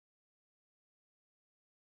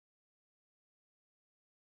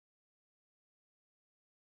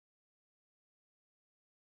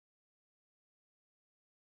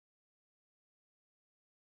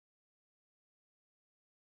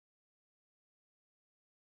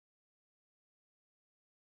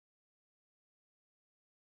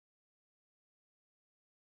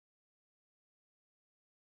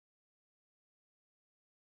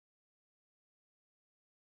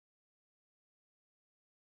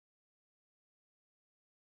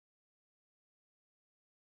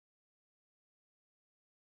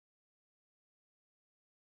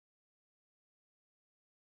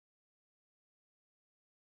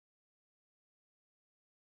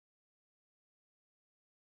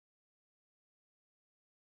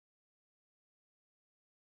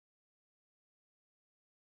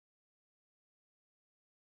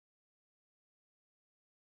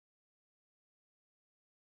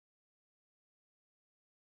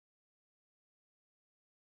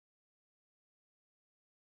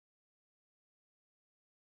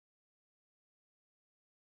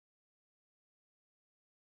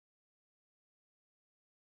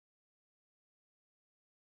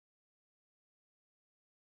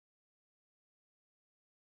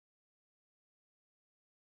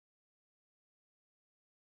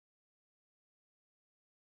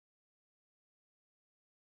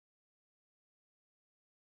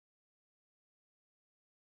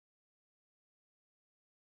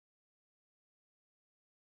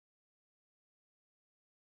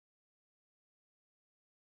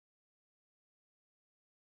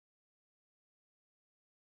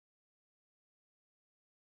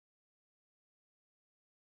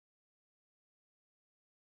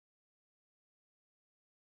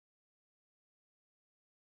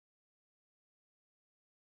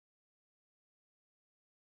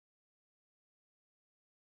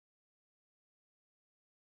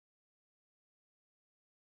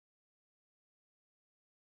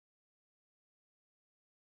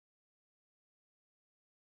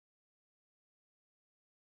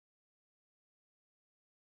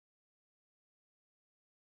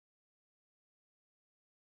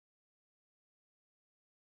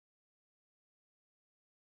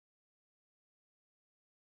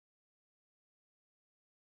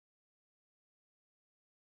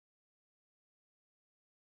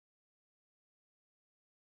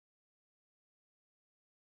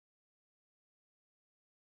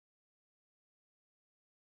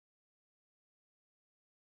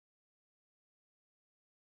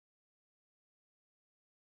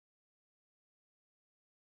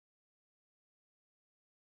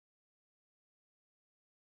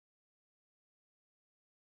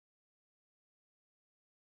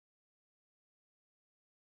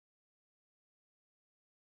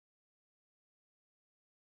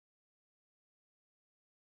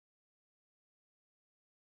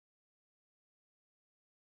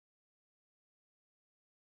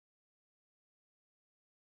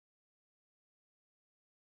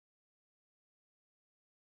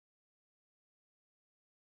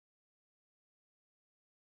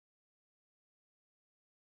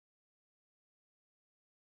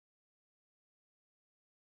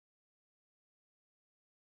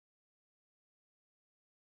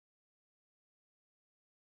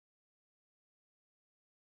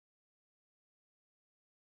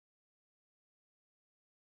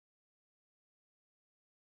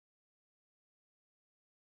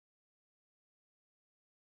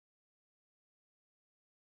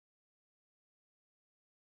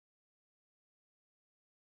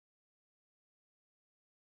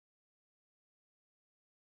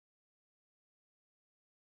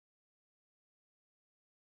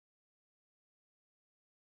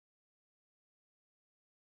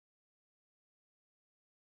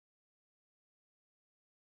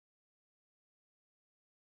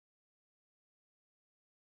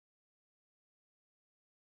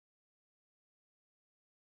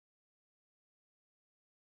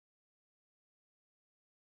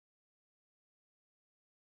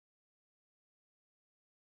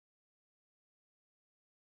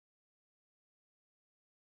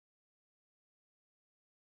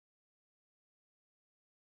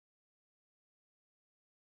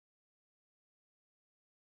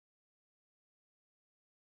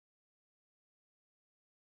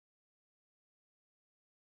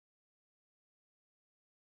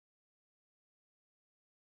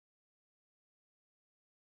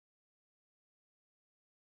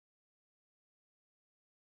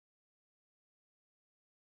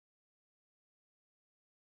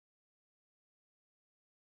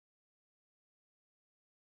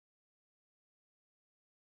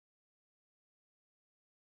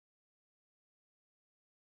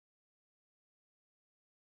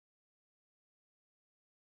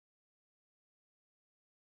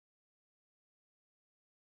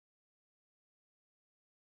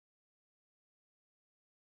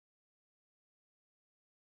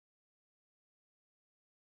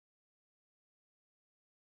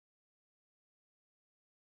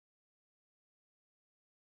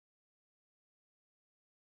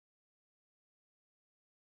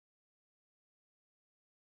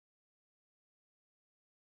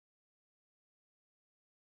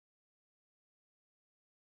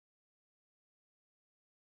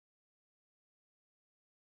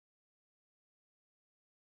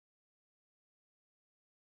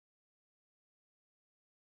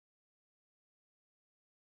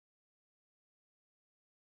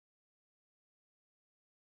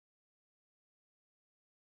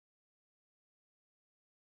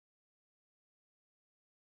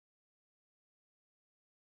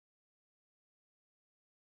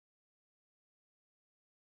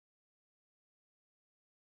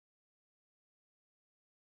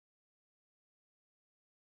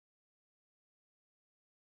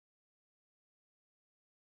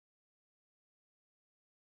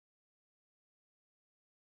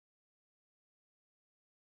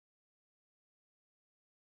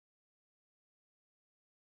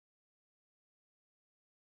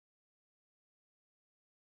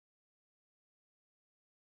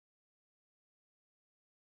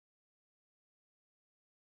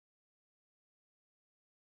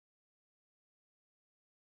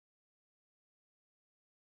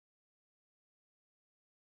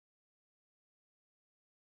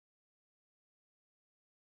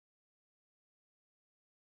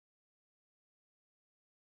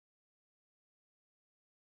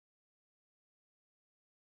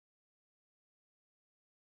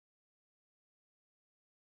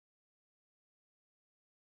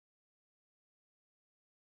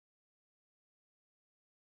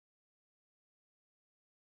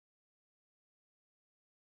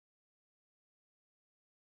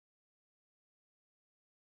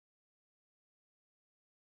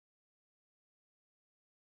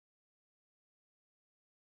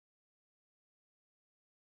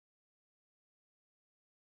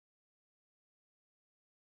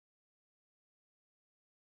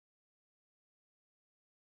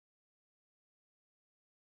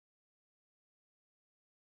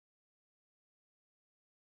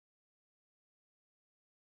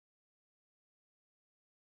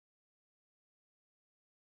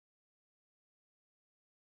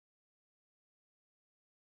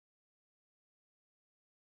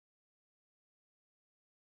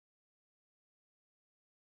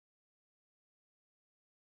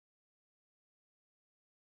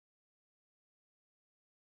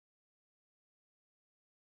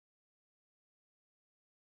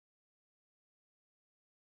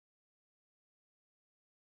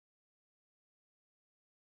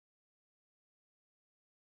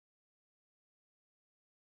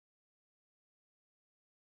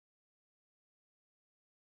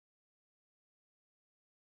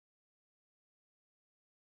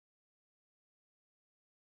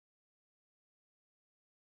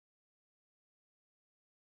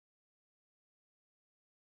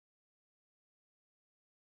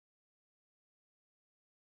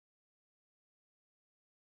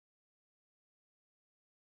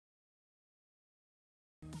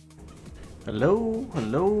Hello,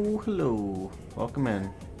 hello, hello. Welcome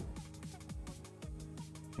in.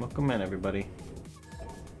 Welcome in, everybody.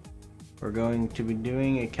 We're going to be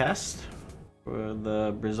doing a cast for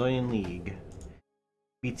the Brazilian League.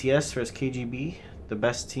 BTS versus KGB, the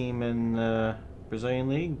best team in the Brazilian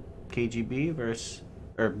League. KGB versus,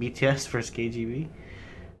 or BTS versus KGB.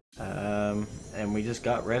 And we just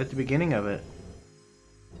got right at the beginning of it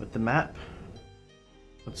with the map.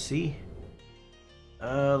 Let's see.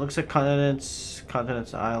 Looks like continents,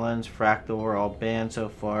 islands, fractal were all banned so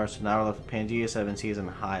far, so now we're left with Pangea, Seven Seas, and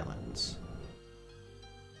Highlands.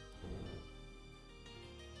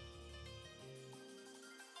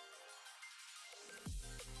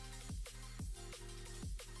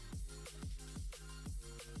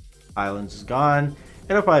 Islands is gone.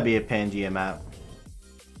 It'll probably be a Pangea map.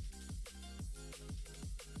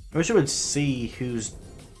 I wish I would see who's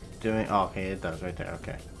doing. Oh, okay, it does right there.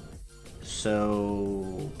 Okay.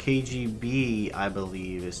 So KGB, I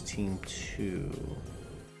believe, is team 2.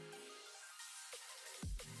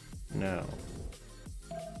 No.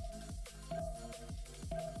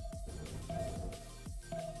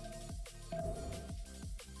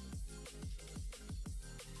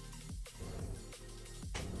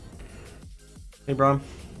 Hey, bro.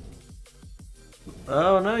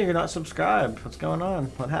 Oh no, you're not subscribed. What's going on?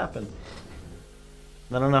 What happened?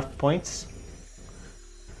 Not enough points?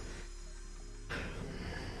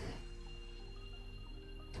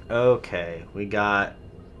 Okay, we got...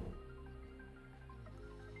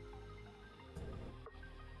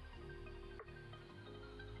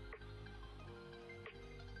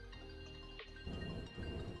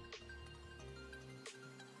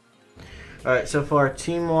 Alright, so far,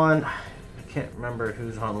 team 1... I can't remember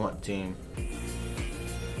who's on what team.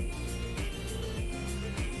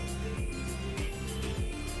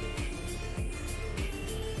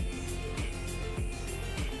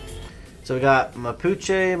 So we got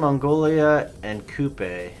Mapuche, Mongolia, and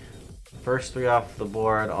Kupe. First 3 off the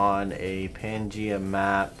board on a Pangea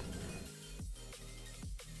map.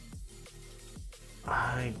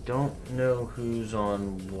 I don't know who's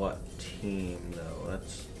on what team though,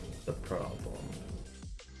 that's the problem.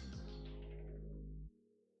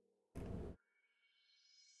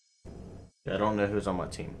 I don't know who's on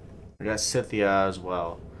what team. We got Scythia as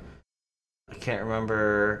well. I can't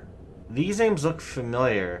remember. These names look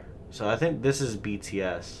familiar. So I think this is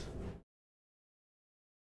BTS.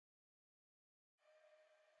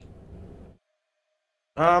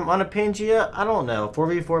 On a Pangea, I don't know.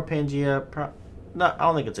 4v4 Pangea, no, I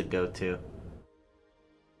don't think it's a go-to.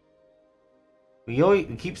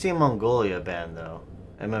 We keep seeing Mongolia banned though,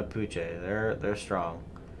 and Mapuche. They're strong.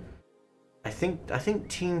 I think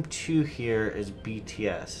team 2 here is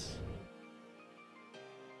BTS.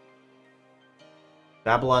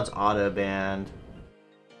 Babylon's auto banned.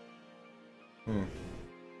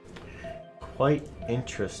 Quite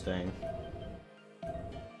interesting.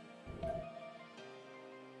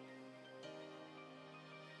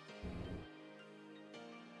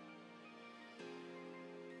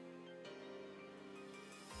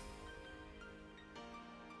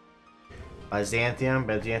 Byzantium.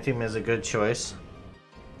 Byzantium is a good choice.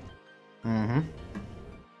 I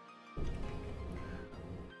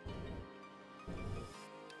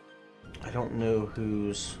don't know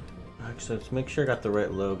who's... Actually, let's make sure I got the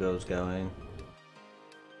right logos going.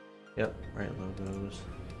 Yep, right logos.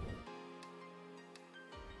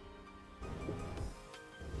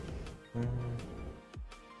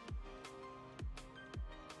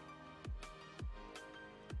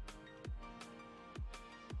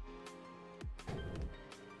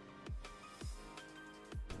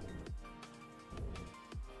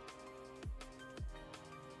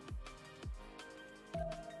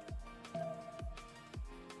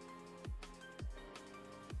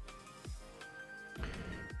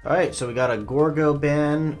 Alright, so we got a Gorgo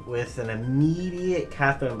ban with an immediate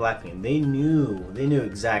Catherine Blackbean. They knew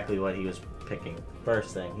exactly what he was picking.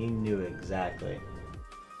 First thing, he knew exactly.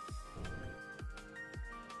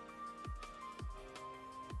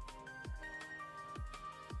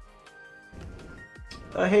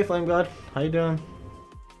 Hey Flame God, how you doing?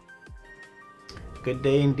 Good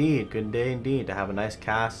day indeed, to have a nice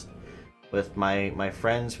cast with my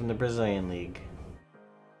friends from the Brazilian League.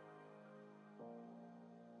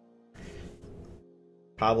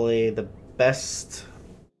 Probably the best,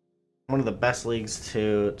 one of the best leagues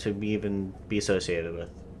to be associated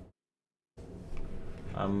with.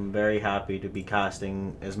 I'm very happy to be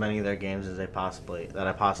casting as many of their games as I possibly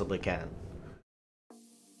can.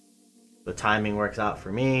 The timing works out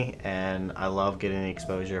for me, and I love getting the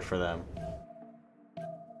exposure for them.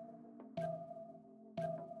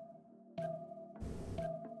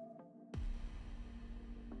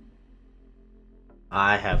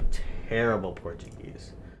 I have terrible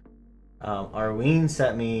Portuguese. Arween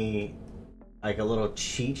sent me like a little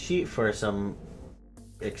cheat sheet for some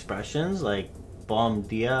expressions like bom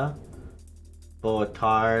dia, boa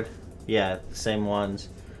tarde. Yeah, the same ones.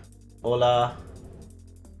 Hola.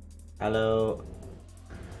 Hello.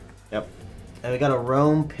 Yep. And we got a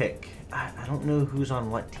Rome pick. I don't know who's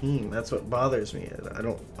on what team. That's what bothers me.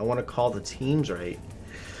 I want to call the teams right.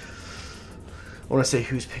 I want to say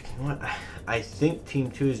who's picking what. I think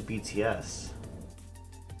team 2 is BTS.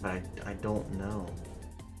 But I don't know.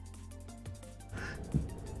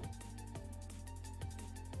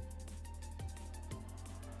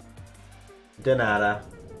 De nada.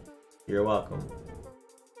 You're welcome.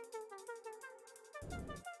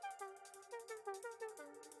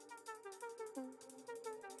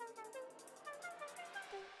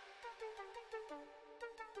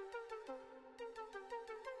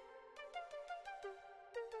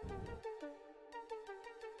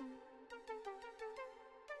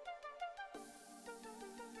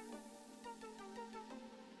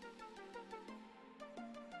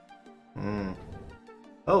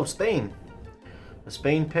 Oh, Spain. A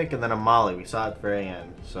Spain pick and then a Mali. We saw it at the very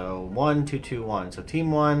end. So 1, 2, 2, 1. So team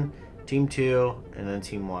 1, team 2, and then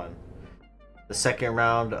team 1. The second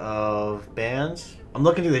round of bands. I'm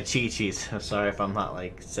looking through the cheat sheets. I'm sorry if I'm not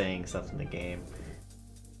like saying stuff in the game.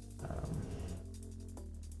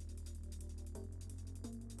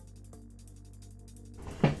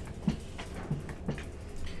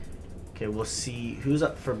 Okay, we'll see who's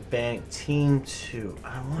up for bank. Team 2.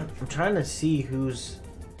 I'm trying to see who's.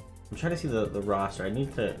 I'm trying to see the roster. I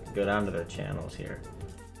need to go down to their channels here.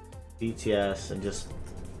 BTS and just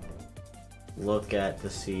look at to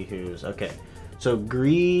see who's okay. So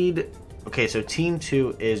Greed. Okay, so team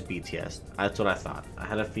 2 is BTS. That's what I thought. I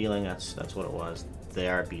had a feeling that's what it was. They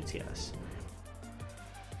are BTS.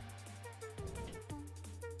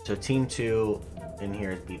 So team 2 in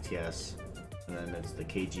here is BTS, and then it's the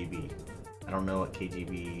KGB. I don't know what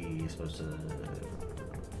KGB is supposed to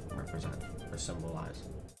represent or symbolize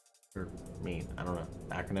or mean. I don't know.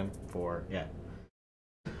 Acronym for yeah.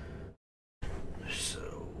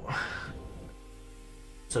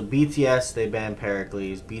 So BTS, they banned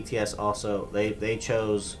Pericles. BTS also they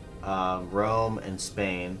chose Rome and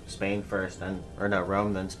Spain. Spain first, then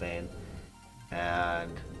Rome then Spain.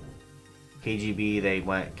 And KGB, they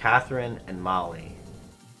went Catherine and Mali.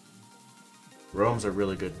 Rome's a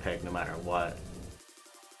really good pick no matter what.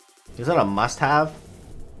 He's not a must-have,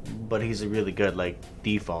 but he's a really good like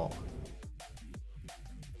default.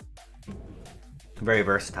 Very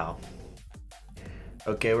versatile.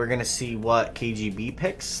 Okay, we're gonna see what KGB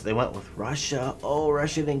picks. They went with Russia. Oh,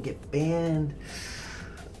 Russia didn't get banned.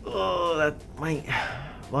 Oh, that might.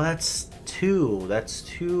 Well, that's 2. That's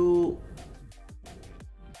 2.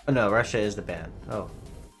 Oh no, Russia is the ban. Oh,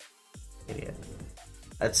 idiot.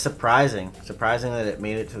 That's surprising. Surprising that it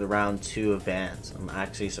made it to the round 2 of bans. I'm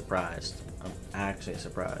actually surprised. I'm actually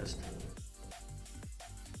surprised.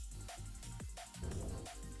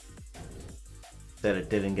 That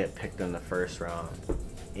it didn't get picked in the first round.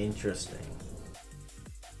 Interesting.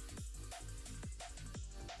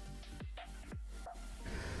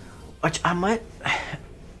 Which I might.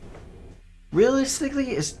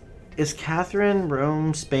 Realistically, is Catherine,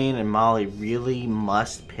 Rome, Spain, and Mali really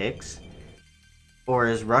must picks? Or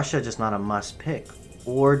is Russia just not a must pick?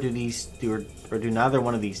 Or do neither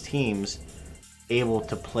one of these teams able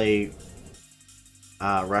to play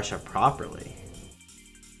Russia properly?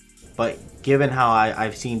 But given how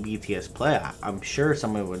I've seen BTS play, I'm sure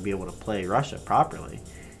someone would be able to play Russia properly.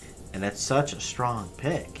 And that's such a strong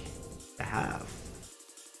pick to have.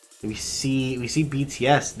 We see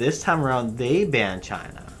BTS this time around, they ban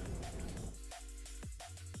China.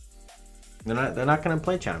 They're not gonna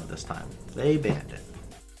play China this time. They banned it.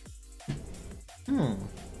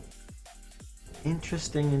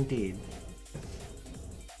 Interesting indeed.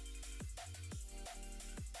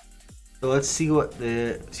 So let's see what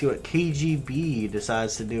KGB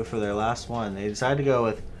decides to do for their last one. They decided to go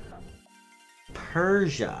with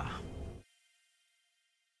Persia.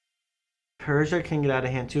 Persia can get out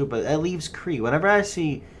of hand too, but that leaves Cree. Whenever I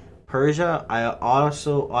see Persia, I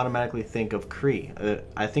also automatically think of Cree.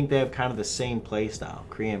 I think they have kind of the same play style,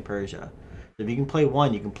 Cree and Persia. If you can play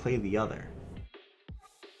one, you can play the other.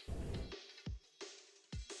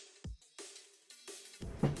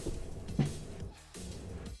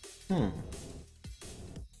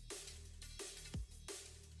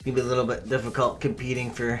 Maybe a little bit difficult competing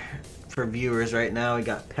for viewers right now. We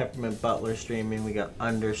got Peppermint Butler streaming, we got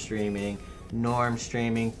Under streaming, Norm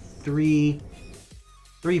streaming, three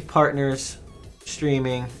partners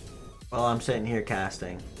streaming while I'm sitting here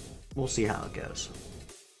casting. We'll see how it goes.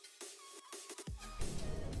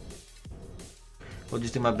 We'll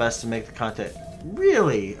just do my best to make the content.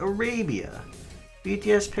 Really? Arabia?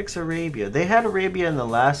 BTS picks Arabia. They had Arabia in the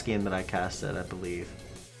last game that I casted, I believe.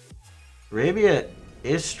 Arabia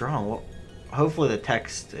is strong. Well, hopefully the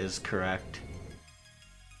text is correct.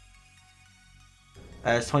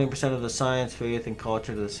 Adds 20% of the science, faith, and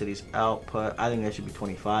culture to the city's output. I think that should be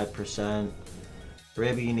 25%.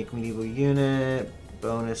 Arabia unique medieval unit.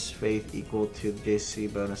 Bonus faith equal to the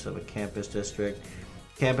JCC bonus of a campus district.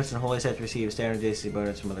 Campus and holy sites receive standard JCC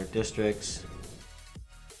bonus from other districts.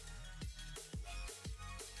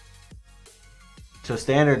 So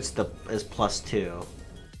standards is +2.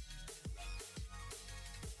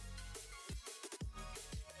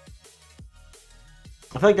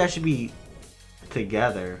 I feel like that should be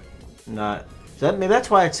together, not. So that, maybe that's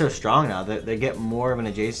why it's so strong now. They get more of an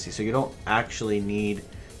adjacency, so you don't actually need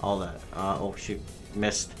all that. Oh shoot,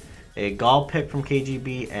 missed. A Gall pick from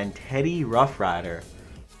KGB and Teddy Rough Rider.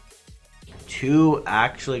 Two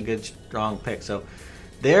actually good strong picks. So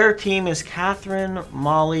their team is Catherine,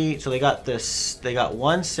 Molly. So they got this. They got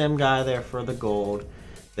one sim guy there for the gold.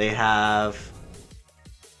 They have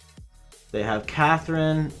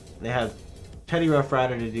Catherine. They have Teddy Rough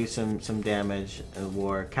Rider to do some damage in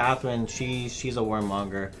war. Catherine, she's a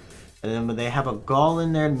warmonger. And then they have a Gall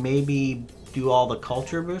in there to maybe do all the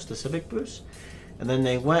culture boost, the civic boost. And then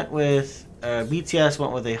they went with BTS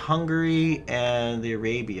went with a Hungary and the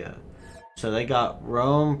Arabia. So they got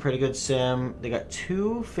Rome, pretty good sim. They got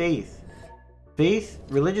two faith. Faith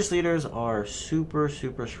religious leaders are super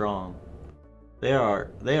strong. They are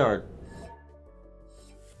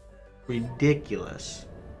ridiculous.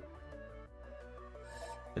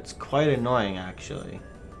 It's quite annoying, actually.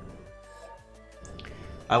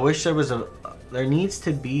 I wish there was there needs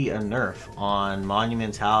to be a nerf on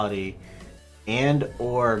Monumentality and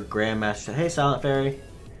or Grandmaster. Hey, Silent Fairy,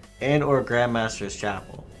 and or Grandmaster's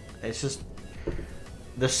Chapel. It's just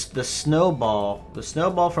the snowball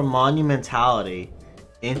from Monumentality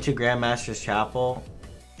into Grandmaster's Chapel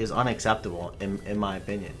is unacceptable in my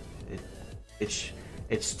opinion.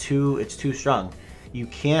 It's too strong. You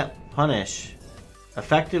can't punish.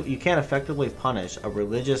 You can't effectively punish a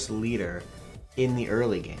religious leader in the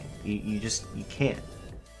early game. You can't.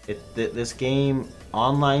 This game,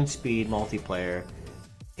 online speed multiplayer,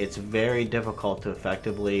 it's very difficult to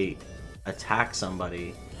effectively attack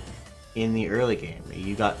somebody in the early game.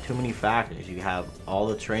 You got too many factors. You have all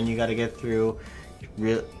the terrain you got to get through.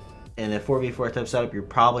 In a 4v4 type setup, you're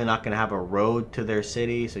probably not going to have a road to their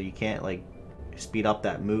city, so you can't like speed up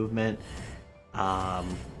that movement.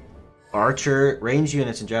 Archer range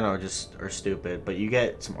units in general are stupid, but you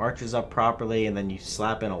get some archers up properly and then you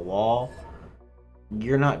slap in a wall,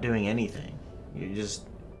 you're not doing anything. It's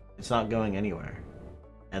not going anywhere,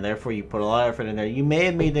 and therefore you put a lot of effort in there. You may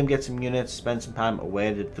have made them get some units, spend some time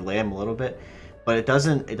away to delay them a little bit, but it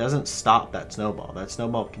doesn't stop that snowball. That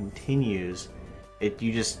snowball continues.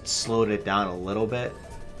 You just slowed it down a little bit.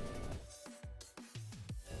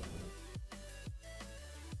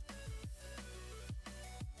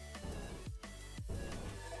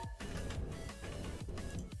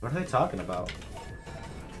 What are they talking about?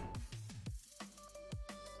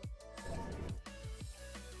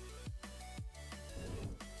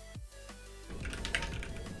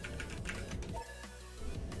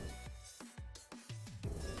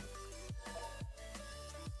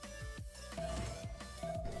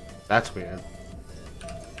 That's weird.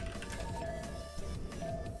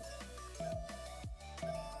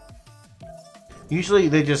 Usually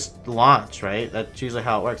they just launch, right? That's usually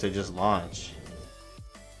how it works. They just launch.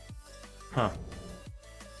 Huh.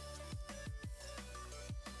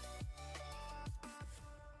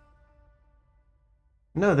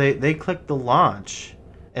 No, they click the launch,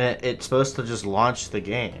 and it's supposed to just launch the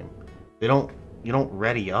game. You don't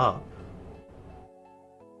ready up.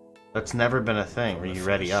 That's never been a thing where you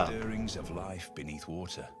ready up. Stirrings of life beneath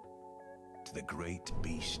water, to the great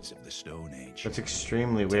beasts of the Stone Age. That's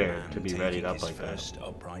extremely weird to be readied up like that. First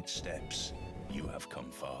upright steps, you have come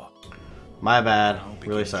far. My bad.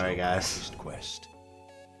 Really sorry, guys. Quest.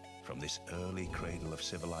 From this early cradle of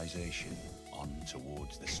civilization on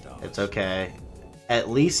towards the stars. It's okay. At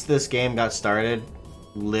least this game got started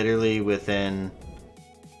literally within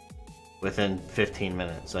 15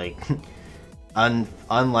 minutes. Like,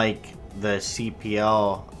 unlike the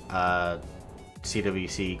CPL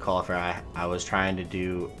CWC qualifier I was trying to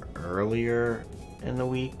do earlier in the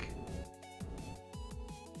week.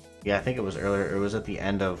 Yeah, I think it was earlier. It was at the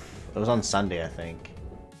end of... It was on Sunday, I think.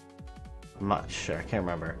 I'm not sure. I can't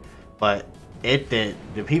remember. But It did.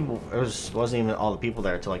 The people, wasn't even all the people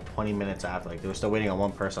there until like 20 minutes after. Like they were still waiting on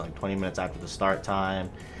one person like 20 minutes after the start time.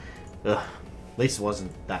 Ugh. At least it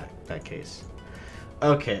wasn't that case.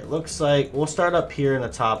 Okay, looks like we'll start up here in the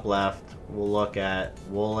top left. We'll look at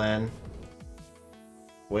Woolen.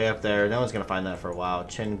 Way up there. No one's gonna find that for a while.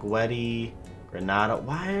 Chinguetti, Granada.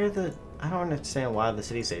 Why are the... I don't understand why the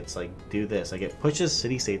city-states like do this. Like it pushes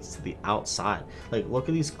city-states to the outside. Like look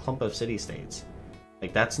at these clump of city-states.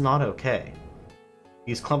 Like that's not okay.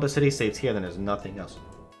 These clump of city-states here, then there's nothing else.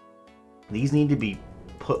 These need to be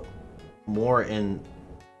put more in...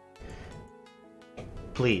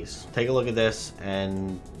 Please, take a look at this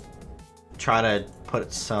and try to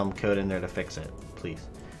put some code in there to fix it, please.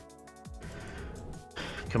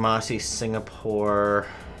 Kumasi, Singapore.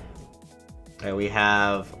 Okay, we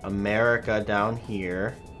have America down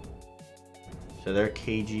here. So they're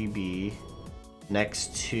KGB.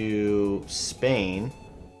 Next to Spain.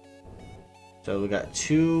 So we got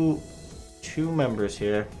two members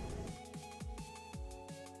here.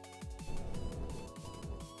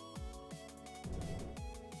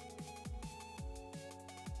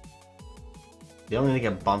 They don't need to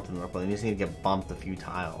get bumped in the report, they just need to get bumped a few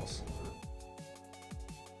tiles.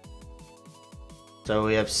 So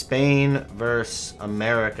we have Spain versus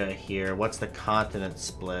America here. What's the continent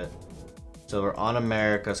split? So we're on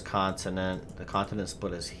America's continent. The continent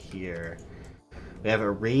split is here. We have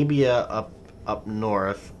Arabia up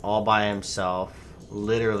north, all by himself,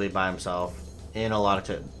 literally by himself, in a lot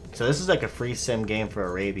of... So this is like a free sim game for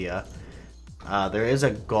Arabia. There is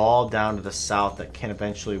a Gaul down to the south that can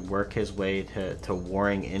eventually work his way to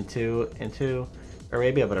warring into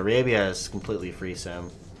Arabia, but Arabia is completely free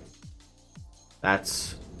sim.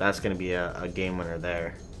 That's going to be a game winner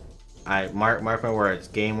there. I mark my words,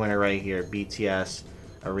 game winner right here. BTS,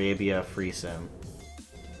 Arabia, free sim.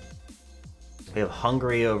 We have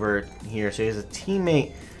Hungary over here, so he has a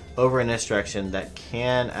teammate over in this direction that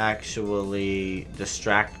can actually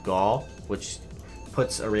distract Gaul, which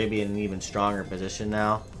puts Arabia in an even stronger position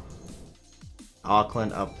now.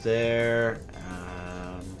 Auckland up there.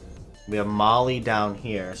 We have Mali down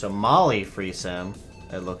here. So Mali free sim,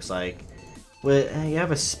 it looks like. You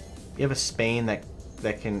have a Spain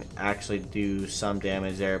that can actually do some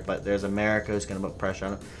damage there, but there's America who's going to put pressure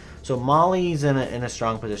on it. So Mali's in a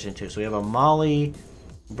strong position too. So we have a Mali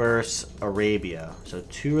versus Arabia. So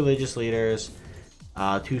two religious leaders,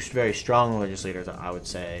 two very strong religious leaders, I would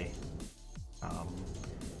say.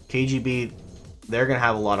 KGB, they're going to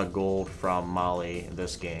have a lot of gold from Mali in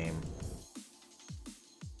this game.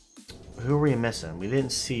 Who are we missing? We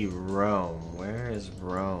didn't see Rome. Where is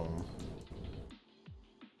Rome?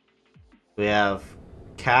 We have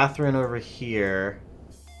Catherine over here.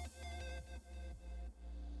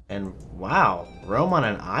 And wow, Rome on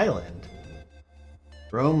an island.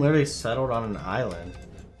 Rome literally settled on an island.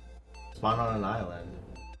 Spawned on an island.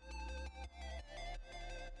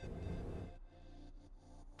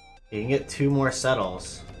 He can get 2 more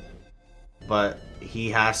settles, but he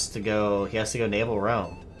has to go naval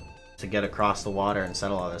Rome to get across the water and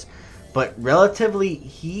settle all this. But relatively,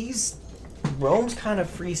 Rome's kind of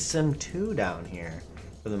free sim too down here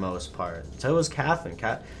for the most part. So is Catherine.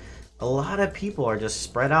 A lot of people are just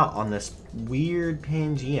spread out on this weird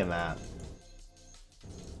Pangea map.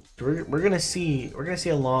 We're gonna see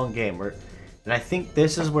a long game. And I think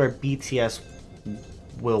this is where BTS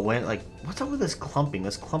will win. Like, what's up with this clumping?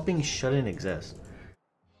 This clumping shouldn't exist.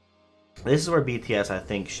 This is where BTS, I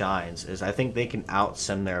think, shines. Is I think they can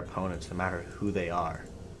out-sim their opponents no matter who they are.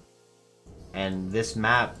 And this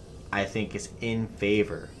map, I think, is in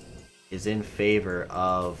favor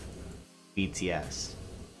of BTS.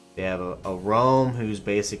 They have a Rome who's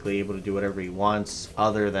basically able to do whatever he wants,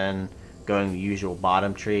 other than going the usual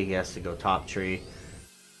bottom tree. He has to go top tree.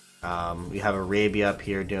 We have Arabia up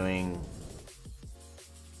here doing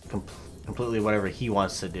completely whatever he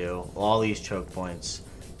wants to do. All these choke points.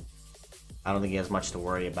 I don't think he has much to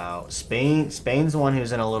worry about. Spain's the one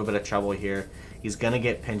who's in a little bit of trouble here. He's gonna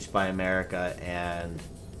get pinched by America and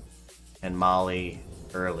Mali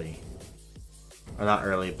early. Or not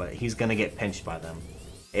early, but he's gonna get pinched by them.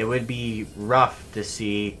 It would be rough to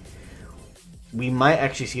see. We might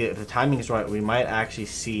actually see, if the timing is right, we might actually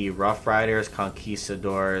see Rough Riders,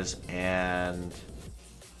 Conquistadors, and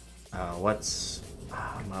what's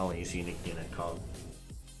Mali's unique unit called?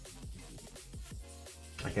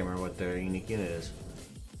 I can't remember what their unique unit is.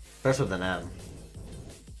 Starts with an M.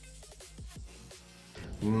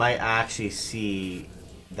 We might actually see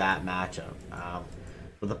that matchup.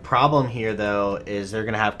 But the problem here, though, is they're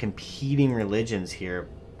going to have competing religions here.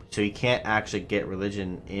 So you can't actually get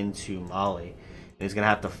religion into Mali. And he's going to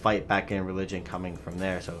have to fight back in religion coming from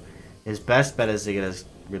there. So His best bet is to get his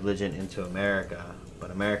religion into America,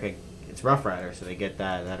 but America, it's Rough Rider, so they get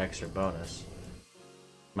that extra bonus.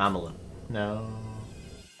 Mameluke. No.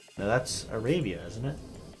 No, that's Arabia, isn't it?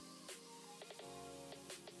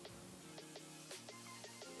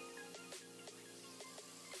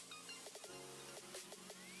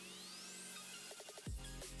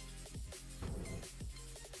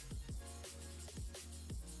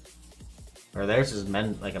 Or theirs is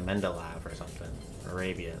like a Mendeleev or something.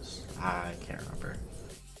 Arabia's. I can't remember.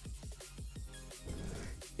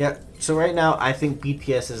 Yeah, so right now I think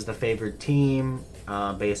BTS is the favored team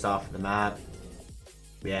based off of the map.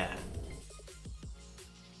 Yeah.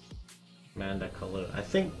 Manda Kalu. I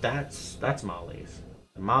think that's Mali's.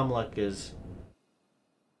 The Mamluk is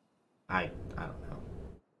I don't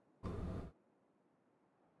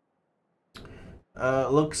know.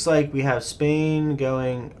 Looks like we have Spain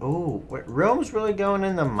going. Oh, Rome's really going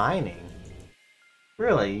into mining.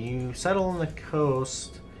 Really, you settle on the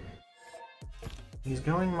coast. He's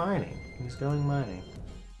going mining. He's going mining.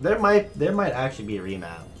 There might actually be a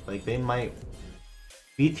remap. Like they might.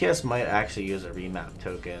 BTS might actually use a remap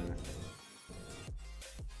token.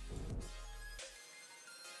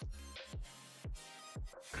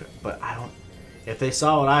 But I don't. If they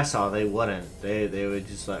saw what I saw, they wouldn't. They would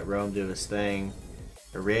just let Rome do his thing.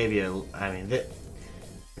 Arabia. I mean,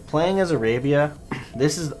 playing as Arabia,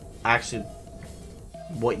 this is actually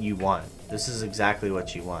what you want. This is exactly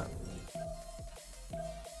what you want.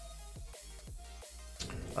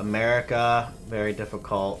 America, very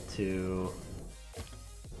difficult to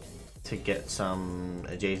get some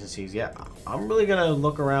adjacencies. Yeah, I'm really gonna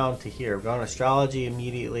look around to here. We're going astrology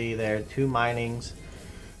immediately there. 2 minings,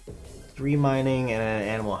 3 mining, and an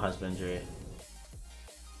animal husbandry.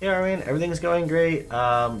 Yeah, I mean, everything's going great.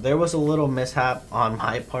 There was a little mishap on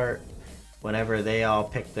my part whenever they all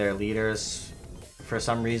picked their leaders. For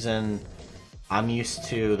some reason, I'm used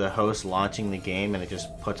to the host launching the game and it just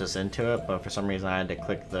puts us into it, but for some reason I had to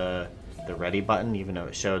click the ready button even though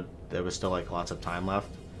it showed there was still like lots of time left.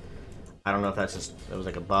 I don't know if that's just, it was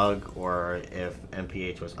like a bug or if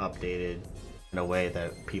MPH was updated in a way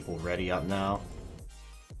that people ready up now.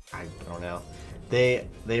 I don't know. They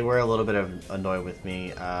were a little bit annoyed with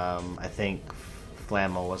me. I think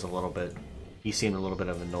Flammo was a little bit, he seemed a little bit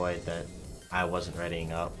annoyed that I wasn't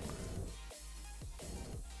readying up.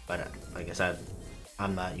 But like I said,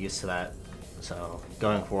 I'm not used to that. So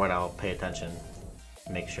going forward, I'll pay attention,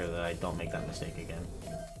 make sure that I don't make that mistake again.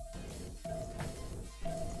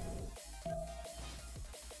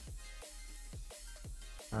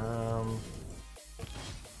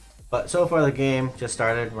 But so far the game just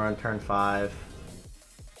started. We're on turn 5.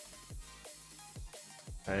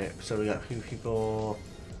 Alright, so we got a few people.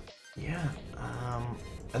 Yeah.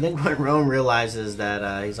 I think when Rome realizes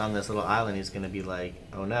that he's on this little island, he's gonna be like,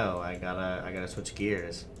 "Oh no, I gotta switch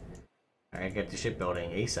gears. I gotta get to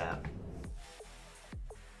shipbuilding ASAP."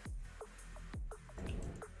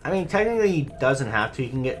 I mean, technically, he doesn't have to. You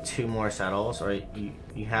can get 2 more settles, or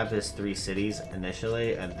you have this 3 cities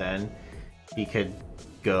initially, and then he could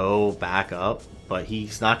go back up. But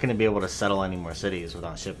he's not gonna be able to settle any more cities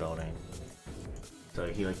without shipbuilding. So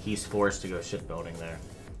he's forced to go shipbuilding there.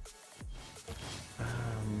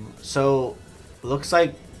 So looks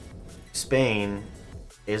like Spain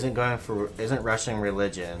isn't rushing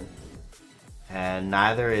religion, and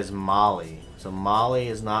neither is Mali. So Mali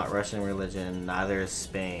is not rushing religion, neither is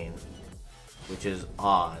Spain, which is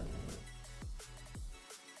odd.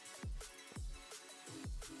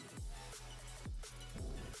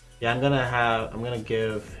 Yeah, I'm gonna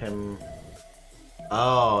give him.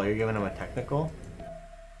 Oh, you're giving him a technical?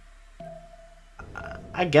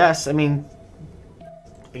 I guess. I mean,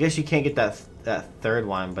 I guess you can't get that third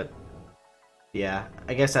one, but yeah,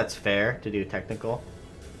 I guess that's fair to do technical.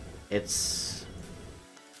 It's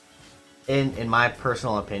in my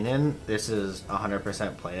personal opinion, this is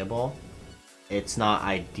 100% playable. It's not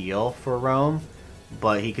ideal for Rome,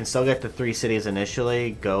 but he can still get the 3 cities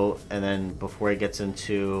initially, go, and then before he gets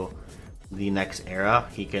into the next era,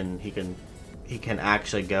 he can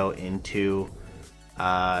actually go into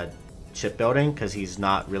shipbuilding because he's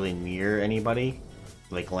not really near anybody,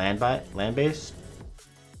 like land base.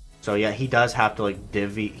 So yeah, he does have to like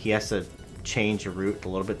he has to change the route a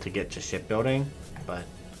little bit to get to shipbuilding, but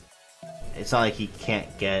it's not like he can't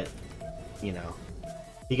get, you know,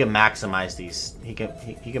 he can maximize these. He can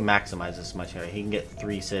maximize this much. He can get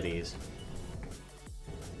 3 cities.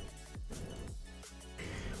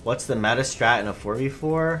 What's the meta strat in a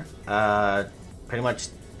 4v4? Pretty much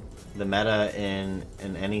the meta in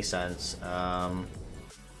any sense.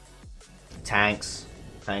 Tanks,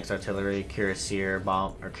 artillery, cuirassier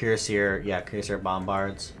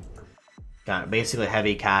bombards. Got basically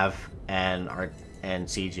heavy cav and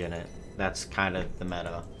siege unit. That's kind of the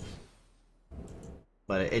meta.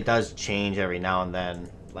 But it does change every now and then,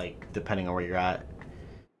 like depending on where you're at.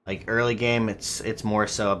 Like early game, it's more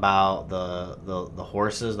so about the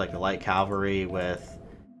horses, like the light cavalry with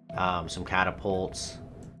some catapults.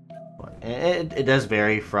 It does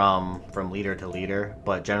vary from leader to leader,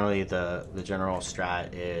 but generally the general strat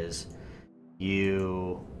is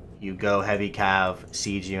you go heavy cav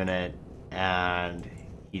siege unit and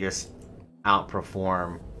you just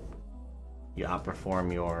outperform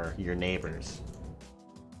your neighbors.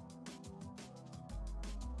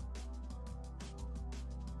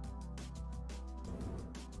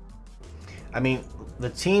 I mean, the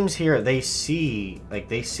teams here, they see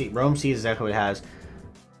Rome sees exactly what it has.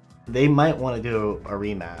 They might want to do a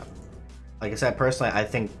remap. Like I said, personally, I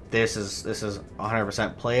think this is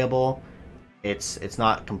 100% playable. It's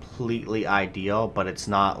not completely ideal, but it's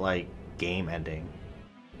not like game ending.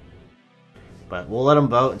 But we'll let them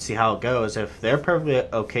vote and see how it goes. If they're perfectly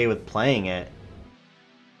okay with playing it,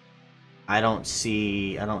 I don't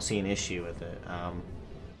see an issue with it.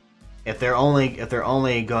 If they're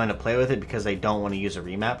only going to play with it because they don't want to use a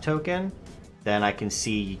remap token, then I can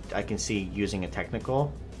see using a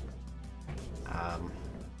technical.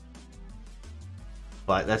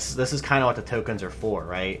 But this is kind of what the tokens are for,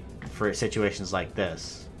 right? For situations like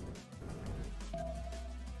this.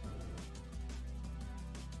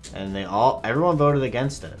 And everyone voted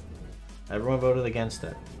against it. Everyone voted against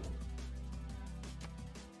it.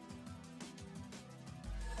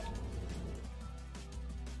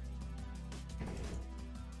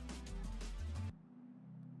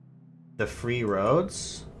 The free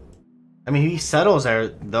roads? I mean, he settles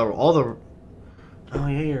all the... Oh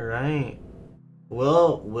yeah, you're right.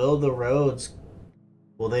 Will the roads...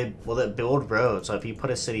 Will it build roads? So if you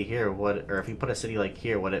put a city here, or if you put a city like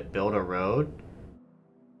here, would it build a road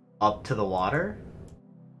up to the water?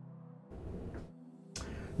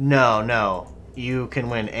 No. You can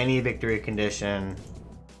win any victory condition,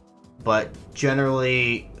 but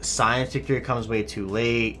generally science victory comes way too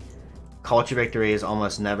late. Culture victory is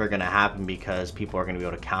almost never going to happen because people are going to be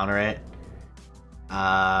able to counter it.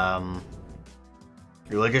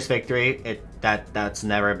 Religious victory, that's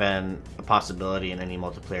never been a possibility in any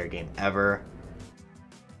multiplayer game ever.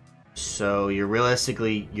 So you're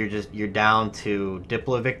down to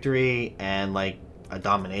Diplo victory and like a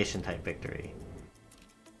domination type victory.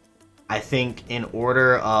 I think in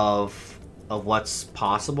order of what's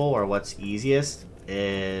possible or what's easiest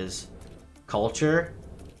is culture,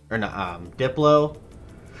 or no, Diplo,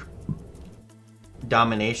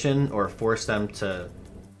 domination, or force them to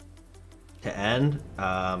end,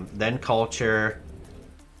 then culture,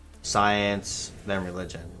 science, then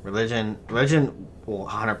religion. Religion will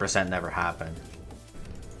 100% never happen.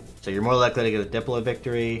 So you're more likely to get a Diplo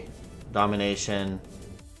victory, domination,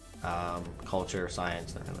 culture,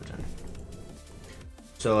 science, then religion.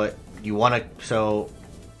 So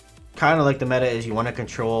kind of like the meta is you want to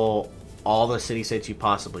control all the city states you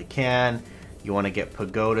possibly can. You want to get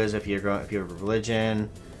pagodas if you have a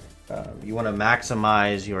religion. You want to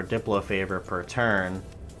maximize your Diplo favor per turn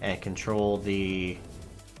and control the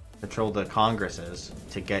congresses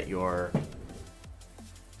to get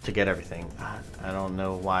everything. I don't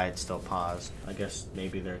know why it's still paused. I guess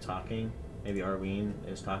maybe they're talking. Maybe Arween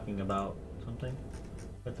is talking about something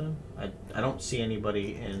with them. I don't see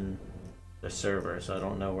anybody in the server, so I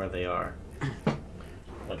don't know where they are.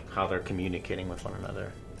 Like how they're communicating with one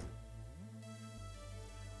another.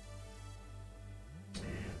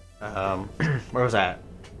 Where was that?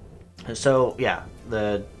 So yeah,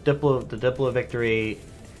 the Diplo victory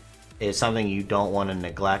is something you don't want to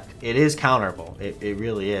neglect. It is counterable. It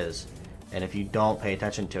really is. And if you don't pay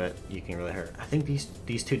attention to it, you can really hurt. I think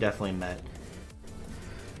these two definitely met.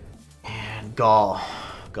 And Gaul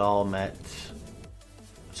met.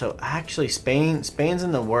 So actually Spain's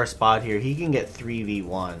in the worst spot here. He can get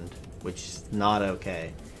 3v1'd, which is not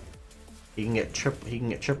okay. He can get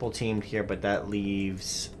triple teamed here, but that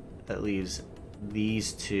leaves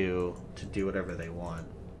these two to do whatever they want.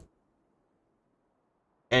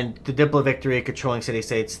 And the Diplo victory, controlling city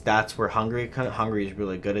states, that's where Hungary is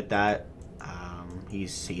really good at that.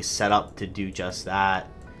 He's set up to do just that.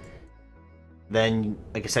 Then,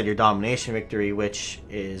 like I said, your domination victory, which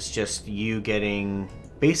is just you getting...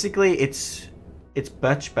 Basically, it's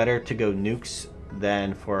much better to go nukes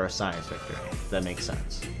than for a science victory, if that makes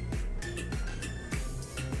sense.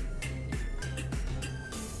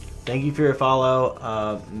 Thank you for your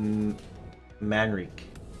follow, Manrik.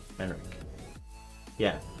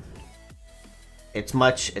 Yeah. It's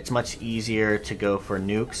much easier to go for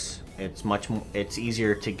nukes it's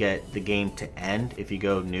easier to get the game to end if you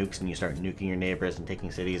go nukes and you start nuking your neighbors and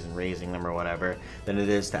taking cities and raising them or whatever, than it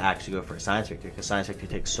is to actually go for a science victory, because science victory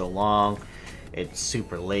takes so long, it's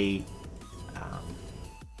super late.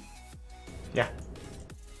 Yeah.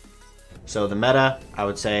 So the meta, I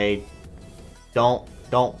would say, don't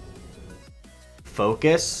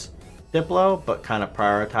focus Diplo, but kind of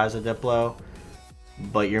prioritize a Diplo.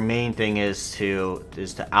 But your main thing is to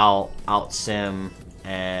out sim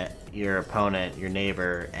your opponent, your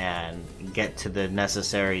neighbor, and get to the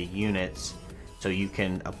necessary units so you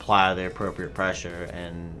can apply the appropriate pressure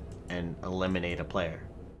and eliminate a player,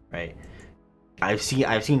 right? I've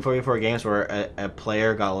seen 44 games where a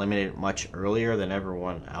player got eliminated much earlier than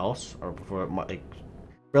everyone else, or before, like,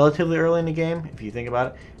 relatively early in the game, if you think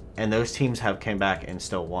about it, and those teams have came back and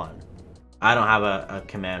still won. I don't have a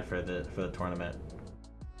command for the tournament.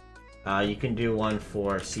 You can do one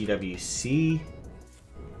for CWC,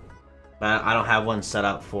 but I don't have one set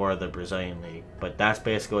up for the Brazilian League. But that's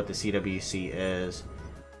basically what the CWC is.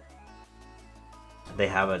 They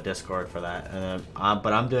have a Discord for that, and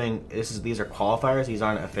but I'm doing these are qualifiers. These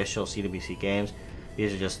aren't official CWC games.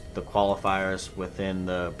 These are just the qualifiers within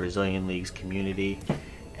the Brazilian League's community.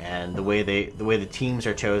 And the way the teams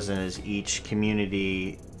are chosen is each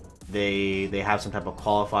community they have some type of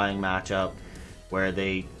qualifying matchup where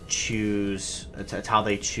they choose. It's how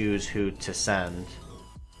they choose who to send.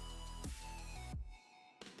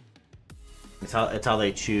 It's how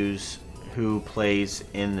they choose who plays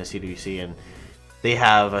in the CWC, and they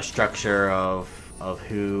have a structure of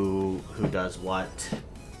who does what,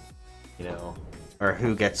 you know, or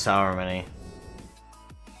who gets however many.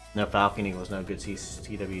 No Falcon equals no good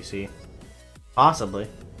CWC. Possibly.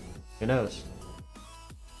 Who knows?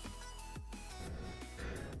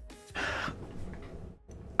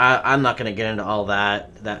 I'm not gonna get into all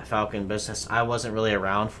that Falcon business. I wasn't really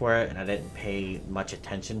around for it, and I didn't pay much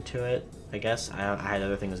attention to it. I guess I had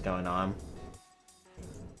other things going on.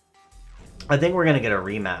 I think we're gonna get a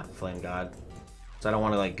remap, Flame God. So I don't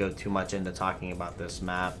want to like go too much into talking about this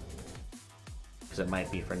map because it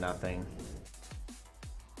might be for nothing.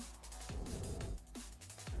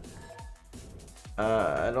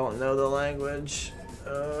 I don't know the language.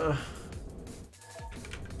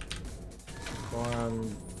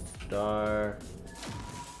 Form dar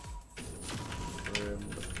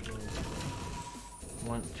rib.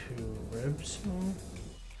 Want to ribs?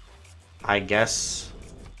 I guess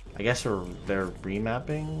they're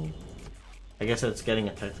remapping. I guess it's getting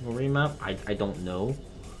a technical remap. I don't know.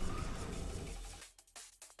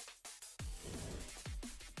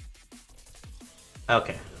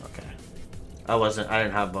 Okay. I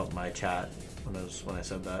didn't have up my chat when I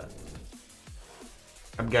said that.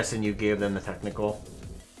 I'm guessing you gave them the technical.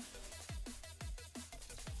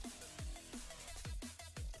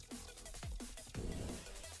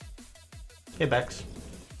 Hey Bex.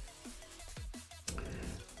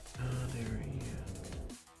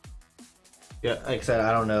 Yeah, like I said,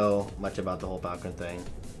 I don't know much about the whole Falcon thing.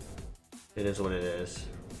 It is what it is.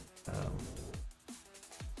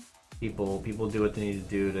 People do what they need to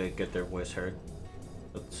do to get their voice heard.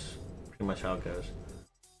 That's pretty much how it goes.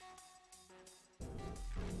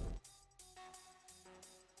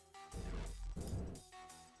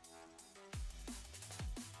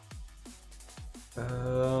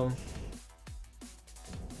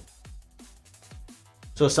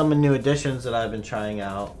 So some new additions that I've been trying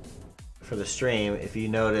out for the stream. If you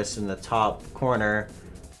notice in the top corner,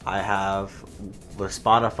 I have the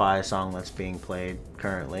Spotify song that's being played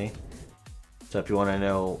currently. So if you want to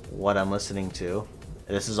know what I'm listening to,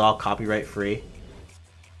 this is all copyright free.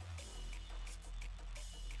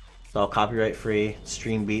 It's all copyright free.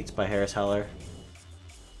 Stream Beats by Harris Heller.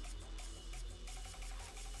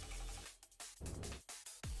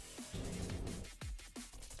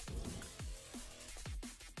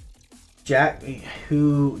 Jack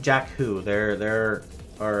who? There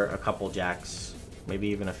are a couple Jacks, maybe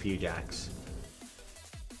even a few Jacks.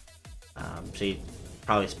 So you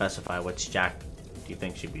probably specify which Jack do you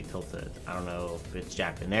think should be tilted. I don't know if it's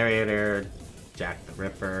Jack the Narrator, Jack the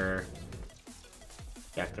Ripper,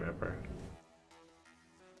 Jack the Ripper.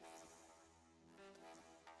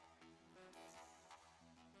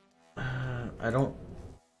 I don't.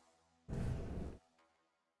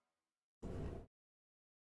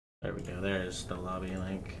 There we go. There's the lobby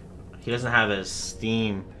link. He doesn't have his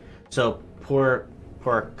Steam, so poor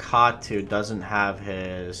Katu doesn't have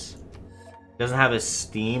his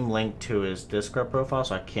Steam linked to his Discord profile,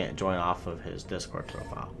 so I can't join off of his Discord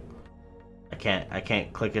profile. I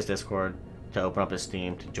can't click his Discord to open up his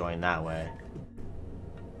Steam to join that way.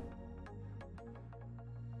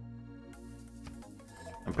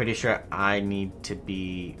 I'm pretty sure I need to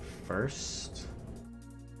be first.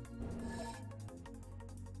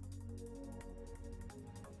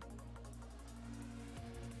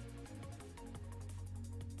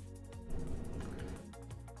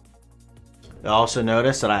 You'll also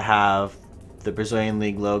notice that I have the Brazilian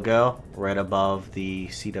League logo right above the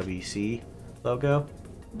CWC logo.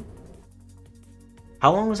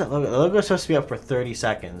 How long was that logo? The logo is supposed to be up for 30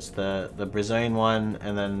 seconds. The Brazilian one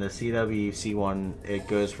and then the CWC one, it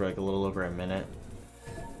goes for like a little over a minute.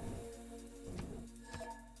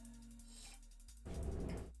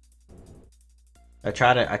 I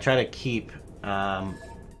try to keep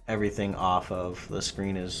everything off of the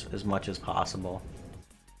screen as much as possible.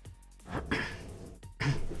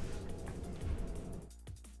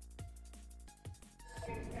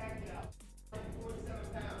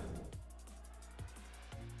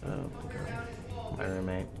 Oh, my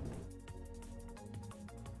roommate.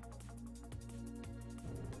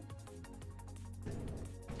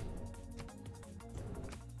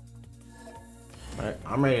 Alright,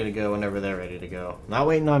 I'm ready to go whenever they're ready to go. Not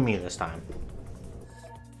waiting on me this time.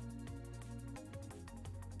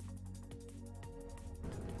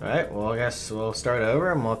 Alright, well I guess we'll start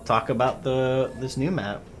over and we'll talk about this new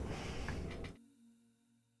map.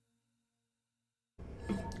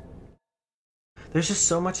 There's just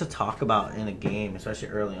so much to talk about in a game, especially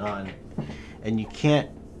early on. And you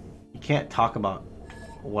can't talk about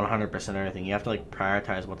 100% everything. You have to like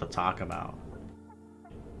prioritize what to talk about.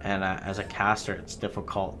 And as a caster, it's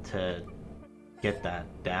difficult to get that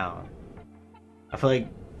down. I feel like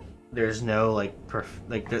there's no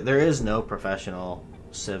there is no professional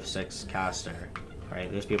Civ 6 caster,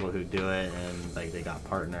 right? There's people who do it and like they got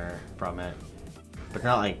partner from it, but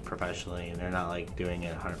not like professionally, and they're not like doing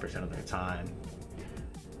it 100% of their time.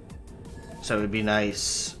 So it would be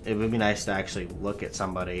nice. It would be nice to actually look at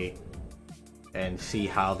somebody and see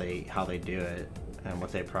how they do it and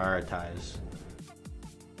what they prioritize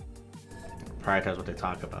what they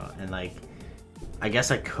talk about. And like, I guess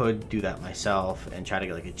I could do that myself and try to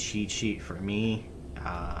get like a cheat sheet for me.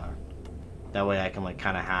 That way I can like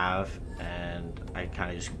kind of have, and I kind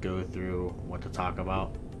of just go through what to talk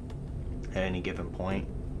about at any given point.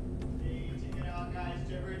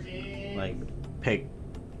 Like pick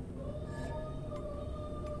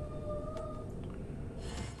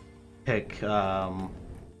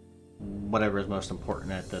whatever is most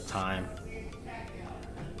important at the time.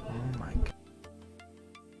 Oh my god.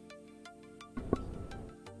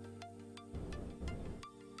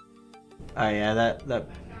 Oh yeah, that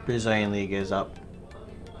Brazilian League is up.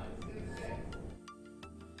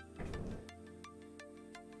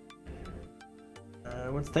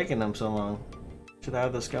 What's taking them so long? Should I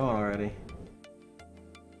have this going already?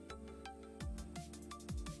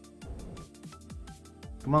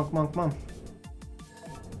 Come on, come on, come on.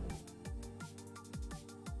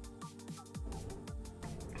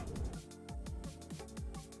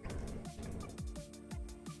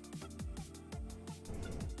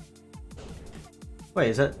 Wait,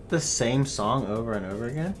 is that the same song over and over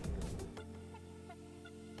again?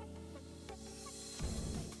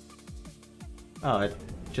 Oh, it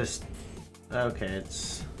just... Okay,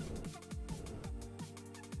 it's...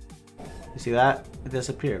 You see that? It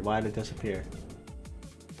disappeared. Why did it disappear?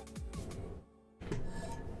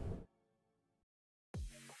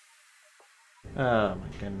 Oh my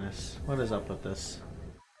goodness. What is up with this?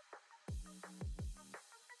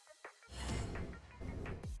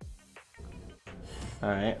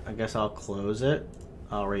 Alright, I guess I'll close it.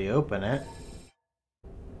 I'll reopen it.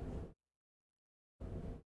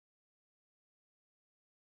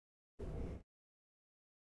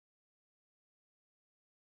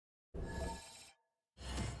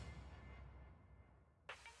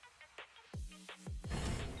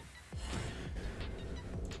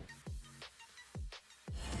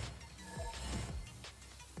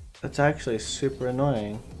 That's actually super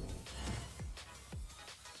annoying.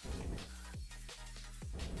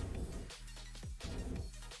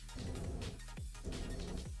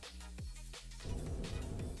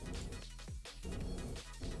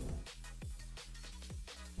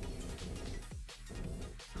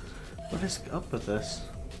 What is up with this?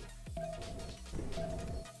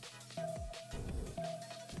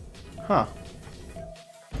 Huh.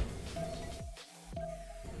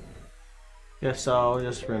 Guess I'll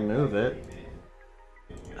just remove it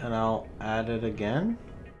and I'll add it again.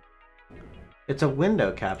 It's a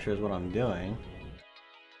window capture is what I'm doing.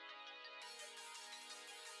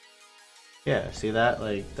 Yeah, see that?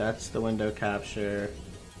 Like, that's the window capture.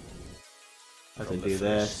 I have to do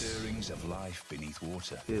this. Stirrings of life beneath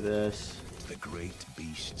water. Do this. The great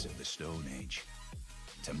beasts of the Stone Age.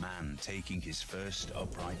 To man taking his first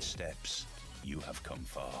upright steps, you have come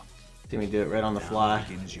far. Did we do it right on the Now fly?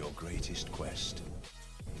 begins your greatest quest.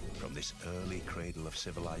 From this early cradle of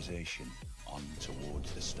civilization on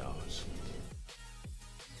towards the stars.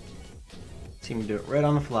 See me do it right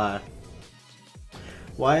on the fly.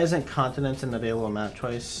 Why isn't continents an available map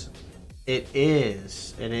choice? It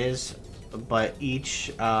is, but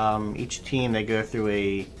each team, they go through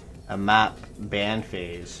a map ban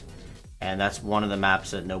phase, and that's one of the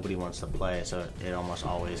maps that nobody wants to play, so it almost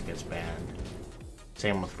always gets banned.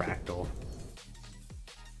 Same with Fractal.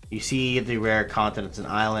 You see the rare continents and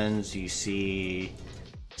islands, you see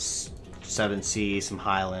 7C, some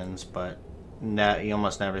highlands, but you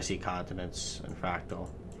almost never see continents in Fractal.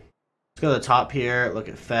 Let's go to the top here, look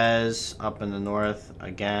at Fez up in the north.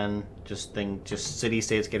 Again, just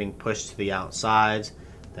city-states getting pushed to the outsides.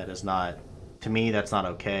 That is not, to me, that's not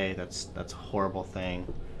okay. That's a horrible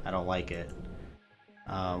thing. I don't like it.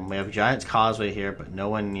 We have Giant's Causeway here, but no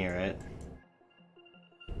one near it.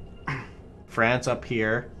 France up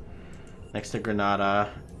here, next to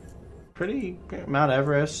Granada. Pretty Mount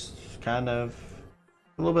Everest, kind of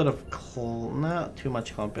a little bit of not too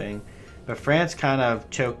much clumping, but France kind of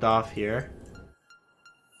choked off here,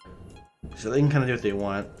 so they can kind of do what they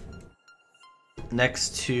want.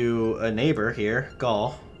 Next to a neighbor here,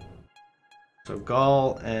 Gaul. So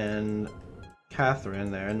Gaul and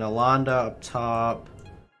Catherine there, and Nalanda up top.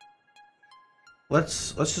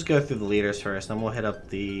 Let's just go through the leaders first, then we'll hit up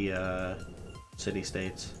the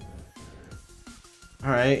city-states.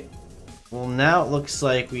 Alright, well now it looks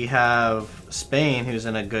like we have Spain, who's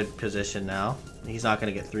in a good position now. He's not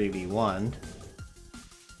going to get 3v1'd.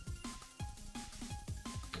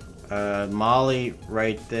 Mali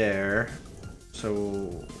right there.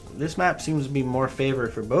 So this map seems to be more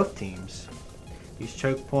favored for both teams. These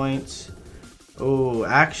choke points. Oh,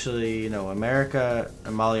 actually, you know, America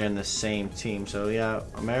and Mali are in the same team. So yeah,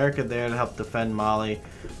 America there to help defend Mali.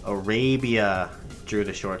 Arabia drew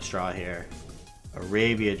the short straw here.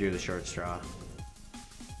 Arabia drew the short straw.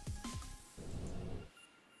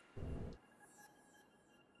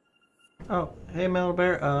 Oh, hey Metal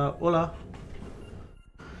Bear, hola.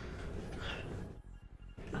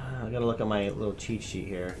 I gotta look at my little cheat sheet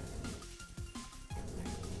here.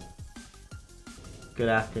 Good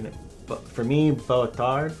afternoon. But for me,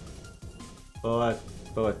 Boatard.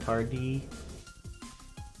 Boatardi.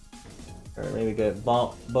 Or maybe good.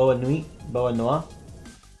 Boa Nuit. Boa Noa.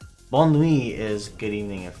 Bon nuit is good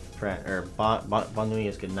evening, if friend, or bon nuit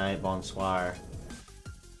is good night. Bonsoir.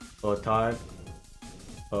 Boatard.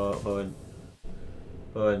 Boa Nuit.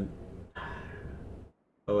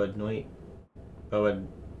 Boa Nuit.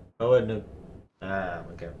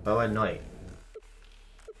 Okay. Boa Nuit.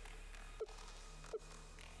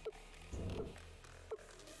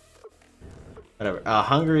 Whatever.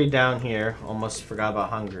 Hungary down here. Almost forgot about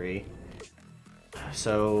Hungary.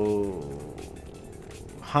 So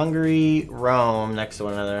Hungary, Rome next to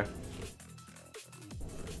one another.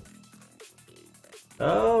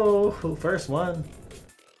 Oh, first one.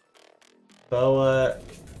 Boa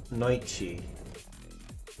Noichi.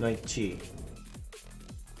 Noichi.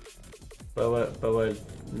 Boa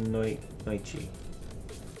Noichi.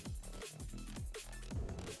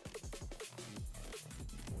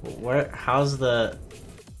 Where? How's the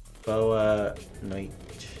Boa Noich?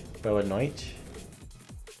 Boa Noich?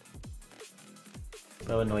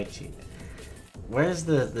 Boa Noichi. Where's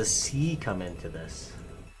the C come into this?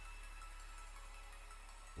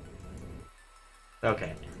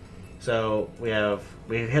 Okay, so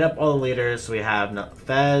we've hit up all the leaders. We have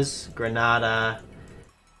Fez, Granada,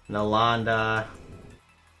 Nalanda,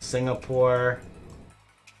 Singapore,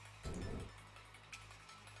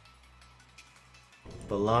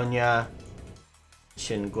 Bologna,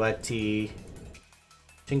 Chinguetti.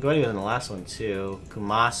 Chinguetti was in the last one too.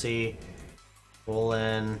 Kumasi,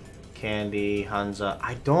 Bolin, Kandy, Hansa.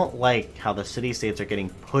 I don't like how the city-states are getting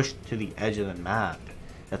pushed to the edge of the map.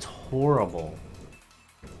 That's horrible.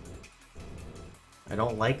 I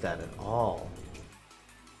don't like that at all.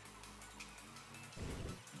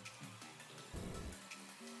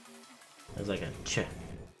 There's like a ch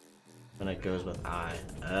when it goes with I.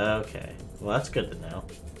 Okay, well that's good to know.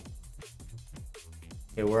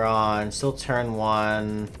 Okay, we're on still turn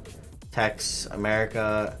 1. Tex,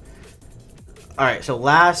 America. Alright, so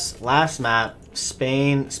last map,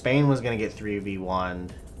 Spain was gonna get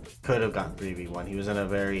 3v1'd. Could have gotten 3v1. He was in a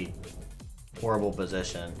very horrible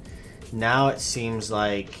position. Now it seems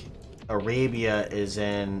like Arabia is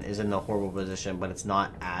in the horrible position, but it's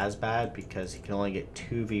not as bad because he can only get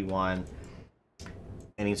 2v1,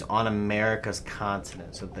 and he's on America's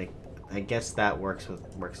continent. So I guess that works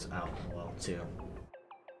out well too.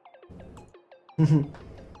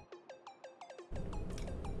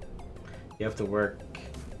 You have to work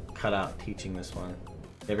cut out teaching this one.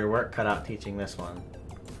 You have your work cut out teaching this one.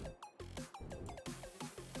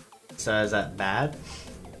 So is that bad?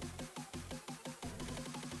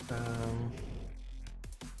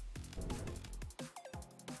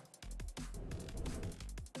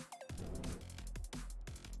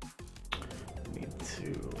 Need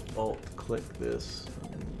to alt-click this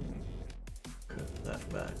and cut that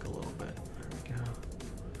back a little bit. There we go.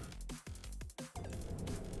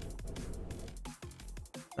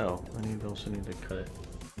 Oh, I also need to cut it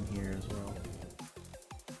in here as well.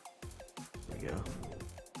 There we go.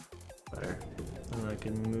 Better. And I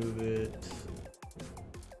can move it.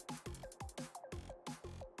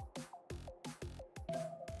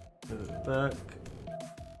 Move it back.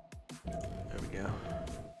 There we go.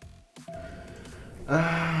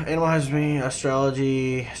 Animal husbandry,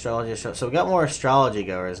 astrology. So we got more astrology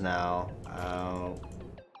goers now.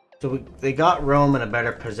 They got Rome in a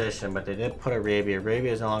better position, but they did put Arabia.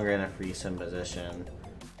 Arabia is no longer in a free sim position.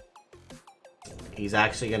 He's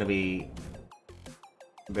actually going to be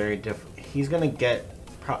very different. He's going to get,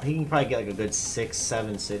 he can probably get like a good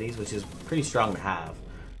 6-7 cities, which is pretty strong to have.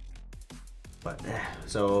 But,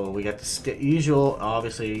 so we got the usual,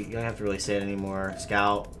 obviously, you don't have to really say it anymore.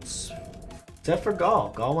 Scouts, except for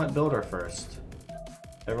Gaul. Gaul went builder first.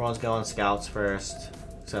 Everyone's going scouts first,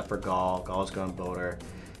 except for Gaul. Gaul's going builder.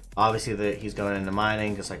 Obviously, he's going into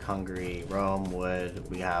mining, just like Hungary, Rome, wood.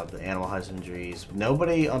 We have the animal husbandries.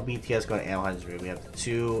 Nobody on BTS going to animal husbandry. We have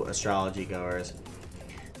 2 astrology goers.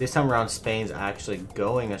 This time around, Spain's actually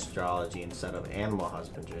going astrology instead of animal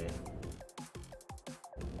husbandry.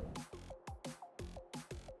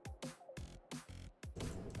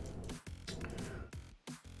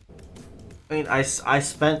 I mean, I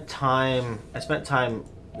spent time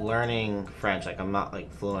learning French. Like, I'm not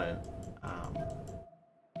like fluent.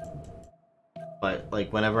 But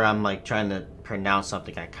like whenever I'm like trying to pronounce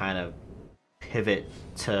something, I kind of pivot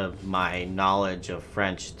to my knowledge of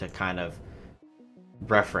French to kind of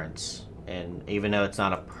reference. And even though it's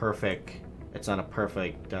not a perfect, it's not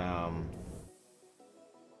perfect,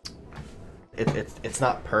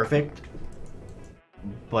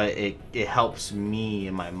 but it helps me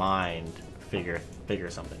in my mind figure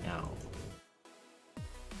something out.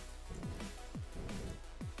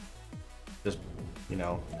 Just, you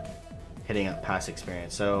know, hitting up past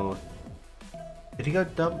experience. So did he go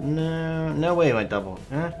double? No way he went double.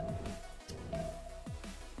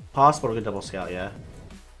 Possible to go double scout, yeah.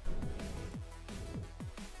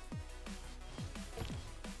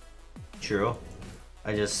 True.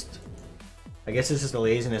 I guess it's just the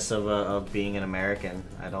laziness of being an American.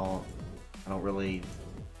 I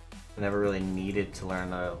never really needed to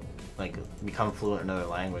learn become fluent in another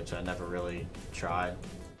language. I never really tried.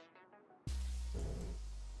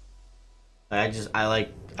 I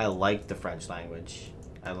like the French language.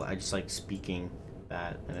 I just like speaking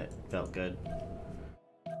that, and it felt good.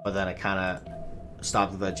 But then I kind of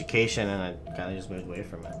stopped with education, and I kind of just moved away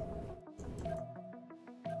from it.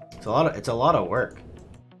 It's a lot of work.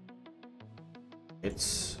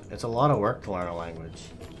 It's a lot of work to learn a language.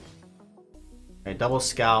 Okay, double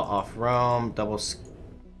scout off Rome.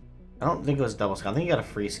 I don't think it was double scout. I think he got a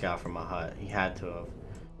free scout from a hut. He had to have.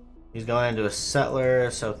 He's going into a settler,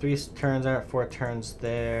 so 3 turns there, 4 turns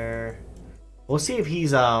there. We'll see if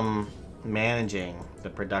he's managing the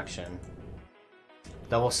production.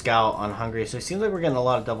 Double scout on Hungary. So it seems like we're getting a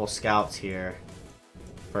lot of double scouts here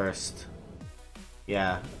first.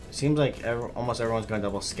 Yeah, it seems like almost everyone's going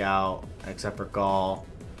double scout except for Gaul.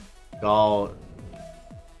 Gaul,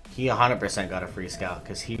 he 100% got a free scout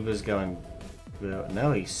because he was going.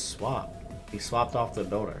 No, he swapped. He swapped off the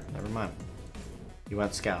builder. Never mind. He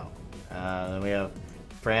went scout. Then we have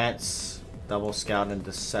France, double scout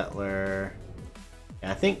into settler.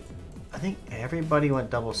 And I think everybody went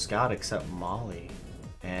double scout except Mali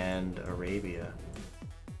and Arabia.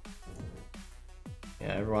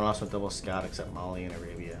 Yeah, everyone else went double scout except Mali and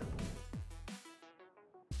Arabia.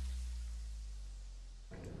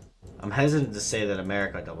 I'm hesitant to say that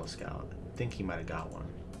America double scout. I think he might have got one.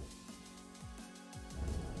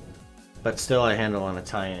 But still, I handle on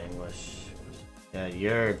Italian English. Yeah,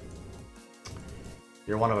 you're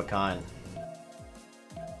one of a kind.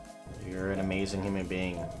 You're an amazing human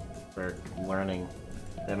being for learning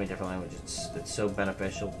that many different languages. It's so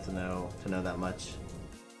beneficial to know that much.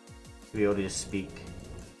 To be able to just speak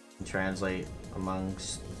and translate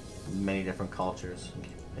amongst many different cultures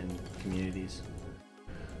and communities.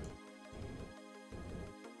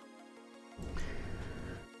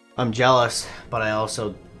 I'm jealous, but I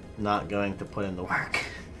also not going to put in the work.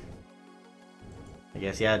 I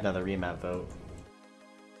guess he had another remap vote.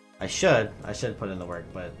 I should put in the work,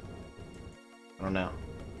 but I don't know.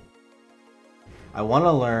 I want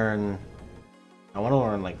to learn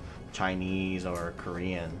like Chinese or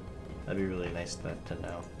Korean. That'd be really nice to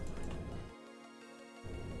know.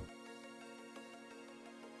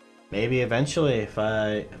 Maybe eventually, if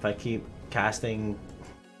I keep casting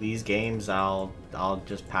these games, I'll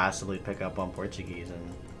just passively pick up on Portuguese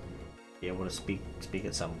and be able to speak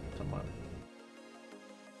it somewhat.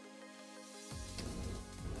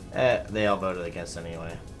 They all voted against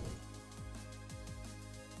anyway.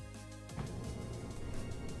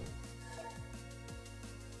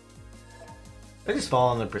 I just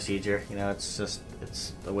follow the procedure, you know, it's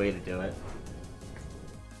the way to do it.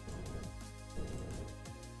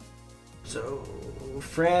 So,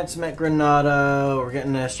 France met Grenada, we're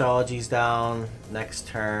getting the astrologies down next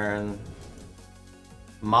turn.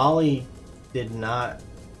 Mali did not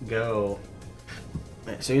go,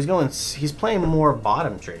 so he's playing more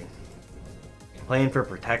bottom tree. Playing for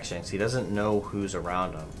protection, so he doesn't know who's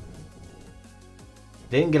around him.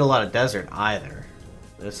 Didn't get a lot of desert either.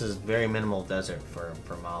 This is very minimal desert for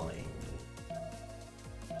Mali.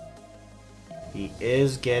 He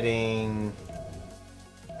is getting...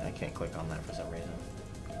 I can't click on that for some reason.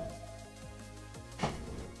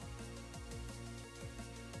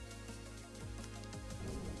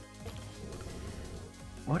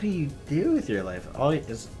 What do you do with your life?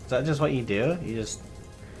 Is that just what you do? You just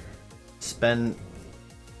spend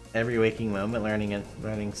every waking moment learning a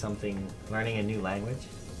new language?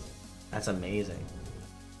 That's amazing.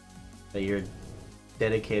 That you're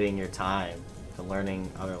dedicating your time to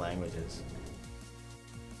learning other languages.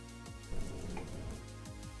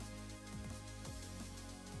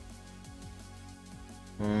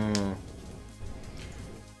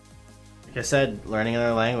 Like I said, learning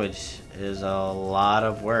another language is a lot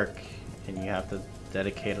of work, and you have to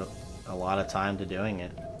dedicate a lot of time to doing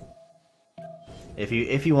it. If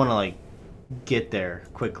you want to like get there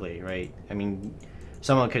quickly, right? I mean,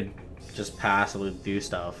 someone could just passively do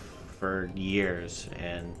stuff for years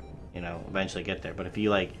and, you know, eventually get there. But if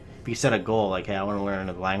you set a goal like, hey, I want to learn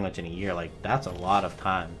another language in a year, like that's a lot of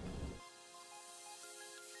time.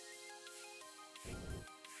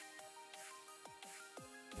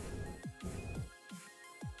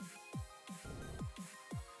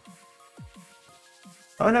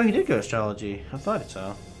 Oh no, he did go astrology. I thought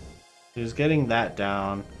so. He was getting that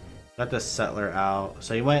down. Got the settler out.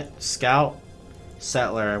 So he went scout,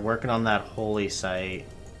 settler, working on that holy site.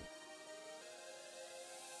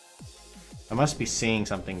 I must be seeing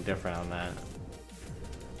something different on that.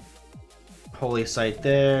 Holy site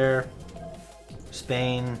there.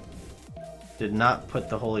 Spain did not put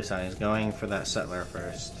the holy site. He's going for that settler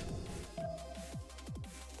first.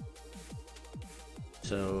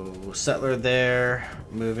 So settler there,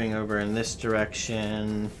 moving over in this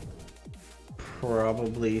direction.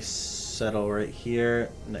 Probably settle right here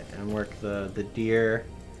and work the deer.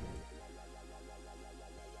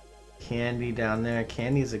 Candy down there.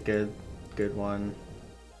 Candy's a good one.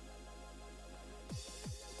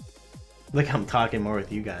 Look, I'm talking more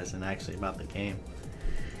with you guys than actually about the game.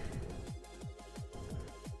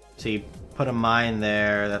 So you put a mine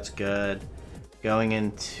there, that's good. Going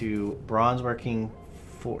into bronze working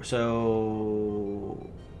for, so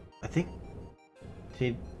I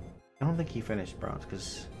don't think he finished bronze,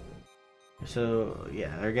 because so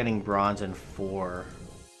yeah, they're getting bronze in 4.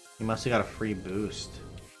 He must have got a free boost.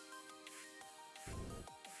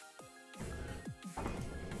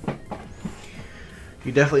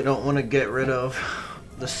 You definitely don't want to get rid of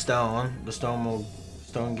the stone. The stone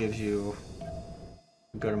gives you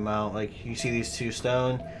a good amount. Like you see these 2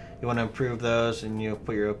 stone, you want to improve those, and you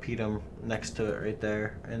put your oppidum next to it right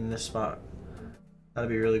there in this spot. That'd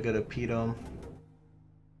be really good oppidum.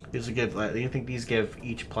 These will give, I think these give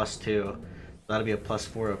each +2. That'll be a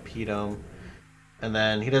 +4 oppidum. And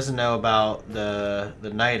then he doesn't know about the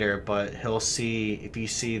niter, but he'll see, if you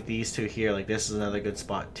see these 2 here, like this is another good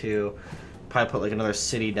spot too. Probably put like another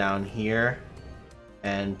city down here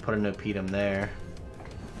and put an oppidum there.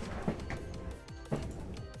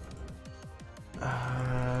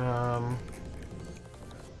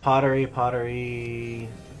 Pottery.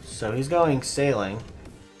 So he's going sailing.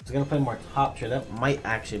 He's gonna play more top tier. That might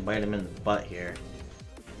actually bite him in the butt here,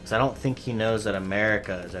 because I don't think he knows that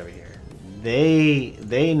America is over here.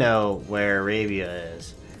 They know where Arabia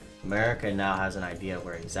is. America now has an idea of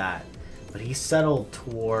where he's at, but he settled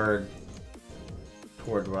toward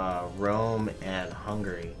Rome and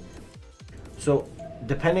Hungary. So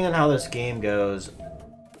depending on how this game goes,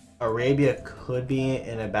 Arabia could be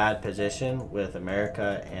in a bad position with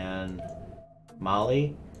America and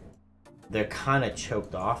Mali. They're kind of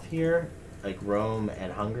choked off here. like Rome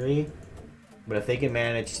and Hungary. But if they can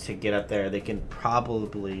manage to get up there, they can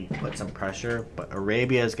probably put some pressure. But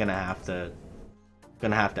Arabia is gonna have to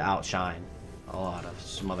outshine a lot of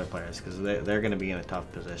some other players because they're gonna be in a tough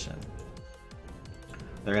position.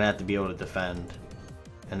 They're gonna have to be able to defend,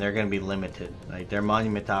 and they're gonna be limited. Like their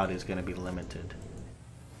monumentality is gonna be limited.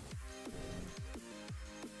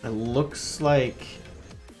 It looks like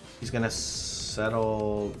he's gonna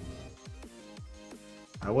settle.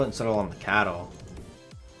 I wouldn't settle on the cattle.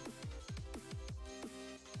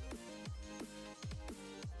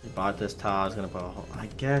 He bought this tile. He's gonna put a whole, I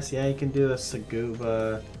guess, yeah, you can do a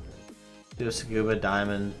Saguba. Do a Saguba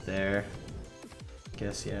diamond there. I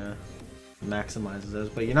guess, yeah. Maximizes those,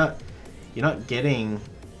 but you're not getting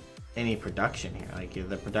any production here. Like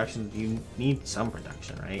the production, you need some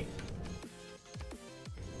production, right?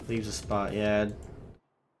 Leaves a spot, yeah.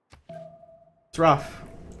 It's rough.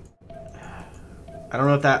 I don't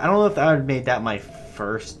know if that would have made that my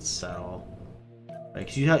first settle.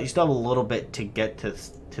 Like you still have a little bit to get to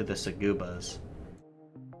the Sagubas.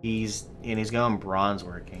 He's going bronze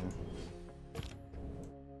working.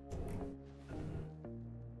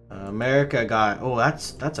 America got, oh,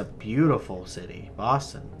 that's a beautiful city.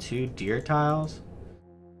 Boston, 2 deer tiles.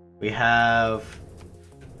 We have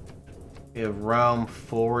Rome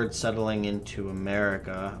forward settling into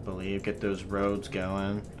America, I believe. Get those roads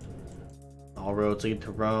going. All roads lead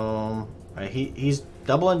to Rome. Right, he's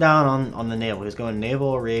doubling down on the naval. He's going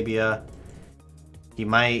naval Arabia. He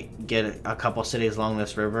might get a couple cities along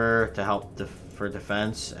this river to help for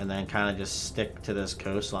defense, and then kind of just stick to this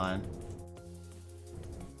coastline.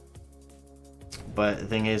 But the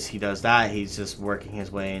thing is, he does that, he's just working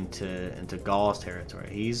his way into Gaul's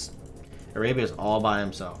territory. Arabia's all by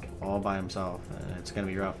himself, and it's gonna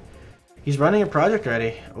be rough. He's running a project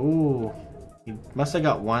already. Ooh, he must have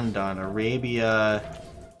got one done. Arabia's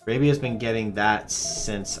been getting that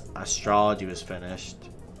since astrology was finished.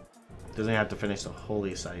 Doesn't have to finish the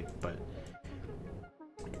holy site, but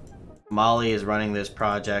Mali is running those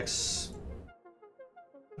projects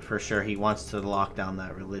for sure. He wants to lock down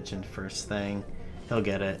that religion first thing. He'll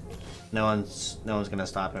get it. No one's gonna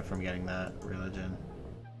stop him from getting that religion.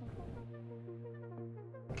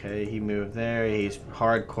 Okay, he moved there. He's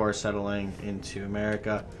hardcore settling into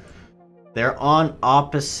America. They're on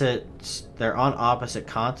opposite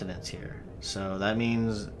continents here. So that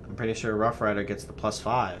means I'm pretty sure Rough Rider gets the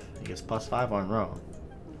 +5. He gets +5 on Rome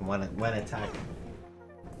when attacking.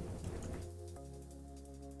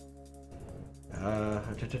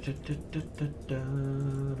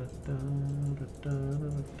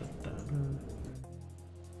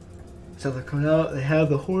 So they're coming out. They have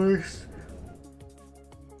the horse.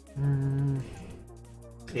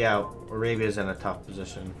 Yeah, Arabia's in a tough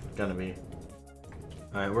position. Gonna be.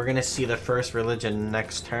 Alright, we're gonna see the first religion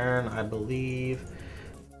next turn, I believe.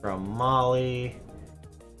 From Mali.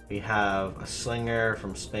 We have a slinger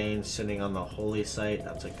from Spain sitting on the holy site.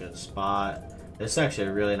 That's a good spot. This is actually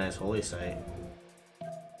a really nice holy site.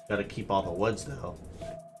 Gotta keep all the woods though,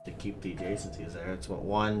 to keep the adjacencies there. It's what,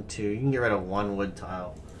 1, 2. You can get rid of 1 wood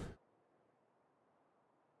tile.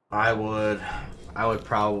 I would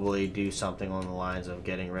probably do something along the lines of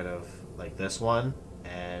getting rid of like this one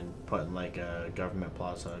and putting like a government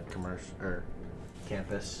plaza, commercial or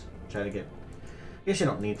campus. Try to get. I guess you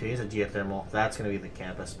don't need to. He's a geothermal. That's gonna be the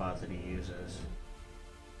campus spot that he uses.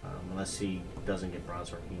 Unless he doesn't get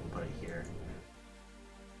bronze work, he can put it here.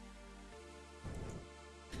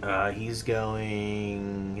 He's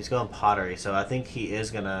going pottery, so I think he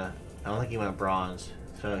is gonna. I don't think he went bronze,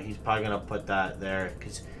 so he's probably gonna put that there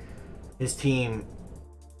because his team,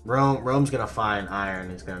 Rome's gonna find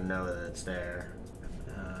iron. He's gonna know that it's there.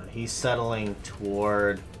 He's settling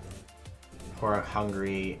toward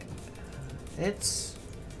Hungary. It's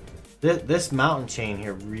this mountain chain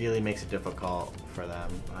here really makes it difficult for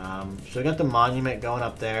them. So we got the monument going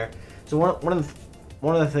up there. So one of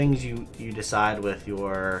the things you decide with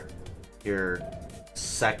your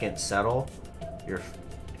second settle, your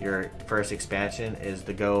first expansion, is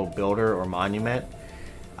to go builder or monument.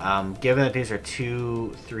 Given that these are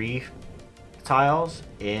 2-3 tiles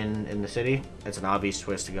in the city, it's an obvious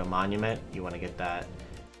twist to go monument. You want to get that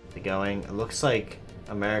going. It looks like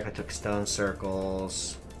America took stone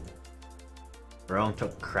circles. Rome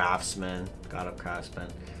took craftsman, god of craftsman.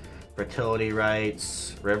 Fertility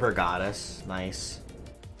rites, river goddess, nice.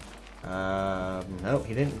 Nope,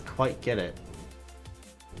 he didn't quite get it.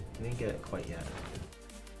 He didn't get it quite yet.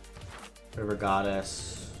 River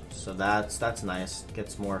goddess, so that's nice.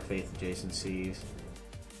 Gets more faith adjacencies.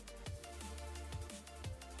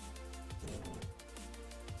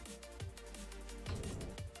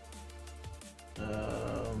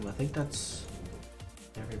 I think that's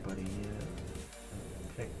everybody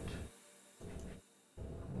picked.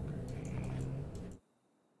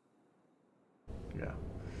 Yeah,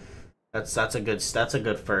 that's a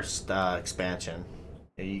good first expansion.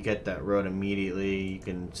 You get that road immediately. You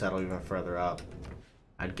can settle even further up.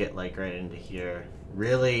 I'd get like right into here.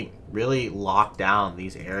 Really, really lock down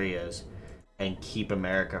these areas and keep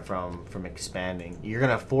America from expanding. You're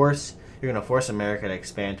gonna force America to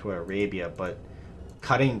expand to Arabia, but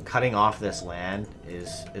cutting off this land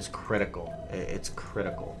is critical. It's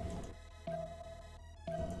critical.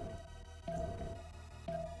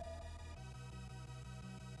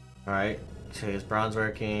 All right, so is bronze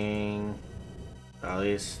working? Oh,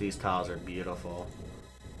 these tiles are beautiful.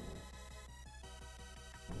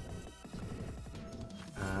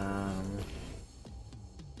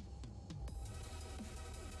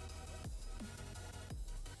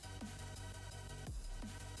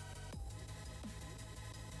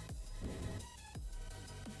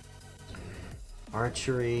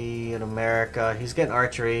 Archery in America. He's getting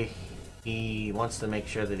archery. He wants to make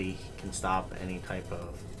sure that he can stop any type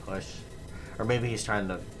of push. Or maybe he's trying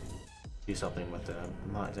to do something with it.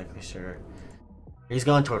 I'm not exactly sure. He's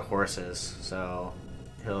going toward horses, so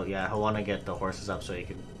he'll want to get the horses up so he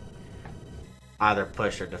can either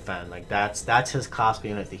push or defend. Like that's his cost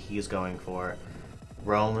unit that he's going for.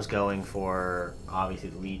 Rome's going for obviously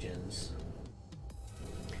the legions.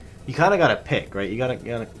 You kind of gotta pick, right? You kind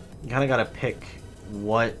of gotta pick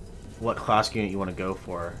what class unit you want to go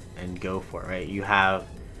for and go for it, right? You have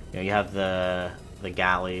the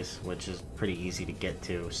galleys, which is pretty easy to get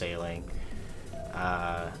to sailing.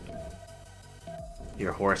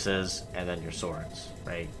 Your horses and then your swords,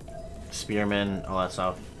 right? Spearmen, all that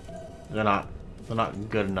stuff. They're not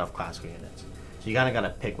good enough classical units. So you kind of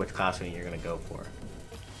gotta pick which classical unit you're gonna go for,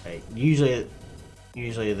 right? Usually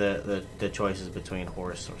the choice is between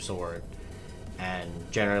horse or sword. And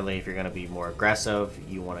generally, if you're going to be more aggressive,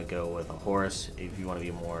 you want to go with a horse. If you want to be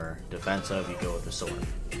more defensive, you go with the sword.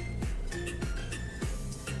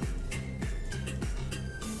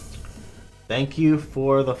 Thank you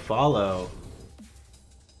for the follow,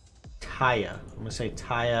 Taya. I'm going to say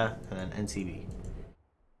Taya and then NCB.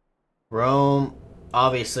 Rome,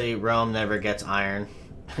 obviously, Rome never gets iron.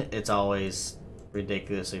 It's always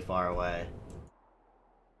ridiculously far away.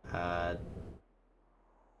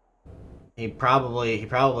 He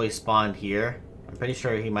probably spawned here. I'm pretty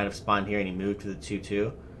sure he might have spawned here and he moved to the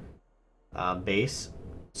 2-2 base,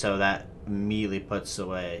 so that immediately puts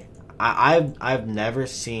away. I've never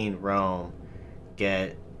seen Rome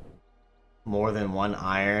get more than one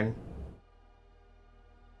iron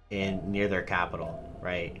near their capital,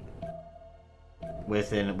 right?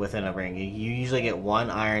 Within a ring, you usually get one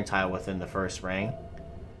iron tile within the first ring.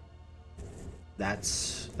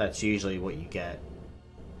 That's usually what you get.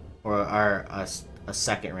 Or a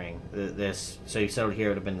second ring. So you settled here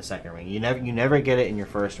would have been the second ring. You never get it in your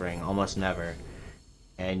first ring, almost never,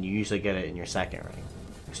 and you usually get it in your second ring.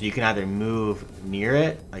 So you can either move near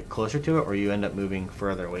it, like closer to it, or you end up moving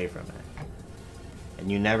further away from it.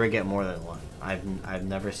 And you never get more than one. I've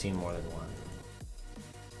never seen more than one.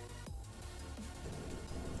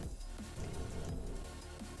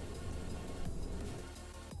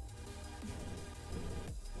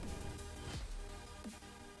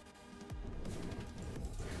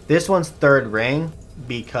 This one's third ring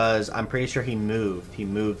because I'm pretty sure he moved. He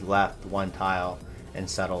moved left one tile and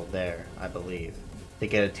settled there, I believe, to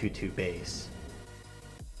get a 2-2 base.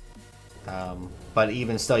 But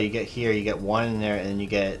even still, you get here, you get one in there, and then you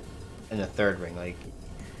get in the third ring. Like,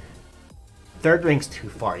 third ring's too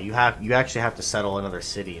far. You actually have to settle another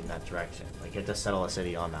city in that direction. Like, you have to settle a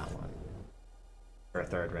city on that one for a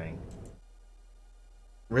third ring.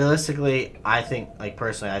 Realistically, I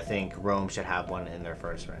think Rome should have one in their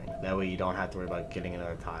first ring. That way you don't have to worry about getting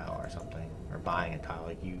another tile or something, or buying a tile.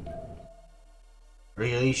 Like or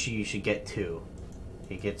at least you should get two.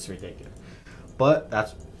 It gets ridiculous. But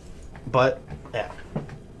yeah,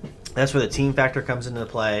 that's where the team factor comes into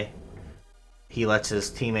play. He lets his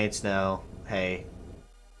teammates know, hey,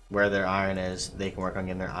 where their iron is. They can work on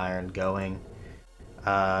getting their iron going.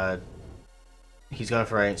 He's going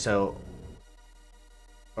for it. So.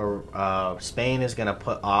 Spain is gonna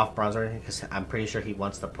put off bronze because I'm pretty sure he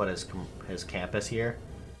wants to put his campus here.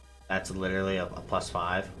 That's literally a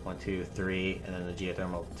 +5. 1, 2, 3, and then the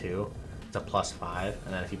geothermal 2. It's a +5,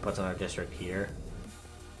 and then if he puts another district here,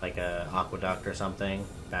 like a aqueduct or something,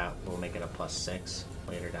 that will make it a +6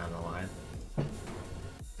 later down the line.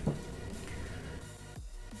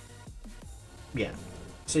 Yeah.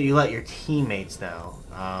 So you let your teammates know.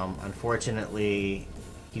 Unfortunately,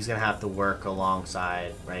 he's gonna have to work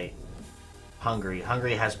alongside, right? Hungary.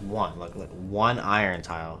 Hungary has one. Look, one iron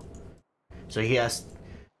tile. So he has.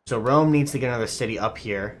 So Rome needs to get another city up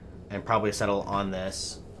here and probably settle on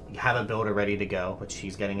this. You have a builder ready to go, which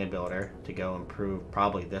he's getting a builder to go improve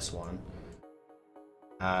probably this one.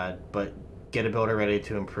 But get a builder ready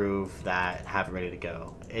to improve that. Have it ready to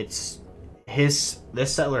go. It's this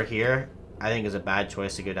settler here. I think is a bad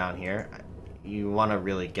choice to go down here. You want to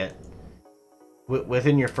really get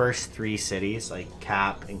within your first 3 cities, like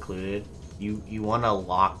Cap included. You want to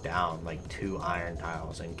lock down like 2 iron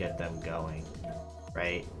tiles and get them going,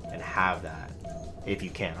 right? And have that if you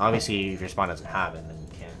can. Obviously, if your spawn doesn't have it, then you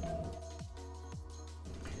can't.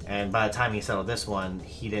 And by the time he settled this one,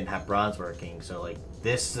 he didn't have bronze working. So like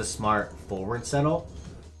this is a smart forward settle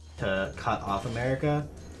to cut off America.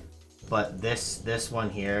 But this one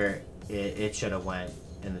here, it should have went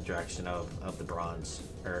in the direction of the bronze,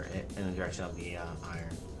 or in the direction of the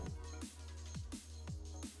iron.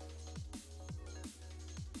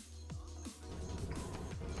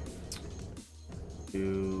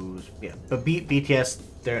 Yeah, but BTS,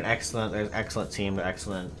 they're an excellent team. They're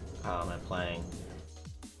excellent at playing.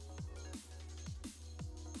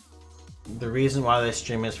 The reason why this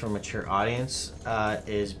stream is for a mature audience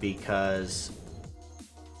is because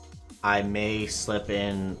I may slip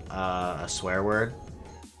in a swear word,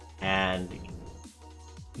 and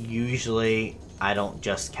usually I don't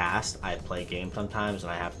just cast, I play games sometimes,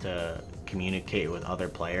 and I have to communicate with other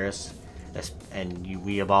players. And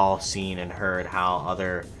we have all seen and heard how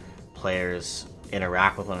other players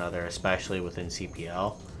interact with one another, especially within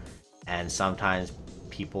CPL, and sometimes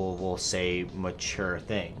people will say mature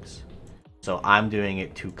things. So I'm doing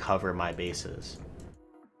it to cover my bases.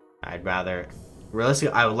 I'd rather...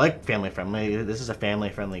 Realistically, I would like family friendly. This is a family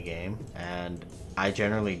friendly game, and I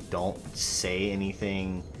generally don't say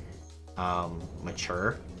anything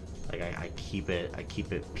mature. Like I keep it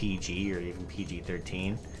PG or even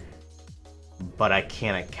PG-13. But I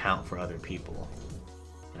can't account for other people,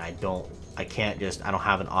 and I don't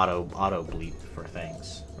have an auto bleep for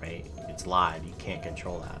things, right? It's live. You can't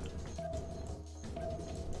control that.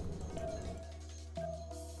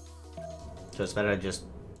 So it's better to just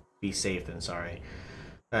be safe than sorry.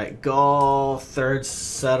 Alright, goal, third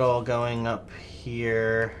settle going up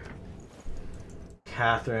here.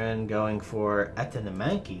 Catherine going for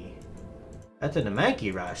Etanamanki.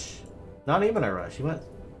 Etanamanki rush. Not even a rush. He went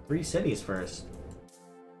 3 cities first.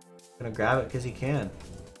 Gonna grab it because he can.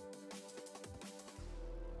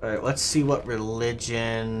 Alright, let's see what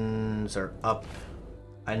religions are up.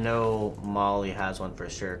 I know Molly has one for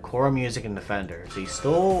sure. Core music and defender. So he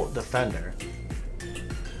stole defender.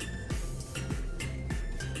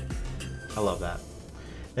 I love that.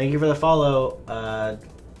 Thank you for the follow,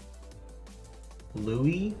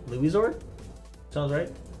 Louis Zord? Sounds right?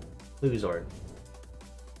 Louis Zord.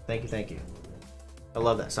 Thank you. I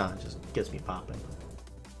love that sound. It just gets me popping.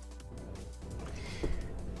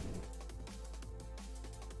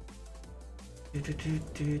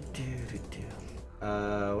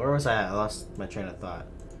 Where was I at? I lost my train of thought.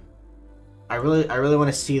 I really want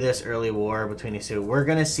to see this early war between these two. We're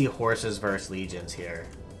gonna see horses versus legions here.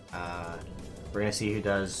 We're gonna see who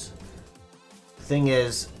does. The thing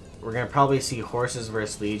is, we're gonna probably see horses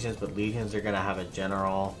versus legions, but legions are gonna have a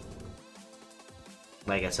general.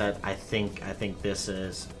 Like I said, I think this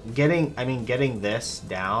is getting this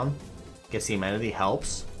down gets the amenity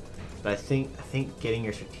helps, but I think getting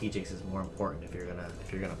your strategics is more important if you're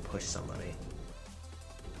gonna push somebody.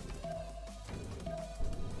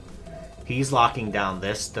 He's locking down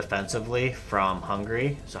this defensively from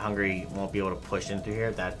Hungary, so Hungary won't be able to push into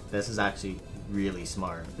here. This is actually really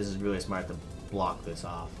smart. This is really smart to block this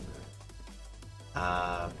off.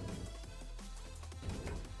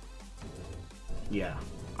 Yeah,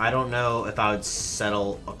 I don't know if I would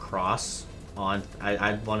settle across on.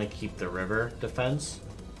 I'd want to keep the river defense.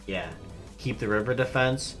 Yeah, keep the river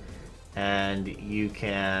defense, and you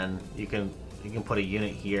can put a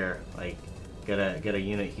unit here, like get a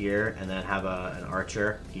unit here, and then have an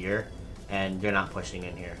archer here, and they're not pushing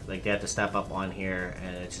in here. Like they have to step up on here,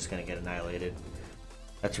 and it's just gonna get annihilated.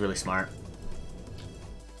 That's really smart.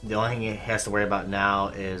 The only thing he has to worry about now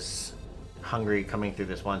is Hungary coming through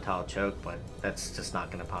this one tile choke, but that's just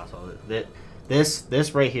not gonna possible.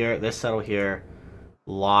 This right here, this settle here,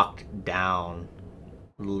 locked down,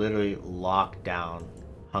 literally locked down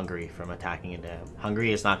Hungary from attacking into him.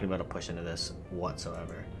 Hungary is not gonna be able to push into this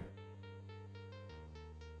whatsoever.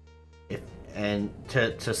 And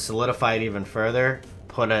to solidify it even further,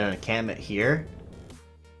 put an encampment here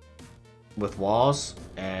with walls,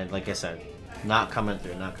 and like I said, not coming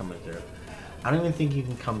through. I don't even think you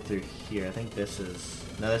can come through here. I think this is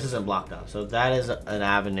Now this isn't blocked up, so that is an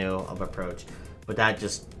avenue of approach, but that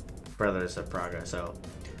just furthers the progress. So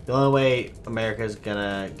the only way America's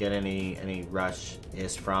gonna get any rush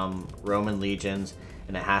is from Roman legions,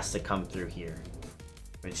 and it has to come through here.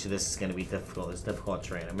 Which this is gonna be difficult. It's difficult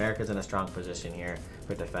terrain. America's in a strong position here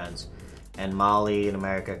for defense, and Mali and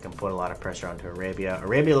America can put a lot of pressure onto Arabia.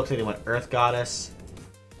 Arabia looks like they went Earth Goddess.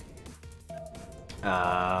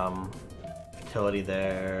 Fertility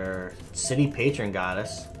there. City Patron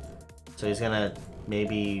Goddess. So he's gonna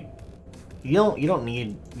maybe you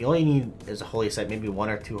only need is a holy site, maybe 1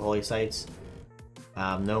 or 2 holy sites.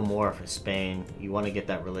 No more for Spain. You want to get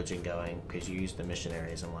that religion going because you use the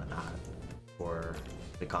missionaries and whatnot for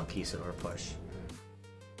the conquistador push.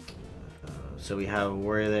 So we have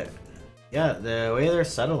where they, yeah, the way they're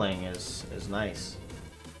settling is nice.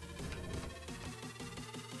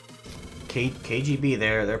 KGB,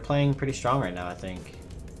 they're playing pretty strong right now, I think.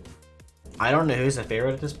 I don't know who's the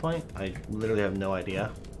favorite at this point. I literally have no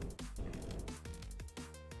idea.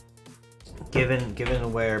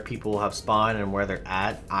 Given where people have spawned and where they're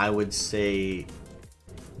at, I would say,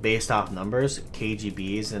 based off numbers,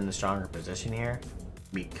 KGB is in the stronger position here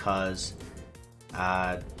because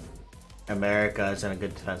America is in a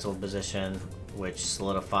good defensive position, which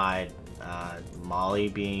solidified Mali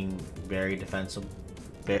being very defensive,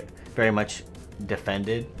 very much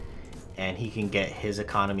defended, and he can get his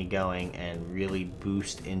economy going and really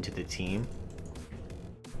boost into the team.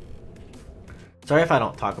 Sorry if I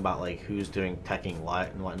don't talk about like who's doing teching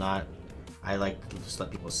what and whatnot. I like to just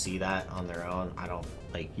let people see that on their own. I don't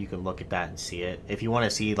like, you can look at that and see it. If you want to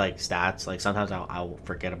see like stats, like sometimes I'll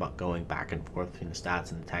forget about going back and forth between the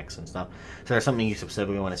stats and the text and stuff. So there's something you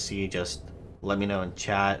specifically want to see, just let me know in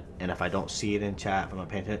chat. And if I don't see it in chat, if I'm not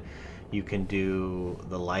paying attention, you can do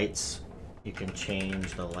the lights. You can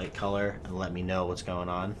change the light color and let me know what's going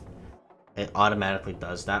on. It automatically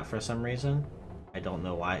does that for some reason. I don't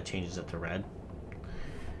know why it changes it to red.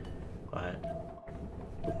 But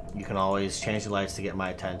you can always change the lights to get my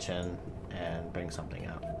attention and bring something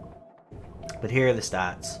up. But here are the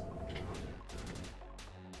stats.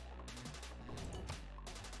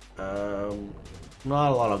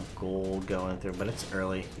 Not a lot of gold going through, but it's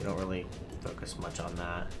early. You don't really focus much on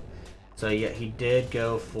that. So yeah, he did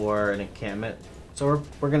go for an encampment. So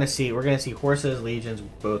we're gonna see horses, legions,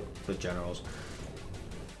 both with generals.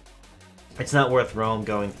 It's not worth Rome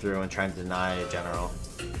going through and trying to deny a general.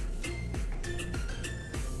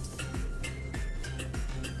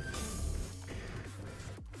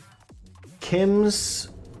 Kim's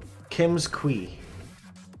Squee.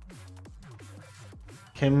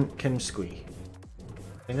 Kim Squee.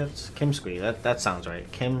 I think that's Kim Squee. That sounds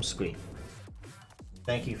right. Kim Squee.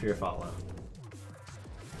 Thank you for your follow.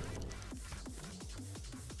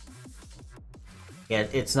 Yeah,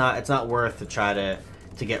 it's not worth to try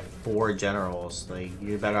to get 4 generals. Like,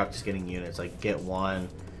 you're better off just getting units. Like, get 1.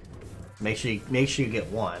 Make sure you get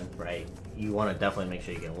 1, right? You want to definitely make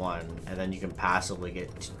sure you get 1, and then you can passively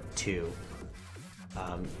get 2.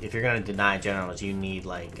 If you're gonna deny generals, you need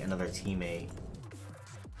like another teammate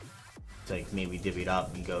to like maybe divvy it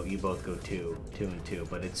up. You both go 2 and 2,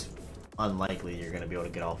 but it's unlikely you're gonna be able to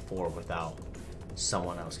get all 4 without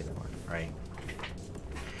someone else getting 1, right?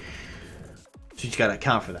 So you just gotta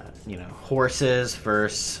account for that. You know, horses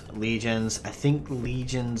versus legions. I think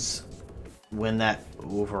legions win that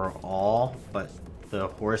overall, but the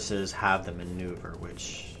horses have the maneuver,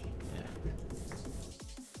 which.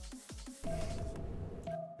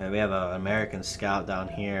 We have an American scout down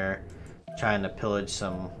here trying to pillage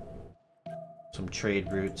some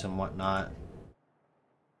trade routes and whatnot.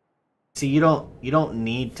 See, you don't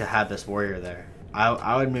need to have this warrior there.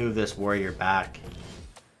 I would move this warrior back.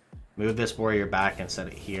 Move this warrior back and set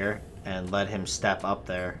it here and let him step up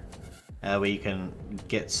there. That way you can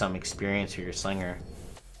get some experience for your slinger.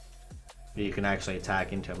 You can actually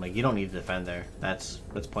attack into him. Like, you don't need to defend there. That's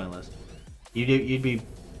pointless. You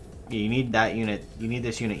need that unit. You need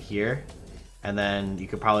this unit here, and then you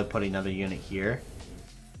could probably put another unit here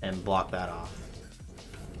and block that off.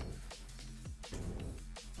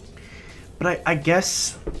 But I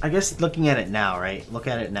guess looking at it now, right? Look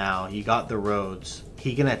at it now. You got the roads.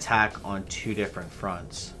 He can attack on 2 different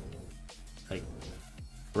fronts. Like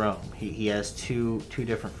Rome, he has two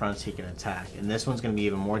different fronts he can attack, and this one's going to be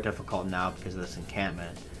even more difficult now because of this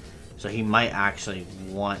encampment. So he might actually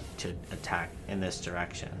want to attack in this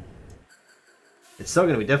direction. It's still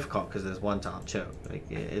going to be difficult because there's 1 top choke.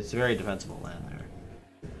 Like, it's very defensible land there.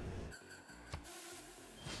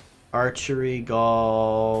 Archery,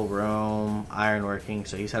 Gaul, Rome, ironworking.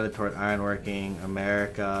 So he's headed toward ironworking.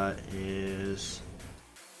 America is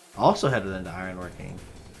also headed into ironworking.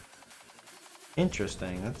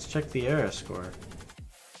 Interesting. Let's check the era score.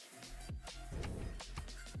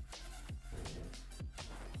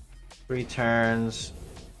 Three turns.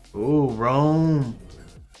 Ooh, Rome.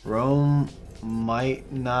 Rome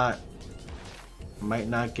might not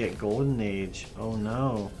get Golden Age. Oh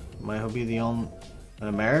no. Might be the only in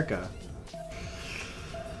America.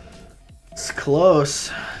 It's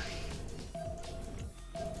close.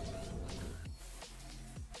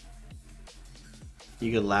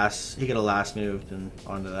 He could have last moved and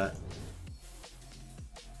onto that.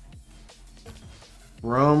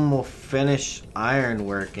 Rome will finish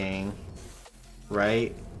ironworking,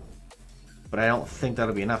 right? But I don't think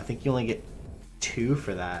that'll be enough. I think you only get 2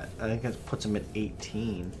 for that. I think that puts him at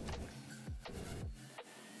 18.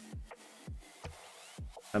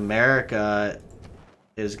 America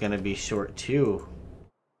is gonna be short too.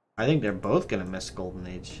 I think they're both gonna miss Golden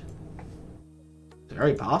Age. It's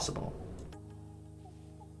very possible.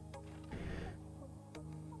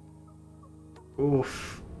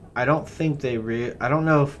 Oof. I don't think I don't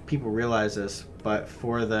know if people realize this, but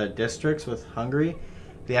for the districts with Hungary,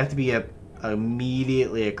 they have to be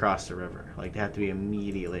immediately across the river. Like, they have to be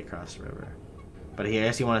immediately across the river. But I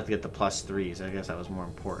guess he wanted to get the +3s. I guess that was more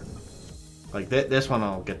important. Like, this one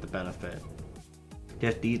will get the benefit.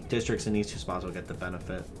 These districts in these 2 spots will get the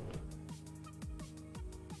benefit.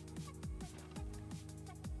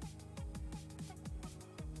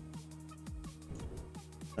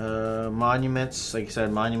 Monuments, like you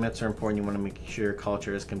said, monuments are important. You want to make sure your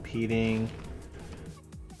culture is competing.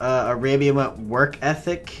 Arabia went work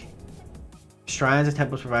ethic. Shrines and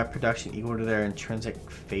temples provide production equal to their intrinsic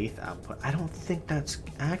faith output. I don't think that's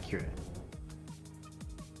accurate.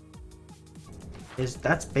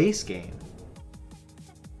 That's base game.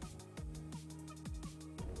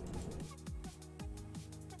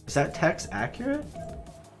 Is that text accurate?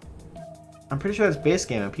 I'm pretty sure that's base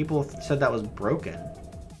game, and people said that was broken.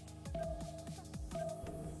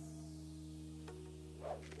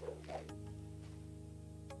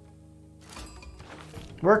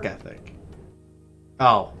 Work ethic.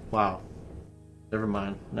 Oh, wow. Never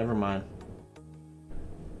mind. Never mind.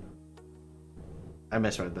 I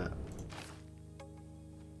misread that.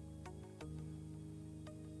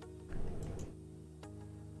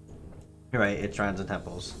 You're right, it's shrines and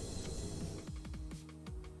temples.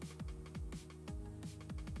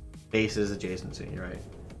 Base is adjacency, you're right.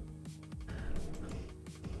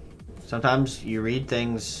 Sometimes you read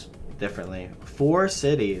things differently. 4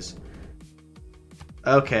 cities.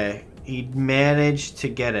 Okay, he managed to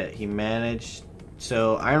get it. He managed.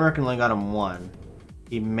 So Ironwork only got him 1.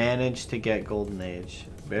 He managed to get Golden Age.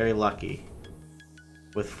 Very lucky.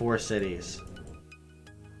 With 4 cities.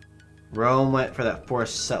 Rome went for that 4th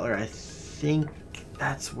settler. I think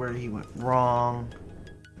that's where he went wrong.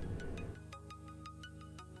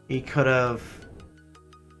 He could have.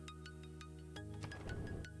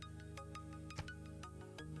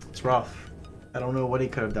 It's rough. I don't know what he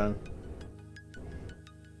could have done.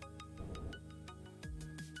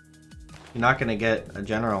 You're not going to get a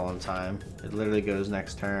general in time. It literally goes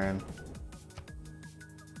next turn.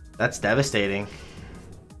 That's devastating.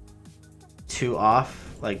 2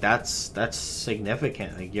 off, like that's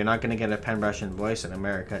significant. Like, you're not going to get a pen brush and voice, and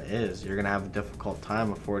America is. You're going to have a difficult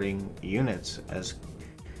time affording units as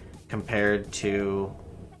compared to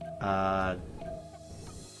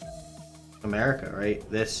America, right?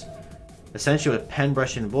 This essentially with pen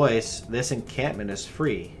brush and voice, this encampment is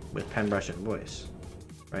free with pen brush and voice,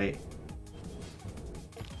 right?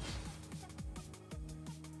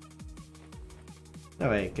 No,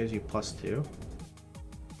 wait, it gives you +2.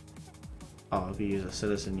 Oh, if you use a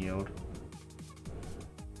citizen yield.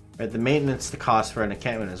 Right, the maintenance, the cost for an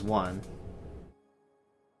encampment is 1.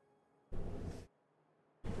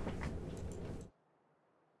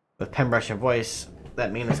 With pen brush and voice,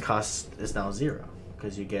 that maintenance cost is now 0.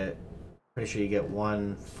 Because you get, pretty sure you get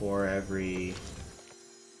 1 for every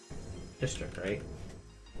district, right?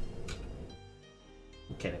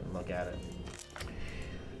 You can't even look at it.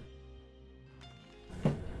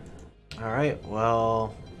 All right,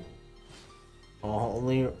 well,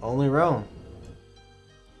 only Rome.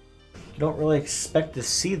 You don't really expect to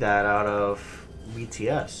see that out of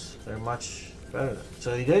BTS. They're much better.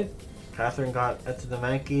 So they did. Catherine got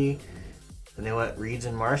Etidomenki, and they went Reeds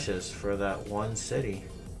and Marshes for that 1 city.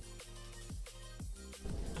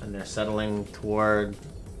 And they're settling toward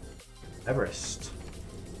Everest.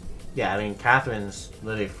 Yeah, I mean, Catherine's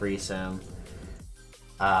literally free sim.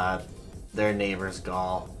 Their neighbors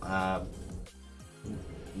Gaul.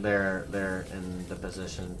 They're in the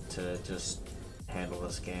position to just handle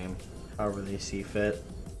this game however they see fit.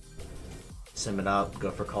 Sim it up,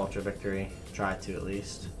 go for culture victory, try to at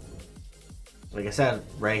least. like I said,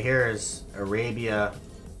 right here is Arabia,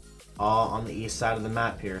 all on the east side of the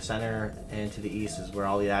map here. Center and to the east is where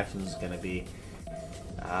all the action is going to be.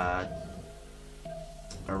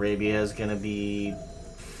 Arabia is going to be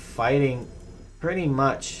fighting pretty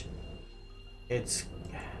much.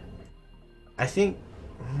 I think,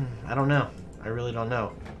 I don't know. I really don't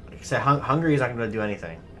know. Like I said, Hungary is not going to do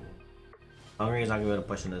anything. Hungary is not going to be able to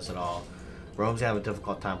push into this at all. Rome's going to have a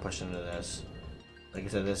difficult time pushing into this. Like I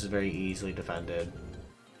said, this is very easily defended.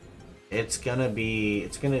 It's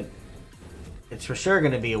for sure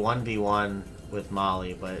gonna be a 1v1 with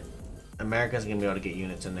Mali, but America's gonna be able to get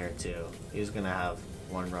units in there too. He's gonna have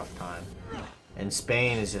one rough time. And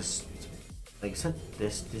Spain is just, like I said,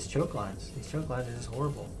 these choke lines. These choke lines are just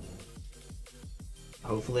horrible.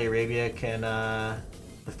 Hopefully Arabia can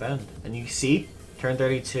defend. And you see, turn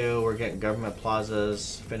 32, we're getting government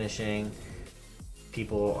plazas finishing.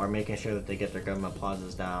 People are making sure that they get their government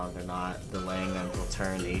plazas down. They're not delaying them until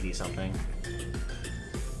turn 80 something.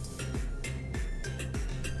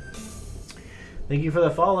 Thank you for the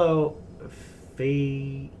follow,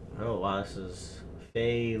 Faye. Oh wow, this is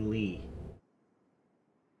Faye Lee.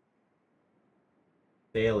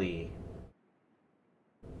 Faye Lee.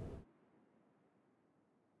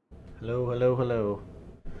 Hello, hello, hello.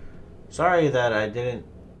 Sorry that I didn't.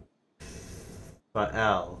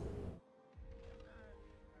 Fa'el.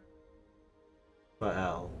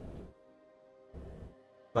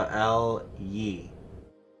 Fa'el Yi.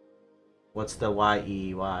 What's the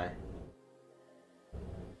Y-E-Y?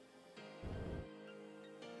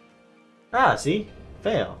 Ah, see?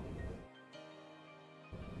 Fail.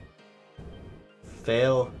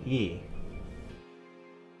 Fail Yi.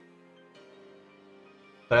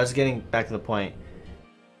 But I was getting back to the point.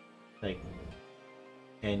 Like,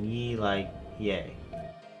 and Yi like yay.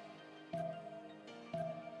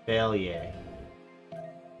 Fail yay.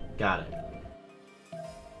 Got it.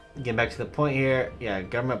 Getting back to the point here, yeah,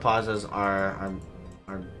 government plazas are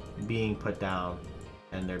being put down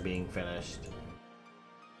and they're being finished.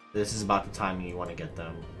 This is about the time you want to get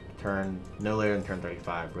them. No later than turn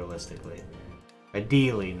 35, realistically.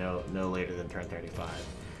 Ideally, no later than turn 35.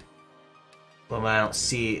 But when I don't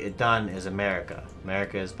see it done is America.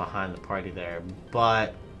 America is behind the party there,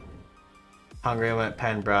 but Hungary went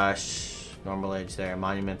pen brush, normal age there,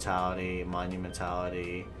 monumentality,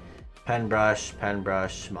 pen brush,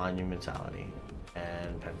 monumentality,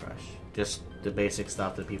 and pen brush. Just the basic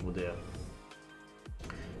stuff that people do.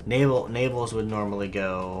 Navals would normally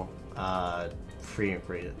go free and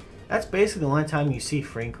created. That's basically the only time you see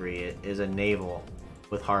free and created is a naval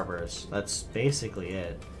with harbors. That's basically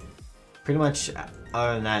it. Pretty much,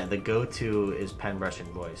 other than that, the go-to is pen brush and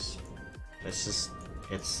voice. It's just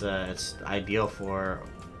it's ideal for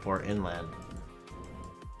inland.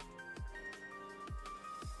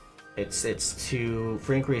 It's too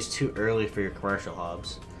free and create is too early for your commercial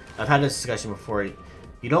hubs. I've had this discussion before.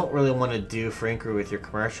 You don't really want to do free and crew with your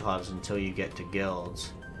commercial hubs until you get to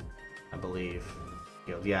guilds, I believe.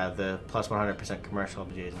 Guild, yeah, the plus 100% commercial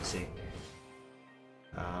hub adjacency.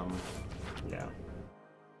 Yeah.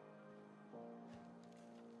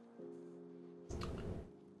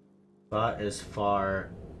 But as far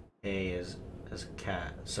A as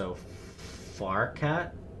cat, so far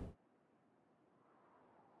cat.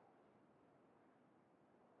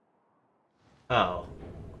 Oh.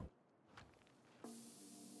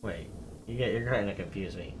 Wait, you're trying to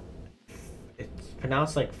confuse me. It's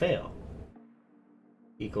pronounced like fail.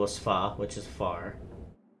 Equals fa, which is far,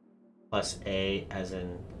 plus a as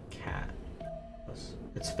in cat.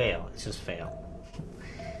 It's fail. It's just fail.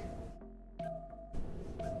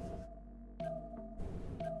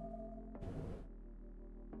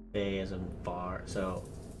 A as in far. So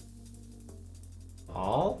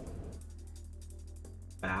all.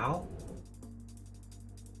 Bow.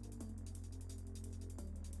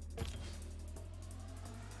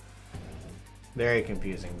 Very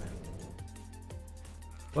confusing then.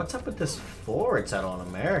 What's up with this forward settle in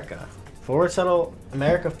America? Forward settle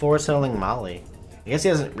America, forward settling Mali. I guess he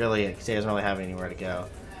doesn't really have anywhere to go.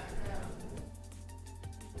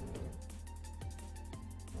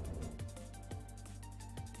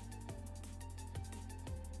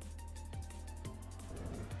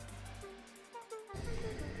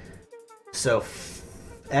 So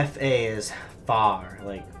FA is far,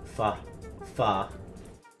 like fa. Fa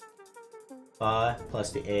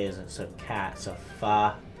plus the A is so cat, so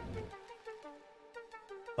fa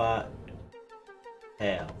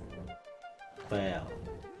L fail.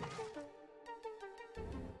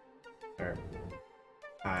 Or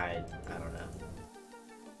I don't know.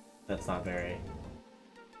 That's not very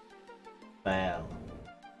fail.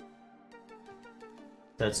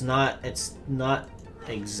 So it's not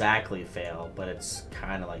exactly fail, but it's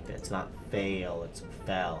kind of like that. It's not fail, it's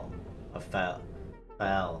fell. Fell.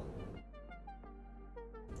 Fell.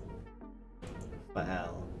 I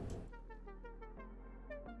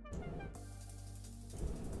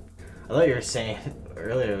thought you were saying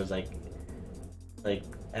earlier it was like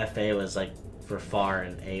FA was like for far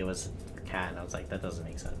and A was for cat, and I was like, that doesn't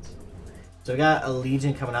make sense. So we got a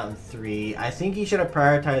Legion coming out in 3. I think you should have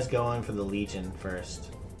prioritized going for the Legion first.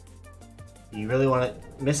 You really want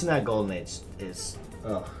to... Missing that Golden Age is...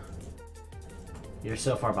 Ugh. You're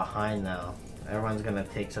so far behind now. Everyone's gonna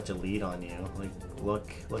take such a lead on you. Like,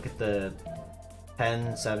 look at the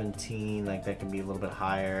 10, 17, like that can be a little bit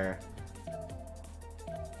higher.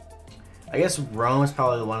 I guess Rome is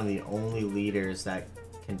probably one of the only leaders that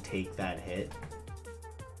can take that hit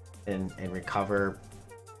and recover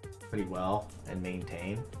pretty well and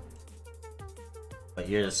maintain. But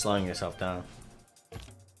you're just slowing yourself down.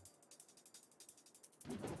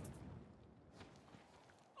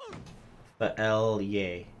 The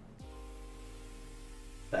L-yay.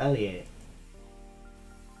 The L-yay.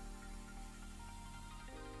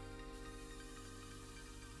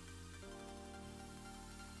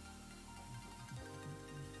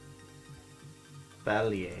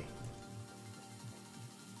 Valier.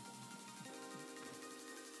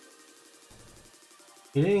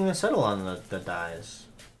 You didn't even settle on the dies.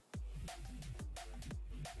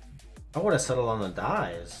 I would have settled on the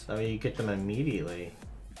dies. I mean, you get them immediately.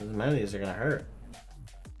 Many of these are gonna hurt.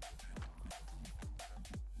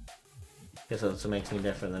 Guess that's what makes me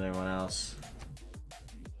different than everyone else.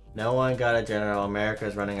 No one got a general.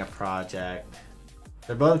 America's running a project.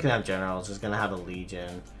 They're both gonna have generals. It's gonna have a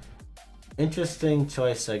legion. Interesting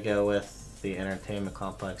choice to go with the entertainment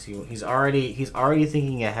complex. He's already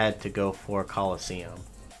thinking ahead to go for Colosseum.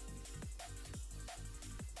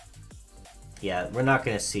 Yeah, we're not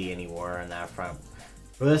gonna see any war on that front.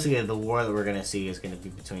 Realistically, the war that we're gonna see is gonna be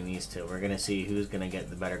between these two. We're gonna see who's gonna get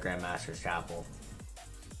the better Grandmaster's Chapel,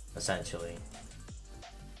 essentially.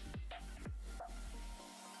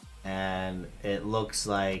 And it looks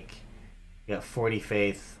like you got 40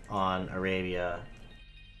 faith on Arabia.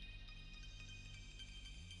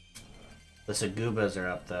 The Sagubas are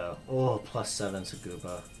up though. Oh, +7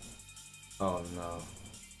 Saguba. Oh no.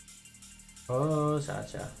 Oh,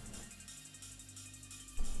 cha-cha.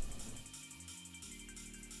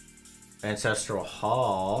 Ancestral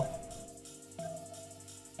Hall.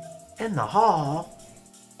 In the hall.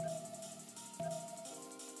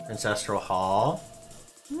 Ancestral Hall.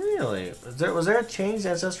 Really? Was there a change to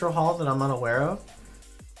Ancestral Hall that I'm unaware of?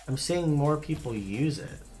 I'm seeing more people use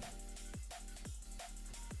it.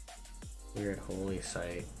 Weird holy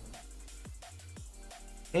site.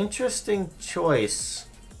 Interesting choice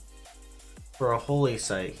for a holy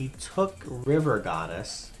site. He took River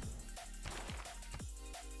Goddess.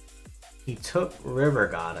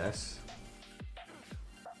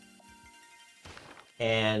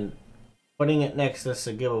 And putting it next to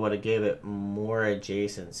Saguba would have gave it more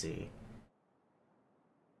adjacency.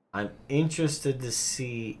 I'm interested to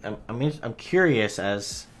see. I'm curious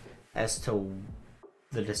as to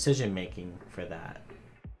the decision making for that.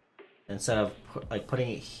 Instead of putting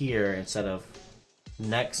it here instead of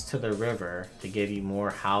next to the river to give you more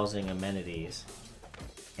housing amenities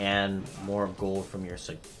and more gold from your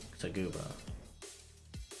Saguba.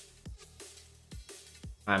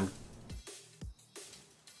 I'm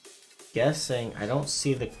guessing I don't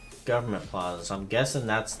see the government plaza, so I'm guessing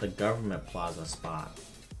that's the government plaza spot.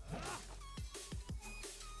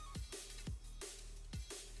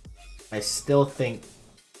 I still think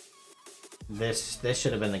this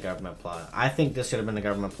should have been the government plaza. I think this should have been the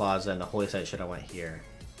government plaza, and the holy site should have went here.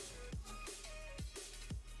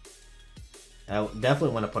 I definitely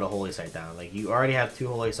want to put a holy site down. Like, you already have 2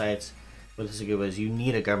 holy sites with the Sagubas. You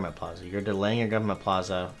need a government plaza. You're delaying your government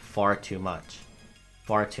plaza far too much.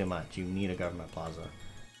 Far too much. You need a government plaza.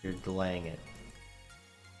 You're delaying it.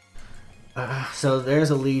 So there's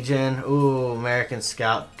a legion. Ooh, American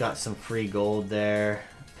Scout got some free gold there.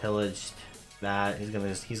 Pillaged that.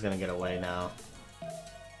 He's gonna get away now.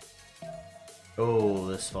 Oh,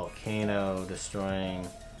 this volcano destroying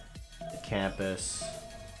the campus.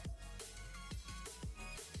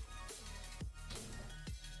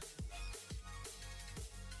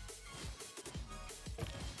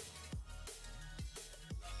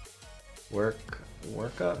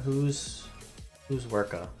 Worka? Who's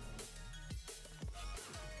Worka?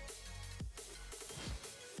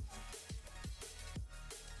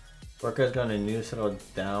 Worka's going to new settle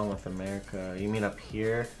down with America. You mean up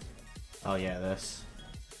here? Oh yeah, this.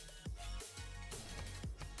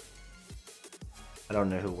 I don't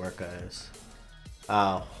know who Worka is.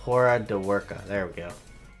 Hora de Worka. There we go.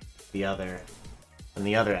 The other, on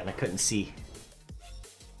the other end, I couldn't see.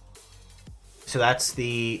 So that's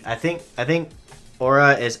the, I think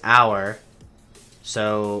Aura is hour.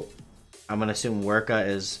 So I'm gonna assume Worka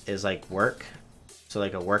is like work. So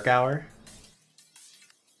like a work hour.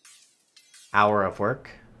 Hour of work.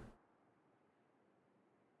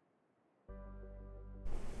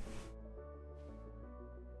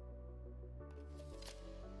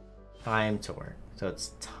 Time to work. So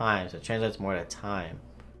it's time. So it translates more to time.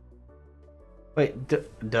 Wait,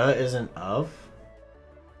 duh isn't of?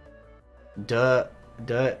 Duh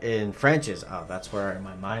in French is of. That's where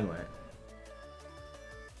my mind went.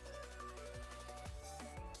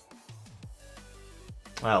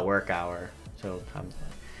 Well, work hour. So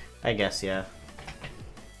I guess, yeah.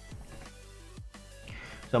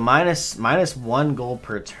 So minus 1 gold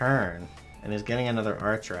per turn, and is getting another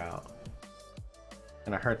archer out.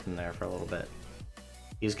 Gonna hurt them there for a little bit.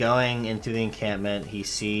 He's going into the encampment. He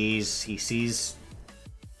sees.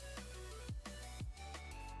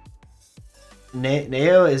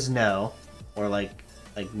 Neo is no, or like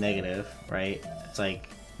negative, right? It's like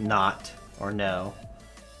not or no.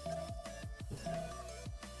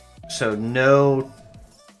 So no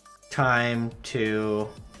time to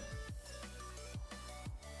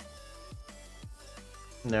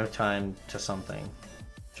something.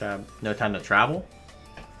 No time to travel.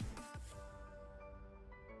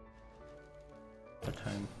 What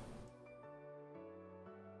time?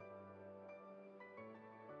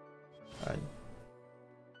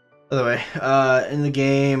 By the way, in the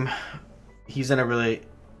game,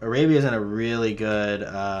 Arabia's in a really good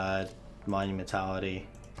monumentality.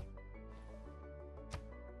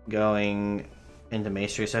 Going into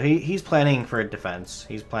Maestri, so he's planning for a defense.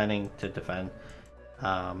 He's planning to defend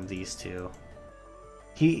these two.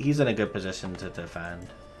 He's in a good position to defend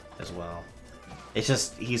as well. It's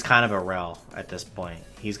just he's kind of a rel at this point.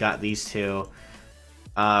 He's got these two.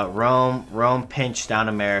 Rome pinched down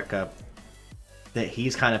America. That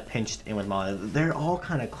he's kind of pinched in with Mali. They're all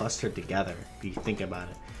kind of clustered together if you think about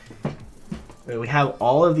it. We have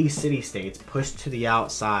all of these city-states pushed to the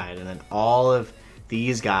outside, and then all of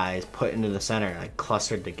these guys put into the center, like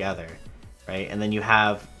clustered together, right? And then you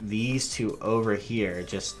have these two over here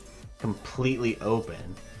just completely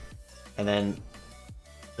open, and then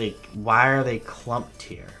like, why are they clumped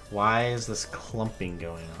here? Why is this clumping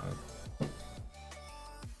going on?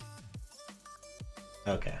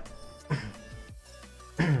 Okay.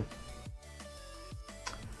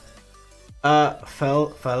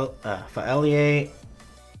 Faelier,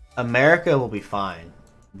 America will be fine.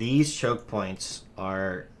 These choke points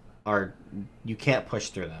are you can't push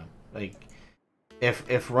through them. Like,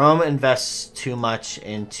 if Rome invests too much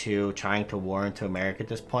into trying to war into America at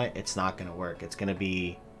this point, it's not going to work. It's going to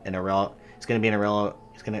be an Irel. It's going to be an Irel.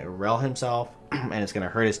 It's going to Irel himself, and it's going to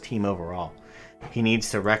hurt his team overall. He needs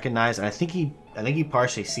to recognize, and I think he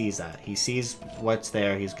partially sees that. He sees what's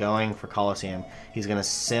there. He's going for Colosseum. He's going to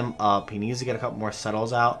sim up. He needs to get a couple more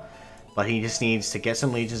settles out, but he just needs to get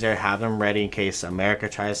some legions there, have them ready in case America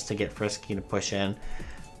tries to get frisky to push in.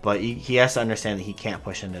 But he has to understand that he can't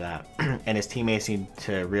push into that. And his teammates need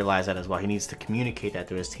to realize that as well. He needs to communicate that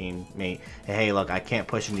to his teammate. Hey, look, I can't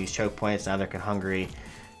push into these choke points. Now they're in Hungary.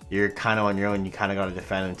 You're kind of on your own. You kind of got to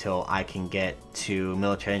defend until I can get to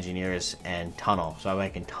military engineers and tunnel. So I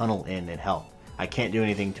can tunnel in and help. I can't do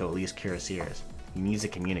anything to at least cuirassiers. He needs to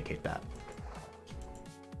communicate that.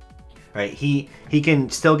 Right? He can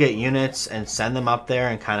still get units and send them up there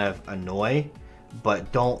and kind of annoy,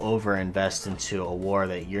 but don't over-invest into a war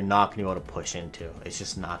that you're not going to be able to push into. It's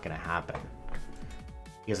just not going to happen.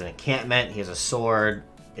 He has an encampment. He has a sword.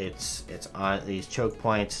 It's on these choke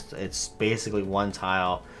points. It's basically one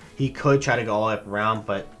tile. He could try to go all the way up around,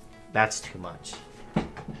 but that's too much.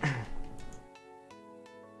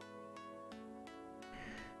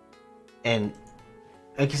 And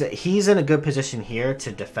like I said, he's in a good position here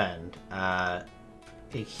to defend.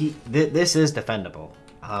 This is defendable.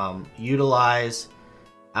 Utilize.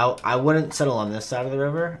 I wouldn't settle on this side of the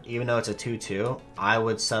river, even though it's a 2-2. I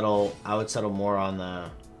would settle more on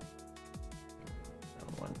the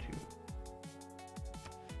 1-2.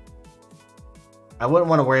 I wouldn't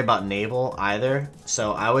want to worry about naval either,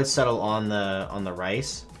 so I would settle on the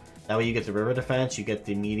rice. That way you get the river defense, you get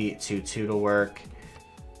the immediate 2-2 to work,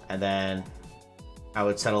 and then I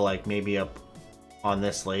would settle like maybe up on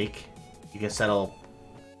this lake. You can settle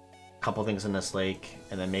a couple things in this lake,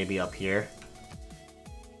 and then maybe up here.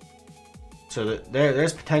 So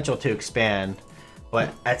there's potential to expand,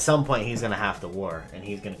 but at some point he's gonna have to war, and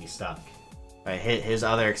he's gonna be stuck. Right? His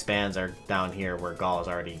other expands are down here where Gaul is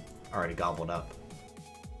already gobbled up.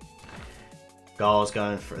 Gaul's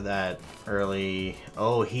going for that early.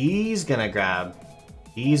 Oh, he's gonna grab.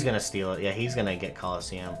 He's gonna steal it. Yeah, he's gonna get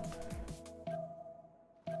Colosseum.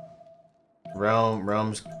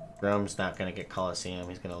 Rome's not gonna get Colosseum.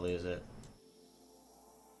 He's gonna lose it.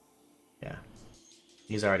 Yeah,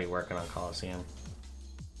 he's already working on Colosseum.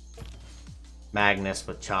 Magnus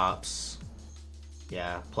with chops.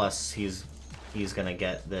 Yeah, plus he's gonna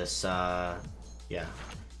get this. Yeah,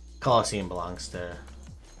 Colosseum belongs to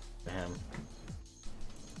him.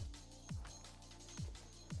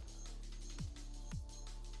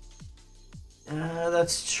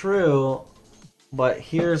 That's true, but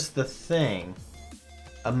here's the thing.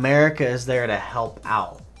 America is there to help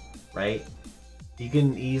out, right? You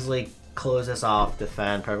can easily close this off,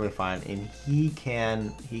 defend perfectly fine, and he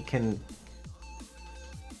can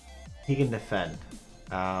defend,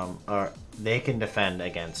 or they can defend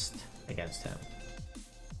against him.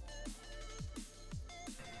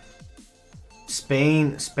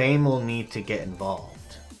 Spain will need to get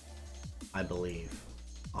involved, I believe.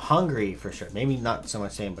 Hungary for sure, maybe not so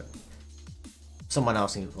much Spain, but someone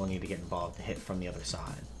else will need to get involved to hit from the other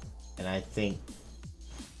side, and I think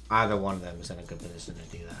either one of them is in a good position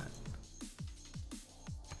to do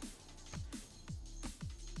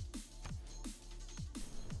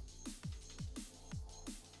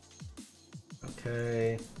that.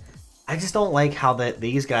 Okay, I just don't like how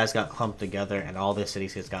these guys got clumped together and all the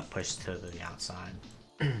cities got pushed to the outside.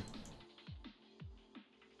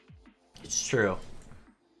 It's true.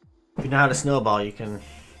 If you know how to snowball, you can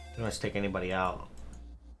pretty much take anybody out.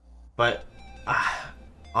 But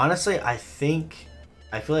honestly, I feel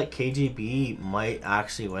like KGB might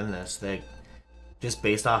actually win this. They just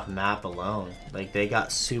based off map alone, like they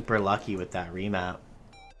got super lucky with that remap.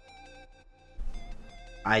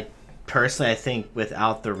 I think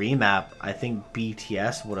without the remap, I think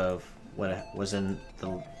BTS was in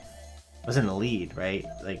the lead, right?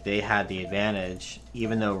 Like they had the advantage,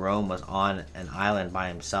 even though Rome was on an island by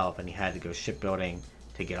himself and he had to go shipbuilding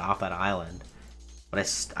to get off that island. But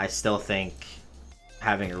I still think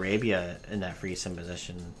having Arabia in that free sim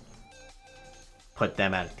position put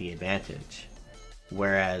them at the advantage.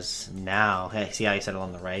 Whereas now, hey, see how you settle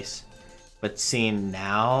on the rice? But seeing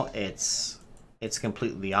now, it's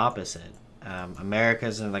completely the opposite.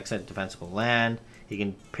 America's in, like I said, defensible land. He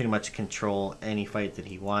can pretty much control any fight that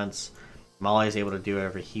he wants. Mali's able to do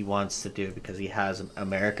whatever he wants to do because he has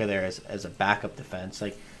America there as a backup defense.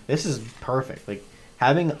 Like, this is perfect. Like,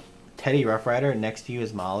 having Teddy Rough Rider next to you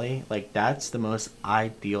as Mali, like, that's the most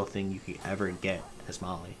ideal thing you could ever get as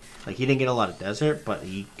Mali. Like, he didn't get a lot of desert, but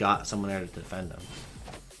he got someone there to defend him.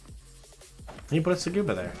 And he put a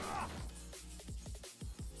Saguba there.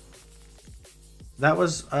 That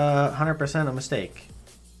was 100% a mistake.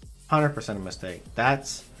 100% a mistake.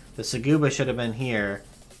 The Saguba should have been here,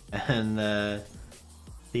 and the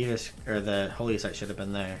Thetis or the Holy Site should have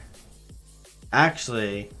been there.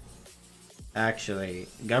 Actually,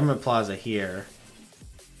 Government Plaza here,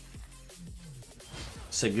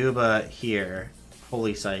 Saguba here,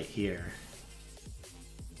 Holy Site here.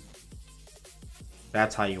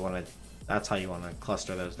 That's how you want to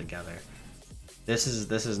cluster those together. This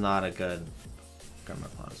is not a good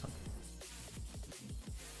Government Plaza.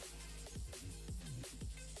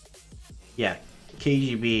 Yeah,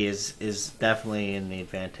 KGB is definitely in the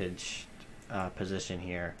advantage position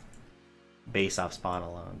here, based off spawn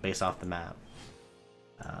alone, based off the map.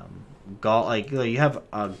 Gaul, like you have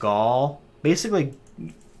Gaul, basically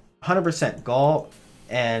 100% Gaul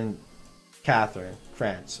and Catherine,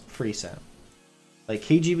 France, free sim. Like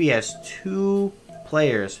KGB has 2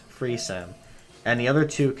 players free sim, and the other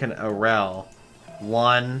 2 can Arel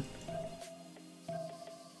 1,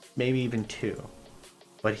 maybe even 2.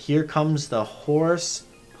 But here comes the horse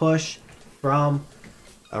push from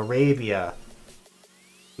Arabia.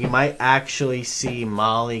 We might actually see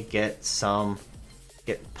Mali get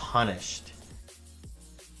punished.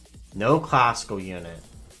 No classical unit.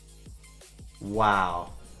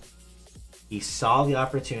 Wow. He saw the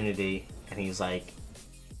opportunity and he's like,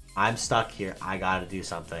 I'm stuck here. I gotta do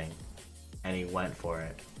something. And he went for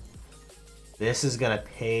it. This is gonna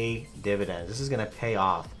pay dividends. This is gonna pay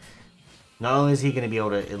off. Not only is he going to be able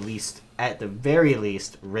to at the very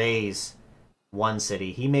least, raise one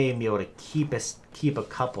city, he may even be able to keep a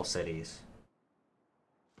couple cities.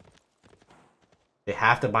 They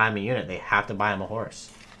have to buy him a unit. They have to buy him a horse.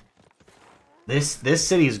 This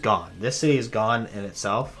city is gone. This city is gone in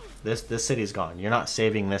itself. This city is gone. You're not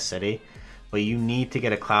saving this city, but you need to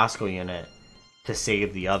get a classical unit to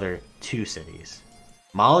save the other 2 cities.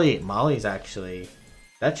 Mali's actually,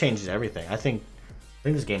 that changes everything. I think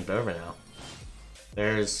this game's over now.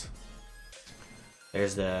 There's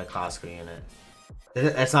the classical unit.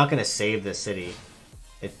 It's not gonna save this city.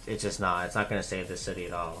 It's just not. It's not gonna save this city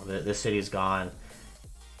at all. The city's gone.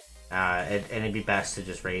 And it'd be best to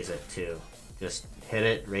just raise it too. Just hit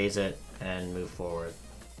it, raise it, and move forward.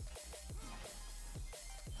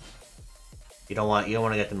 You don't want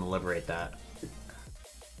to get them to liberate that.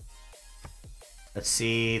 Let's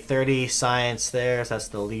see, 30 science there, so that's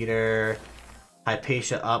the leader.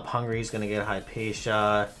 Hypatia up, Hungary's gonna get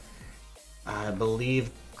Hypatia. I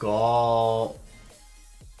believe Gaul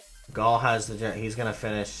has the, he's gonna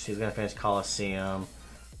finish Colosseum.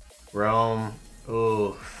 Rome,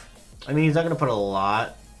 ooh. I mean, he's not gonna put a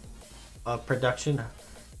lot of production.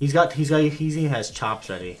 He has chops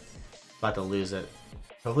ready. About to lose it.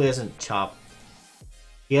 Hopefully he doesn't chop.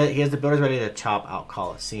 He has the builders ready to chop out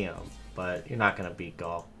Colosseum, but you're not gonna beat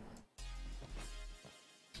Gaul.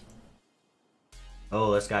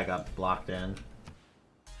 Oh, this guy got blocked in.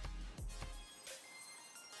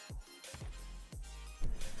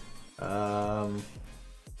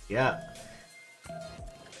 Yeah.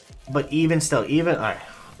 But even still, alright.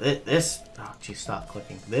 This, oh geez, stop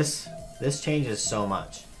clicking. This changes so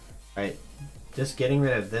much, right? Just getting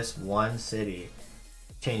rid of this one city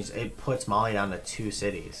it puts Mali down to 2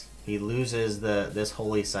 cities. He loses this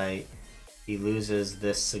holy site. He loses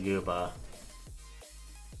this Saguba.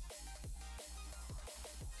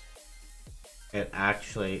 It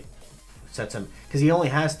actually sets him, because he only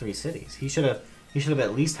has 3 cities. He should have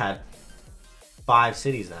at least had 5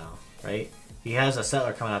 cities now, right? He has a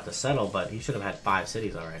settler coming out to settle, but he should have had 5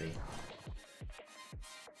 cities already.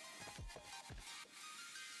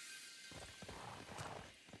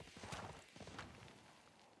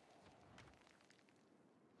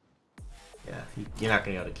 Yeah, you're not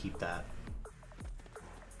gonna be able to keep that.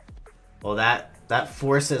 Well, that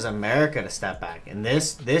forces America to step back, and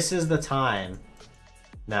this is the time.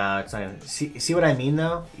 No, it's not. See what I mean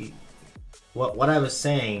though? What I was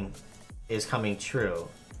saying is coming true.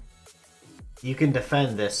 You can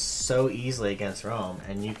defend this so easily against Rome,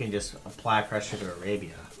 and you can just apply pressure to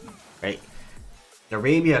Arabia, right?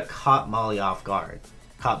 Arabia caught Mali off guard,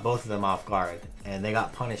 caught both of them off guard, and they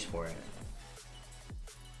got punished for it.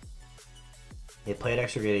 They played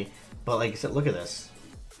extra greedy, but like I said, look at this.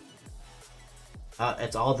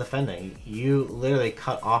 It's all defending. You literally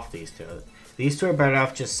cut off these 2. These 2 are better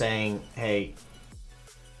off just saying, hey,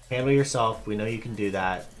 handle yourself, we know you can do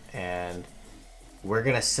that, and we're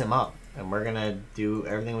gonna sim up, and we're gonna do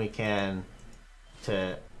everything we can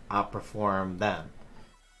to outperform them.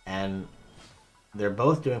 And they're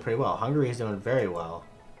both doing pretty well. Hungary is doing very well.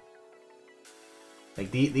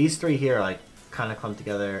 Like these 3 here are like kind of clumped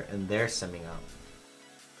together, and they're simming up.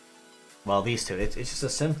 Well, these 2, it's just a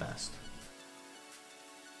sim fest.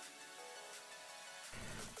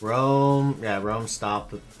 Rome, yeah, Rome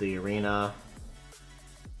stopped with the arena.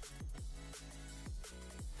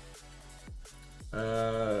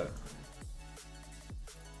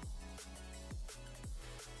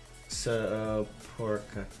 So pork,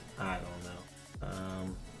 I don't know.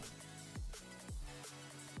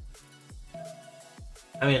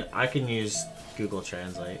 I mean, I can use Google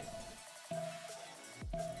Translate.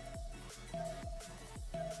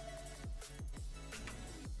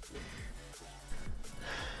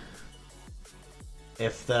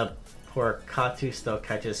 If the Porkatu still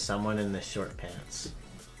catches someone in the short pants.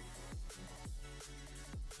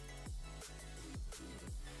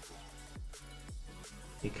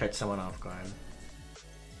 You catch someone off guard.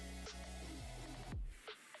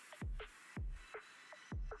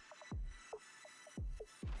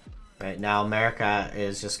 Right, now America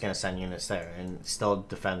is just gonna send units there and still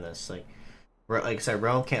defend this. Like I said,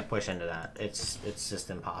 Rome can't push into that. It's just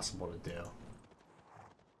impossible to do.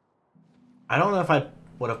 I don't know if I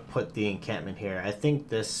would have put the encampment here. I think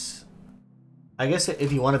this... I guess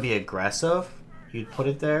if you want to be aggressive, you'd put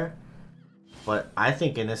it there. But I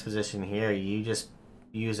think in this position here, you just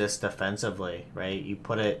use this defensively, right? You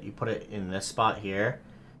put it in this spot here,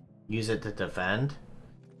 use it to defend,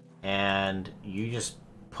 and you just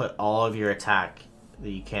put all of your attack that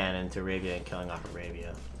you can into Arabia and killing off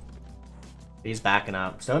Arabia. He's backing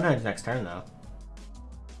up. Stonehenge next turn though.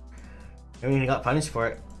 I mean, he got punished for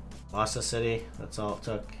it. Lost the city, that's all it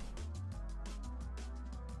took.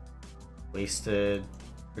 Wasted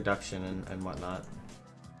production and whatnot.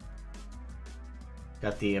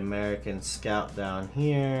 Got the American scout down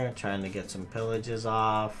here, trying to get some pillages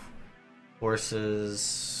off.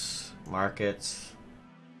 Horses, markets.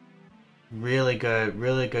 Really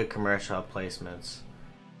good commercial placements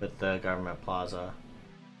with the government plaza.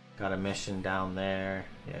 Got a mission down there.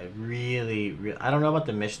 Yeah, really, I don't know about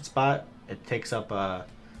the mission spot. It takes up a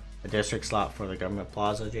a district slot for the government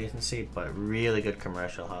plaza adjacency, but really good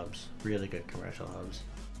commercial hubs. Really good commercial hubs.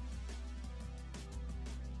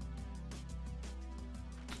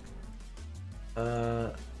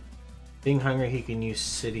 Being hungry, he can use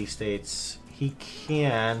city-states. He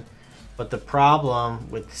can, but the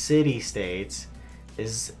problem with city-states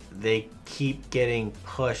is they keep getting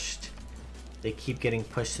pushed. They keep getting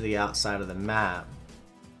pushed to the outside of the map.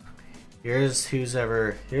 Here's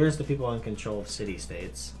the people in control of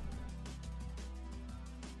city-states.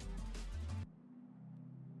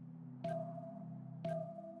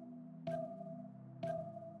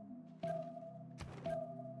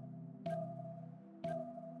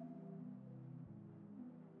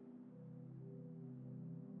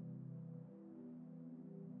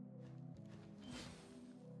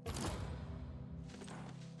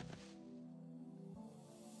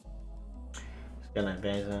 Gonna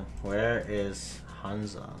advance him. Where is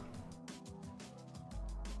Hansa?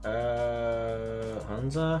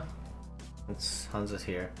 Hansa? Hansa's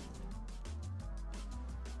here.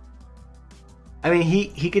 I mean,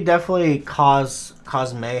 he could definitely cause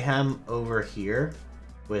mayhem over here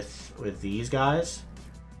with these guys,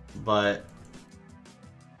 but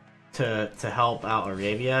to help out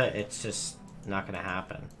Arabia, it's just not gonna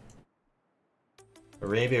happen.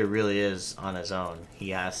 Arabia really is on his own. He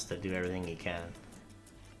has to do everything he can.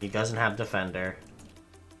 He doesn't have defender.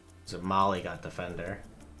 So Mali got defender.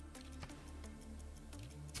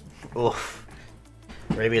 Oof.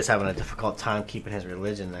 Arabia's having a difficult time keeping his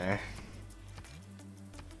religion there.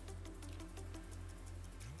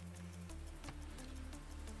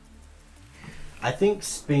 I think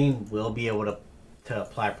Spain will be able to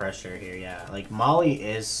apply pressure here, yeah. Like Mali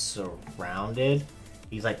is surrounded.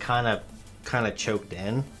 He's like kind of choked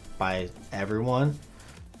in by everyone.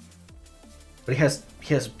 But he has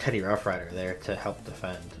Teddy Rough Rider there to help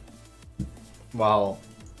defend. While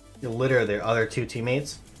literally their other two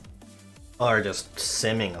teammates are just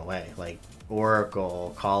simming away. Like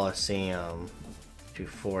Oracle, Colosseum, 2,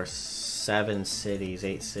 4, 7 cities,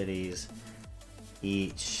 8 cities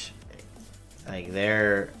each. Like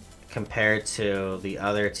they're compared to the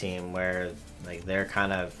other team where like they're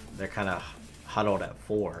kind of huddled at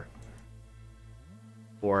 4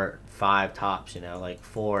 or 5 tops, you know, like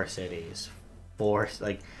 4 cities. 4,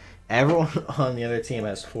 like everyone on the other team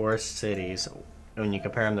has 4 cities. When you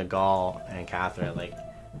compare them to Gaul and Catherine, like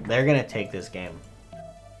they're gonna take this game.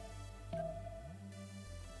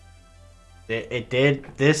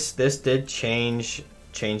 This did change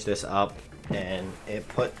this up, and it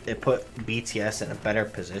put BTS in a better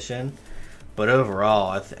position. But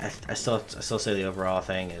overall, I still say the overall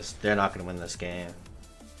thing is they're not gonna win this game.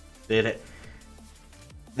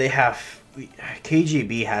 They have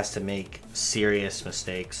KGB has to make serious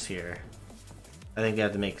mistakes here. I think they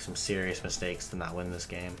have to make some serious mistakes to not win this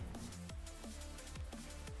game.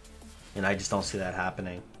 And I just don't see that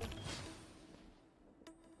happening.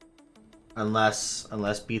 Unless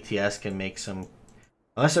BTS can make some,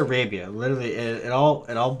 unless Arabia, literally it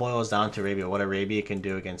all boils down to Arabia, what Arabia can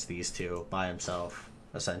do against these two by himself,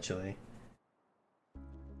 essentially.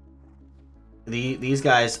 These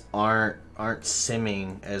guys aren't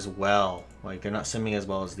simming as well. Like they're not simming as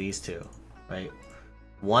well as these two, right?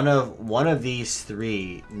 One of these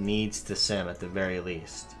 3 needs to sim at the very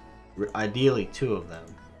least. Ideally 2 of them.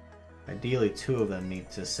 Ideally 2 of them need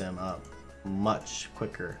to sim up much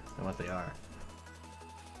quicker than what they are.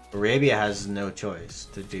 Arabia has no choice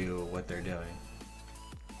to do what they're doing.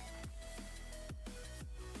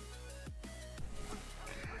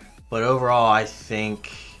 But overall, I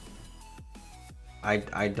think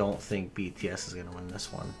I don't think BTS is gonna win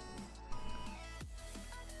this one.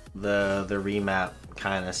 The remap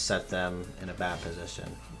kind of set them in a bad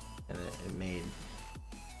position, and it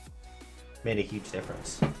made a huge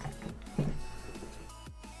difference.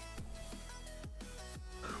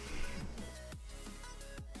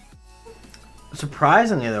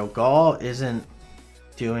 Surprisingly though, Gaul isn't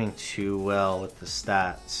doing too well with the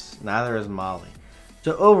stats. Neither is Mali.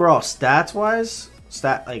 So overall, stats wise,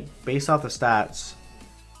 like based off the stats,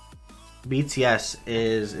 BTS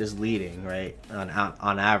is leading, right?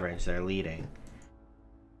 On average, they're leading.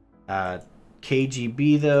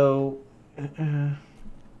 KGB though,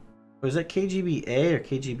 was it KGB-A or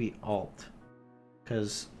KGB-ALT?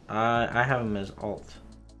 Because I have them as ALT.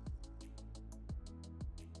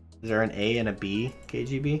 Is there an A and a B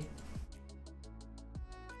KGB?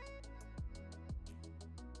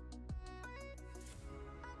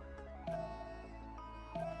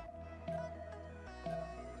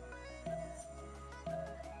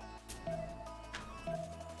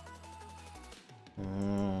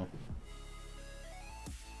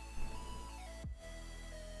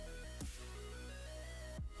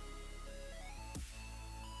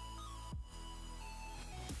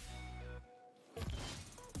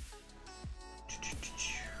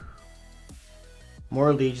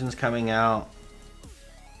 More legions coming out.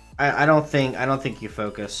 I don't think you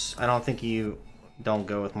focus. I don't think you don't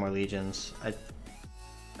go with more legions.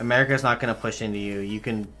 America's not going to push into you. You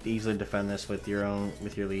can easily defend this with your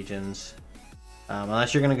legions,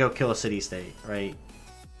 unless you're going to go kill a city-state, right?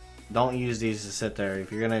 Don't use these to sit there.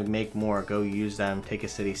 If you're going to make more, go use them. Take a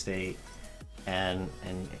city-state, and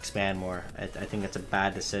expand more. I think it's a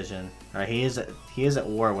bad decision. All right, he is at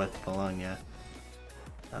war with Bologna,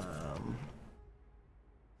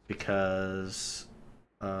 because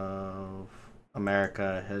of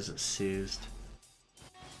America has seized.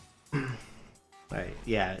 Right,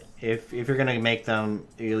 yeah. If you're gonna make them,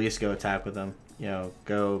 you at least go attack with them. You know,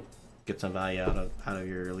 go get some value out of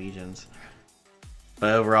your legions.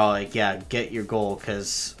 But overall, like, yeah, get your gold,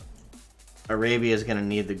 because Arabia is gonna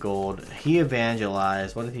need the gold. He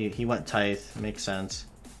evangelized. What did he went tithe? Makes sense.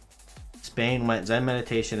 Spain went Zen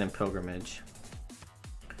meditation and pilgrimage.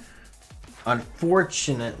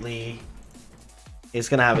 Unfortunately, he's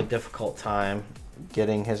gonna have a difficult time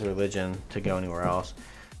getting his religion to go anywhere else.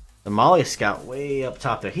 The Mali scout way up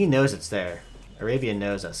top there. He knows it's there. Arabia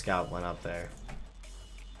knows that scout went up there.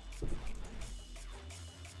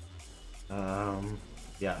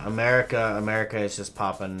 Yeah, America is just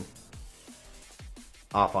popping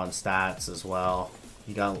off on stats as well.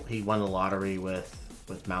 He won the lottery with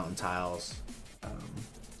mountain tiles.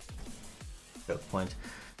 Choke points.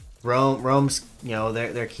 Rome's, you know,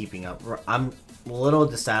 they're keeping up. I'm a little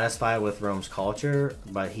dissatisfied with Rome's culture,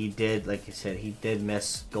 but he did, like you said, he did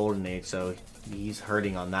miss Golden Age, so he's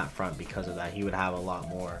hurting on that front because of that. He would have a lot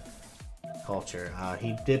more culture.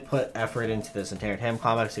 He did put effort into this entire Ham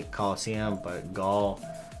complex at Colosseum, but Gaul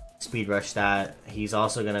speed rushed that. He's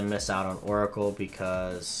also going to miss out on Oracle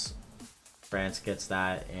because France gets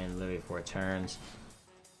that in literally 4 turns.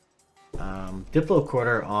 Diplo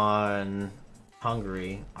quarter on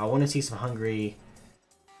Hungary. I want to see some Hungary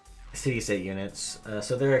city-state units.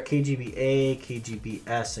 So there are KGB-A,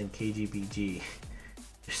 KGB-S, and KGB-G.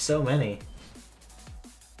 There's so many.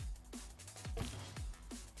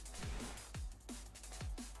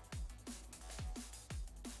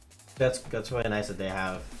 That's really nice that they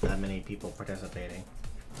have that many people participating.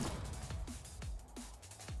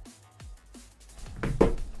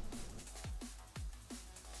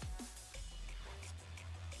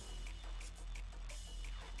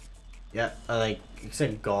 Yeah, like you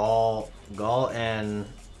said, Gaul and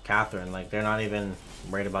Catherine, like they're not even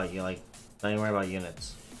worried about you, like not even worried about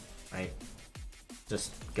units, right?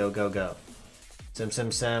 Just go.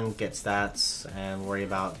 Sim, get stats, and worry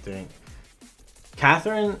about doing.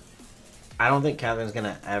 Catherine, I don't think Catherine's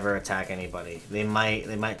gonna ever attack anybody. They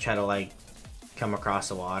might try to like come across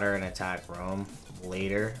the water and attack Rome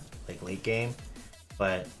later, like late game,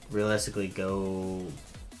 but realistically, go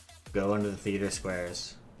into the theater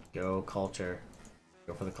squares. Go culture.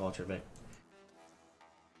 Go for the culture, Vic.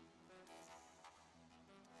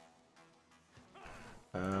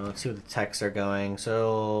 Let's see what the techs are going.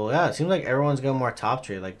 So, yeah, it seems like everyone's going more top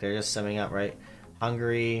trade. Like, they're just summing up, right?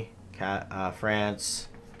 Hungary, France,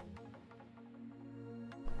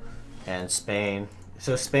 and Spain.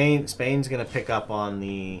 So, Spain's going to pick up on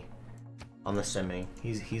the simming.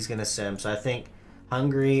 He's going to sim. So, I think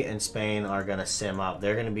Hungary and Spain are going to sim up.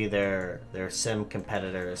 They're going to be their sim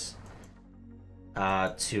competitors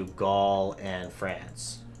to Gaul and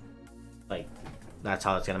France. Like, that's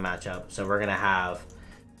how it's going to match up. So we're going to have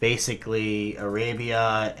basically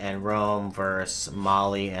Arabia and Rome versus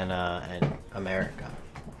Mali and America.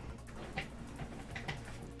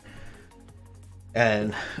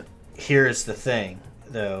 And here's the thing,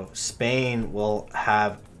 though. Spain will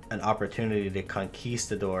have an opportunity to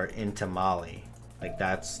conquistador into Mali. Like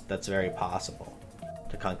that's very possible,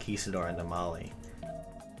 to conquistador into Mali.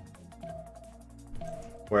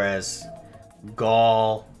 Whereas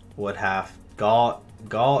Gaul would have Gaul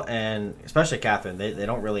and especially Catherine, they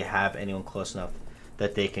don't really have anyone close enough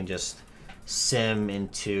that they can just sim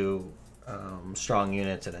into strong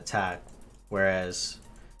units and attack, whereas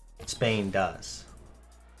Spain does.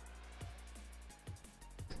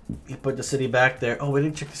 You put the city back there. Oh, we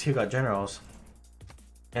didn't check to see who got generals.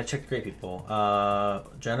 Yeah, check the great people.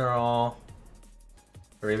 General.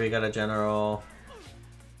 Arabia got a general.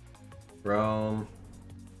 Rome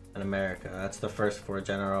and America. That's the first 4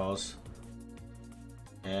 generals.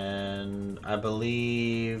 And I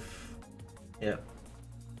believe, yep.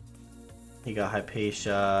 He got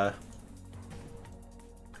Hypatia.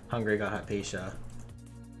 Hungary got Hypatia.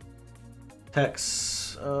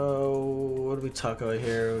 Tex. Oh, what do we talk about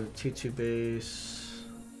here? T2 base.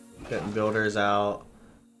 Getting builders out.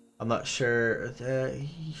 I'm not sure.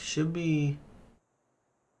 He should be.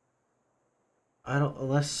 I don't,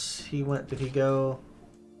 unless he went, did he go?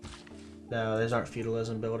 No, these aren't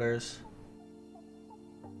feudalism builders.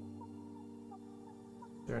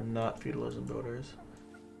 They're not feudalism builders.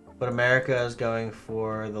 But America is going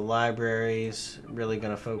for the libraries, really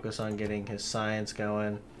going to focus on getting his science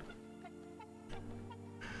going.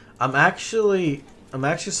 I'm actually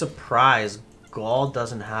surprised Gaul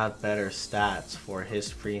doesn't have better stats for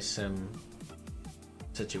his free sim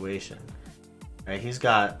situation. Right, he's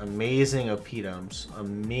got amazing oppidums,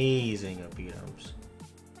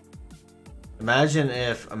 Imagine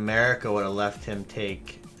if America would have left him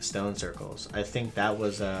take stone circles. I think that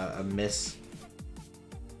was a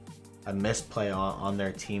misplay on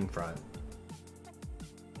their team front.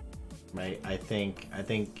 Right, I think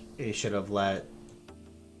they should have let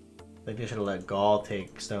Gaul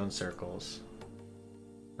take stone circles.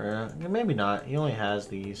 Or maybe not. He only has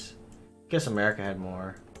these. I guess America had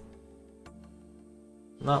more.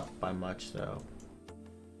 Not by much though.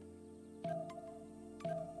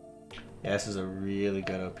 Yeah, this is a really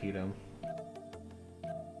good oppidum.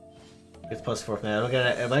 It's +4 from that. I'll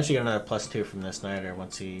eventually get another +2 from this Snyder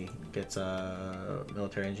once he gets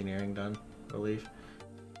military engineering done, I believe.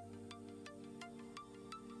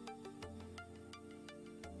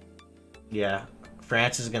 Yeah,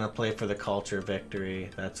 France is gonna play for the culture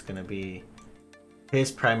victory. That's gonna be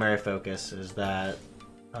his primary focus. Is that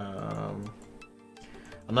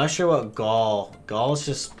I'm not sure what Gaul's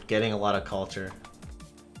just getting a lot of culture.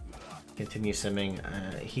 Continue simming.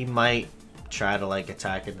 He might try to like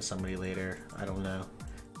attack into somebody later. I don't know,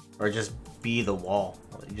 or just be the wall.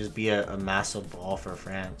 Just be a massive wall for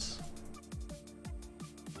France.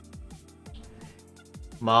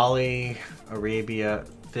 Mali, Arabia.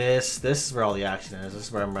 This is where all the action is. This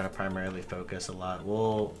is where I'm going to primarily focus a lot.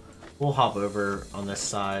 We'll hop over on this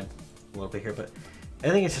side a little bit here, but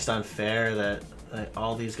I think it's just unfair that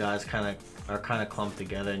all these guys are kind of clumped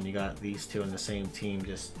together, and you got these two in the same team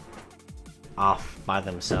just off by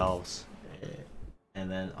themselves,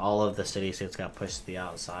 and then all of the city-states got pushed to the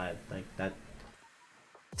outside. Like that,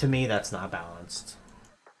 to me, that's not balanced.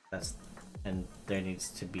 And there needs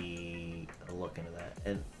to be a look into that.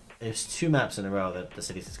 And there's 2 maps in a row that the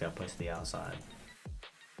city-states got pushed to the outside.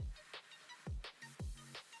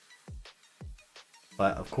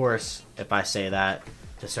 But of course, if I say that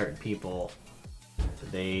to certain people,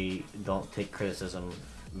 they don't take criticism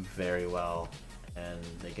very well, and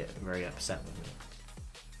they get very upset with me.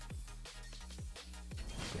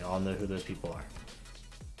 We all know who those people are,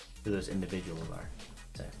 who those individuals are.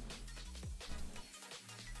 So.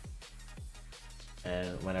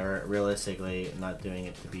 And whenever, realistically, I'm not doing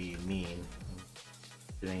it to be mean,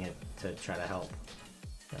 I'm doing it to try to help,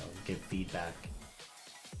 give feedback.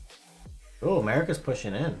 Oh, America's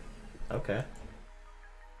pushing in. Okay.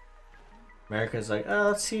 America's like, oh,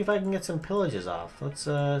 let's see if I can get some pillages off. Let's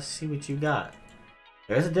see what you got.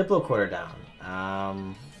 There's a Diplo quarter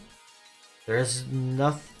down. There's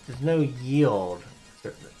no yield.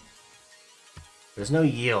 There's no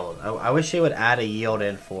yield. I wish they would add a yield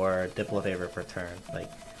in for Diplo favor per turn.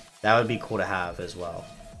 Like, that would be cool to have as well.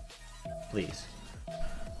 Please.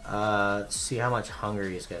 Let's see how much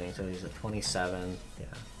Hungary is getting. So he's at 27. Yeah.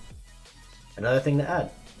 Another thing to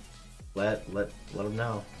add. Let him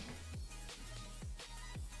know.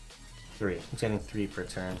 3. He's getting 3 per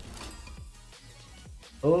turn.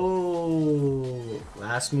 Oh,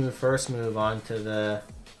 last move, first move onto the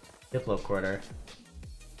Diplo quarter.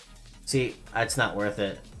 See, it's not worth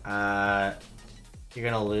it.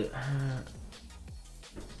 You're gonna lose.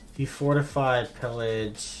 If you fortify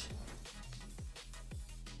pillage,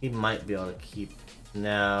 he might be able to keep.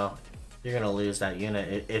 No, you're gonna lose that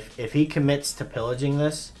unit. If he commits to pillaging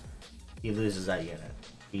this, he loses that unit.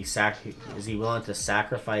 Is he willing to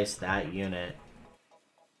sacrifice that unit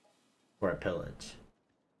for a pillage?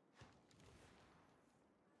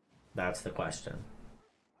 That's the question.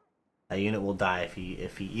 That unit will die if he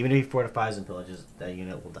even if he fortifies and pillages, that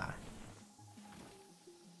unit will die.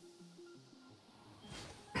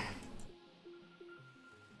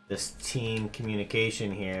 This team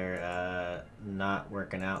communication here, not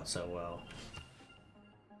working out so well.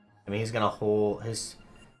 I mean, he's gonna hold his.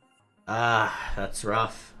 That's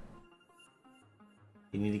rough.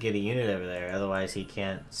 You need to get a unit over there, otherwise he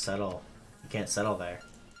can't settle. He can't settle there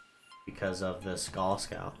because of the Skull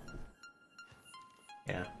Scout.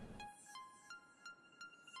 Yeah.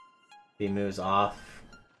 If he moves off,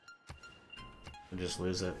 we'll just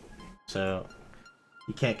lose it. So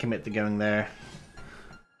you can't commit to going there.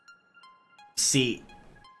 See,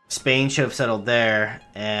 Spain should have settled there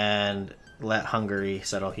and let Hungary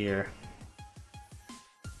settle here.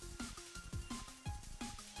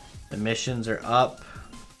 The missions are up.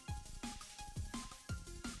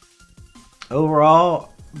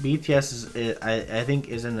 overall, BTS I think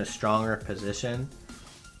is in a stronger position,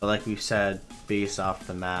 but like we've said, based off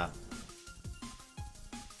the map,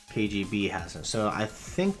 KGB hasn't. So I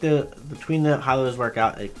think between how those work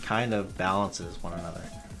out, it kind of balances one another,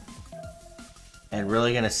 and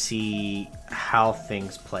really gonna see how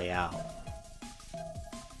things play out.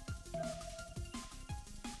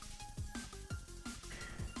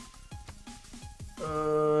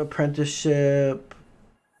 Apprenticeship.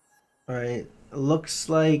 Alright, looks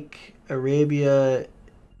like Arabia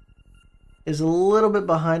is a little bit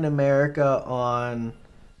behind America on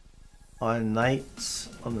nights,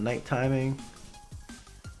 on the night timing.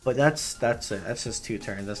 But that's it. That's just 2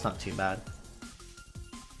 turns. That's not too bad.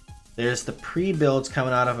 There's the pre-builds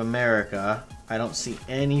coming out of America. I don't see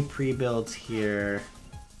any pre-builds here.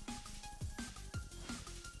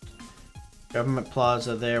 Government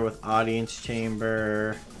Plaza there with audience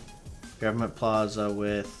chamber. Government Plaza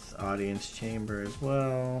with audience chamber as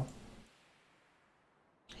well.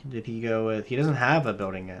 Did he go with... He doesn't have a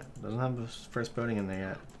building yet. Doesn't have the first building in there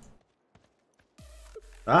yet.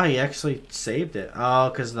 Oh, he actually saved it. Oh,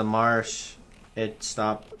 because the marsh, it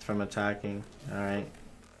stopped from attacking. Alright.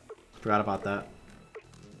 Forgot about that.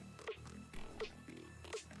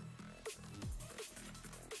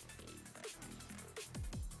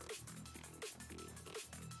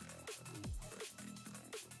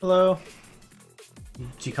 Hello.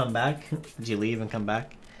 Did you come back? Did you leave and come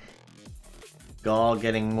back? Gaul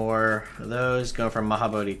getting more of those. Going from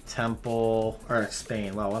Mahabodhi Temple. Or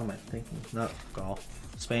Spain. Wow, what am I thinking? Not Gaul.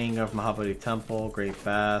 Spain going from Mahabodhi Temple. Great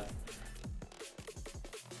Bath.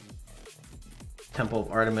 Temple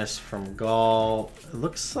of Artemis from Gaul. It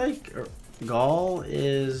looks like Gaul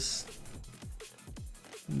is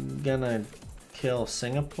gonna kill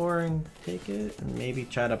Singapore and take it. And maybe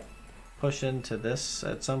try to push into this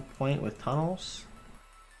at some point with tunnels.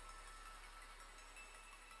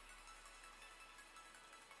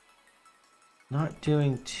 Not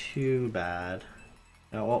doing too bad.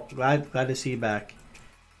 Oh, well, glad to see you back.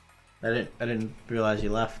 I didn't realize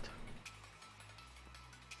you left.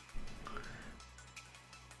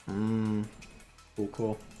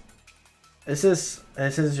 Cool. This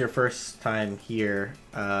is your first time here.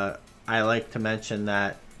 I like to mention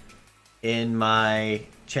that in my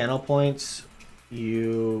channel points, if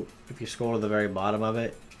you scroll to the very bottom of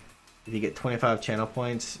it, if you get 25 channel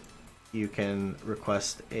points, you can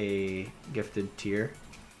request a gifted tier.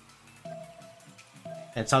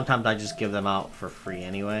 And sometimes I just give them out for free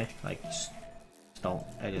anyway. Like,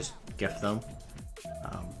 I just gift them.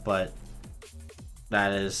 But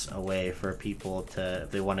that is a way for people to,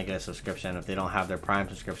 if they want to get a subscription, if they don't have their Prime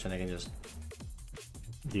subscription, they can just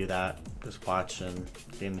do that. Just watch and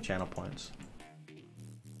gain the channel points.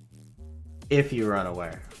 If you were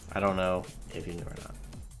unaware. I don't know if you knew or not.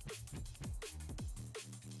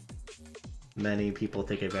 Many people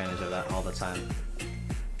take advantage of that all the time.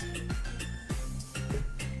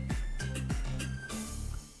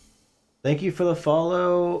 Thank you for the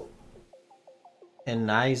follow,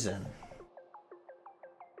 Enizen.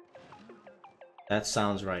 That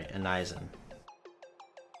sounds right, Enizen.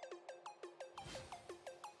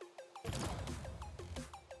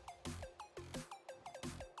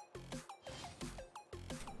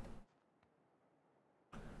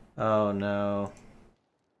 Oh no.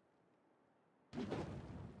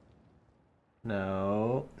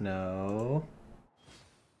 No. No.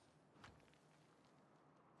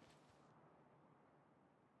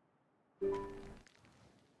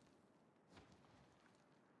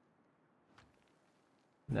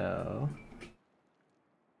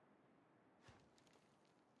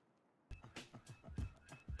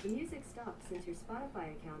 The music stopped since your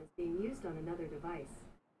Spotify account is being used on another device.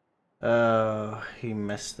 Oh, he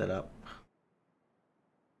messed it up.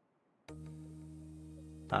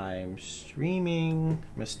 I'm streaming,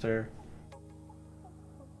 mister.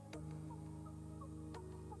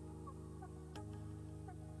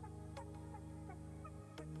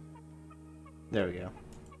 There we go.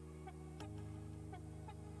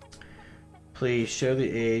 Please show the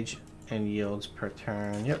age and yields per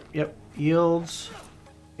turn. Yep. Yields.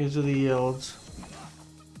 These are the yields.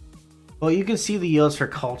 Well, you can see the yields for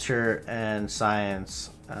culture and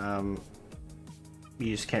science.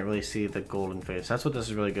 You just can't really see the golden faith. That's what this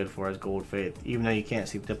is really good for, is gold faith. Even though you can't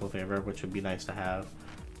see diplo favor, which would be nice to have.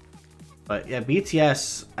 But yeah,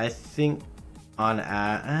 BTS, I think on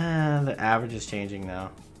the average is changing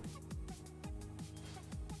now.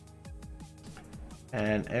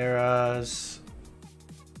 And eras,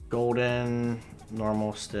 golden,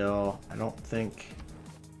 normal still. I don't think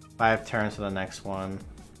 5 turns to the next one.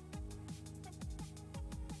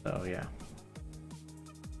 So yeah.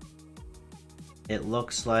 It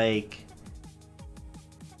looks like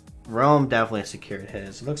Rome definitely secured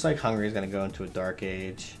his. It looks like Hungary's gonna go into a dark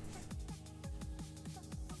age.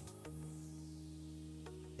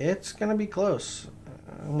 It's gonna be close.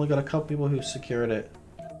 I only got a couple people who secured it.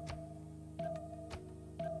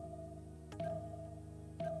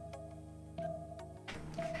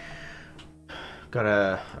 Got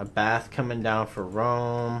a bath coming down for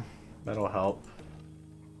Rome. That'll help.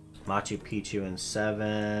 Machu Picchu in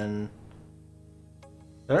 7.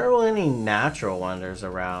 There aren't really any natural wonders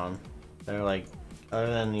around. They're like, other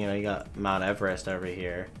than, you know, you got Mount Everest over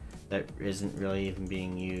here that isn't really even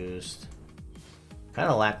being used. Kind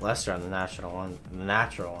of lackluster on the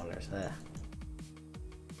natural wonders.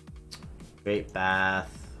 Great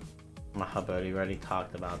Bath. Mahabodhi, already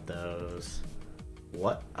talked about those.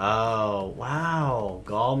 What? Oh, wow.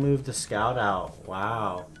 Gaul moved the scout out.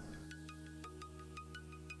 Wow.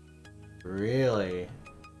 Really?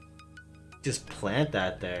 Just plant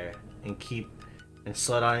that there and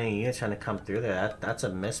slow down any units trying to come through there. That's a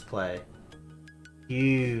misplay.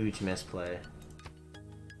 Huge misplay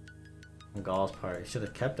on Gaul's part. He should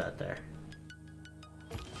have kept that there.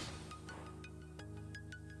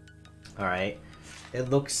 Alright. It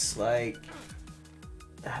looks like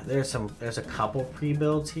there's a couple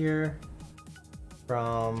pre-builds here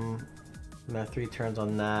from 3 turns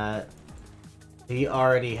on that. He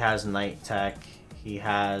already has Night Tech. He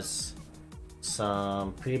has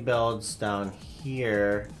some pre-builds down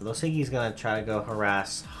here. It looks like he's gonna try to go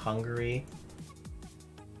harass Hungary.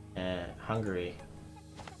 Hungary.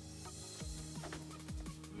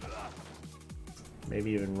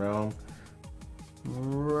 Maybe even Rome.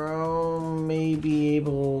 Rome may be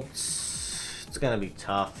able to... It's gonna be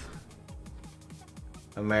tough.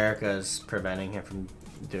 America is preventing him from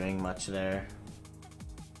doing much there.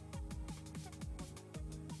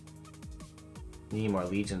 Need more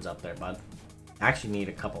legions up there, bud. Actually need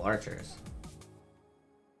a couple archers.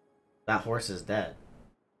 That horse is dead.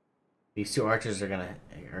 These 2 archers are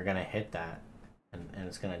gonna hit that, and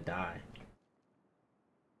it's gonna die.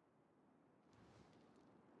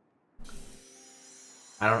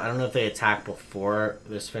 I don't know if they attack before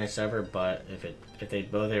this finished ever, but if they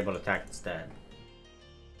both are able to attack, it's dead.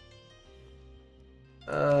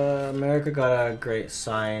 America got a great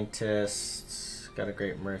scientist, got a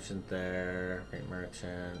great merchant there, great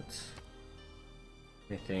merchant.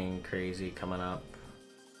 Anything crazy coming up?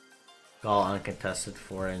 Gaul uncontested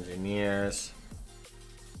 4 engineers.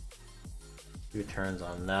 2 turns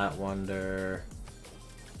on that wonder.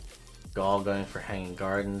 Gaul going for Hanging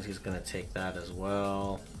Gardens. He's going to take that as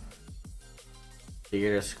well.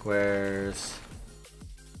 Theater squares.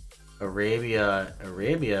 Arabia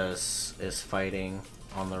is fighting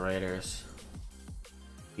on the raiders.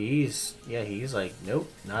 He's like,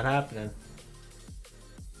 nope, not happening.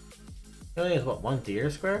 He only has what, 1 theater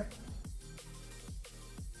square?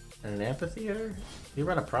 And an amphitheater? You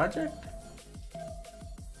run a project?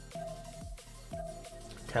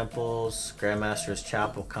 Temples, Grandmaster's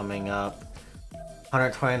Chapel coming up.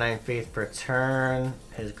 129 faith per turn.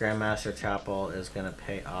 His Grandmaster Chapel is gonna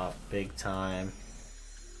pay off big time.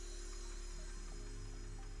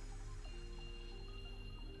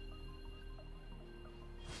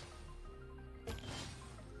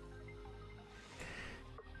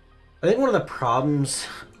 I think one of the problems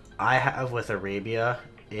I have with Arabia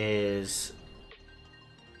is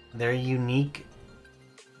their unique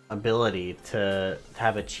ability to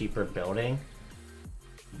have a cheaper building.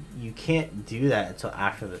 You can't do that until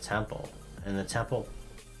after the temple. And the temple,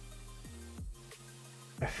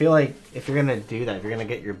 I feel like if you're gonna do that, if you're gonna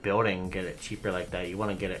get your building, get it cheaper like that, you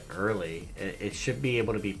want to get it early. It should be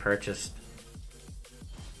able to be purchased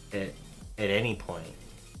at any point,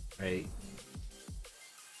 right?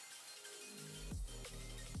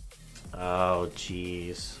 Oh,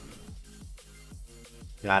 jeez.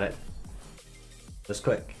 Got it. It was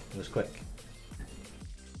quick. It was quick.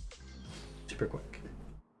 Super quick.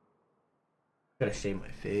 Gotta shave my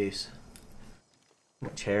face. Too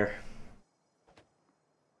much hair.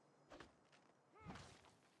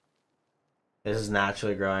 This is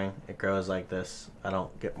naturally growing. It grows like this. I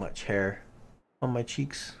don't get much hair on my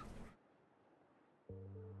cheeks.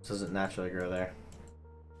 This doesn't naturally grow there.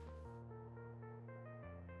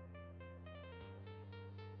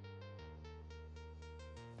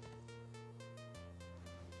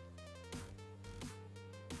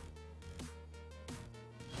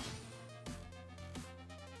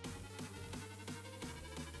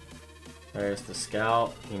 There's the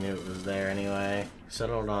scout. He knew it was there anyway.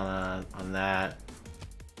 Settled on that.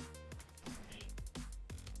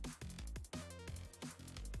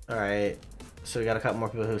 Alright. So we got a couple more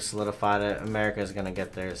people who solidified it. America's gonna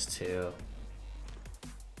get theirs too.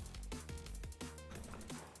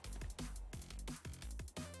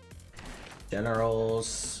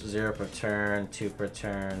 Generals, 0 per turn, 2 per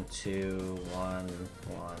turn, 2, 1,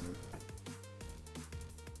 1.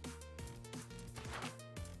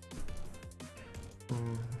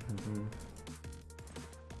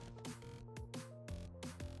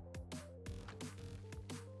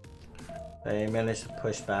 They managed to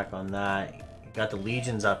push back on that. Got the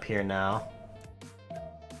legions up here now.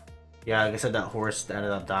 Yeah, like I said, that horse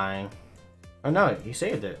ended up dying. Oh no, he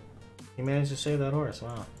saved it. He managed to save that horse,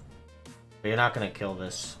 wow. But you're not gonna kill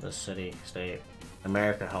this city state.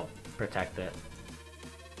 America helped protect it.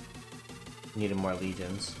 Needed more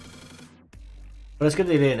legions. But it's good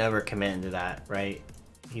they didn't ever commit into that, right?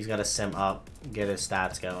 He's gotta sim up, get his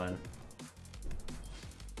stats going.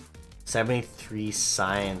 73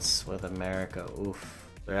 science with America, oof.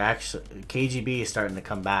 They're actually, KGB is starting to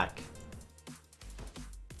come back.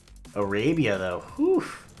 Arabia though, whew.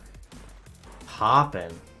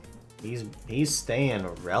 Poppin'. He's staying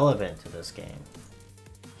relevant to this game.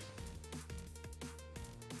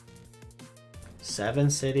 7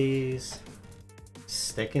 cities.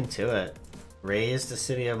 Sticking to it. Raised the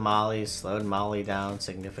city of Mali, slowed Mali down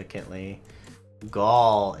significantly.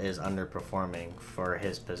 Gaul is underperforming for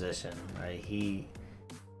his position, right?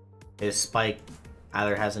 His spike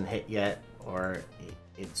either hasn't hit yet or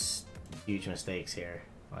it's huge mistakes here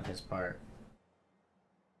on his part.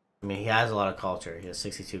 I mean, he has a lot of culture. He has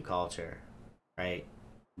 62 culture, right?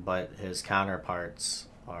 But his counterparts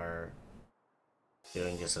are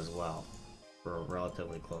doing just as well. We're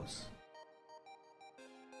relatively close.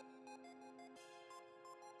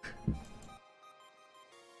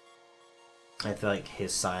 I feel like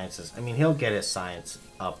his science is... I mean, he'll get his science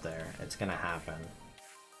up there. It's gonna happen.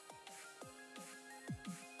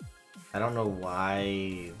 I don't know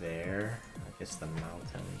why there. I guess the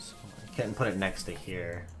mountains. I couldn't put it next to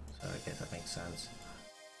here. So I guess that makes sense.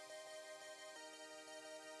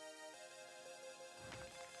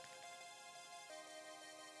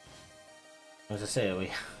 As I say,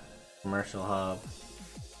 we commercial hub.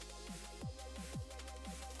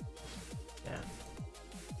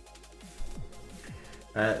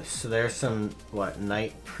 Yeah. So there's some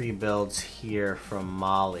night pre-builds here from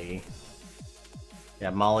Mali.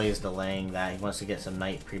 Yeah, Mali is delaying that. He wants to get some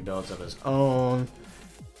night pre-builds of his own.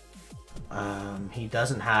 He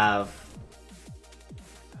doesn't have.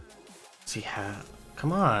 Does he have?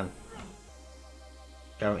 Come on.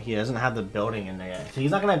 He doesn't have the building in there yet. So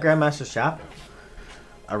he's not gonna have Grandmaster's Chapel.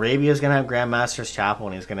 Arabia's gonna have Grandmaster's Chapel,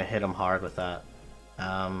 and he's gonna hit him hard with that.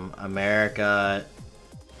 America's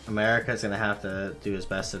gonna have to do his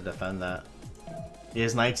best to defend that. He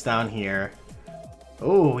has knights down here.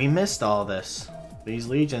 Oh, we missed all this. These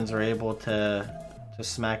legions are able to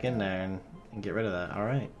smack in there and get rid of that. All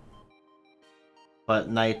right. But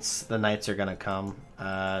the knights are gonna come.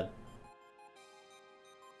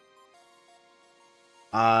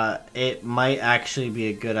 It might actually be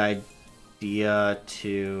a good idea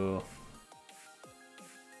to...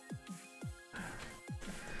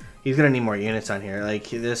 He's gonna need more units on here. Like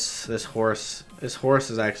this horse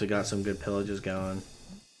has actually got some good pillages going.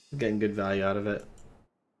 Getting good value out of it.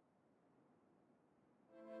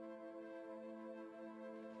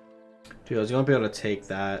 Dude, I was gonna be able to take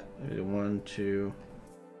that. 1, 2,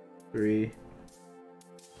 3.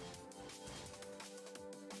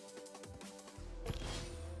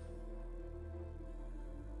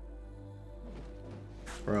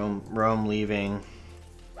 Rome leaving.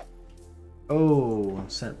 Oh,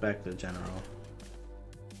 sent back the general.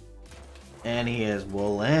 And he is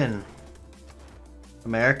Woolin.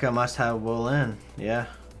 America must have Woolin. Yeah.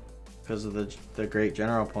 Because of the great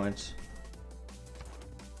general points.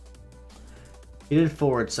 He did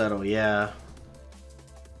forward settle, yeah.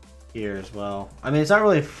 Here as well. I mean, it's not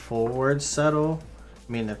really forward settle.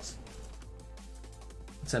 I mean, it's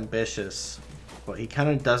ambitious. But he kind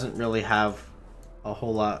of doesn't really have a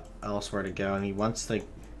whole lot elsewhere to go. And he wants to...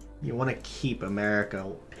 You want to keep America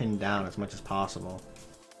pinned down as much as possible.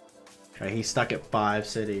 Okay, he's stuck at 5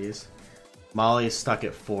 cities. Mali's stuck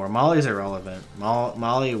at 4. Mali's irrelevant.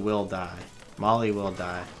 Mali will die. Mali will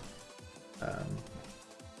die.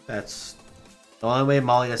 That's... The only way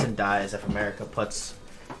Mali doesn't die is if America puts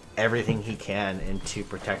everything he can into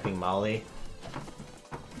protecting Mali.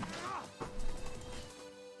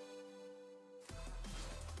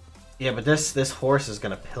 Yeah, but this horse is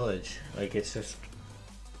gonna pillage. Like, it's just...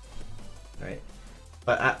 Right.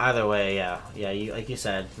 But either way, yeah. You, like you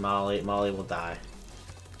said, Mali will die.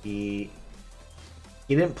 He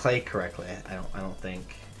didn't play correctly, I don't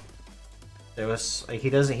think. There was like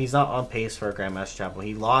he's not on pace for a Grandmaster Chapel.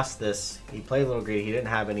 He lost this. He played a little greedy. He didn't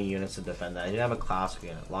have any units to defend that. He didn't have a classic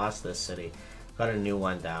unit. Lost this city. Got a new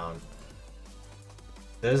one down.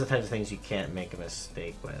 Those are the types of things you can't make a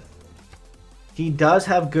mistake with. He does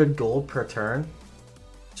have good gold per turn,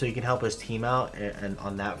 so he can help his team out, and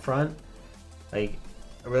on that front, like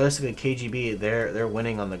realistically, KGB they're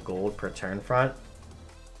winning on the gold per turn front,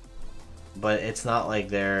 but it's not like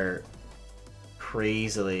they're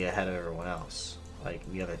crazily ahead of everyone else like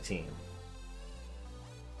the other team.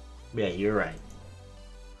 Yeah, you're right.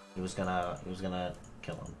 He was gonna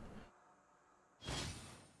kill him.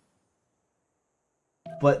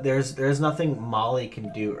 But there's nothing Mali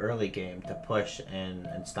can do early game to push and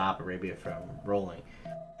stop Arabia from rolling.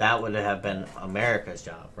 That would have been America's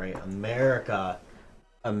job, right? America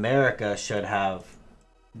should have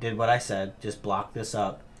did what I said, just block this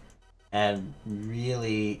up, and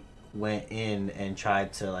really went in and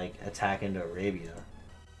tried to like attack into Arabia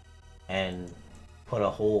and put a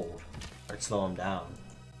hold or slow him down.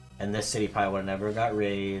 And this city probably would have never got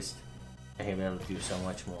raised, and he'd been able to do so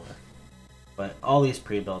much more. But all these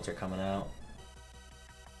pre-builds are coming out.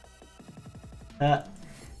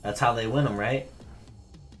 That's how they win them, right?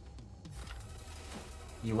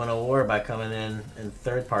 You win a war by coming in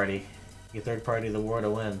third party. You third party the war to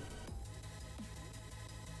win.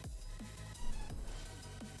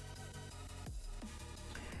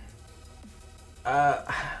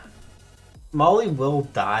 Mali will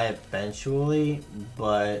die eventually,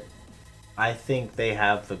 but I think they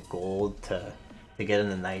have the gold to get in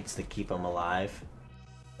the knights to keep him alive.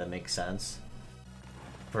 That makes sense.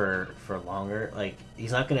 For longer, like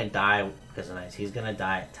he's not gonna die because of knights. He's gonna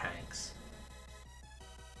die at tanks.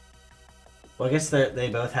 Well, I guess they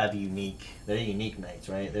both have unique. They're unique knights,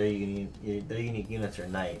 right? They're unique units are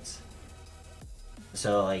knights.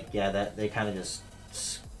 So like yeah, that they kind of just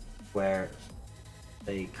square.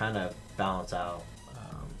 They kind of balance out.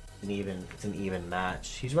 It's an even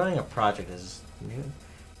match. He's running a project.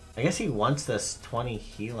 I guess he wants this 20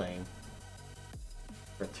 healing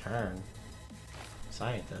return.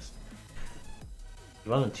 Scientist.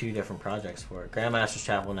 He's running 2 different projects for it. Grandmaster's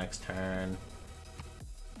Chapel next turn.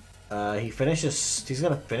 He's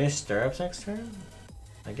gonna finish Stirrups next turn?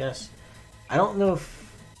 I guess. I don't know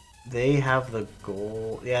if they have the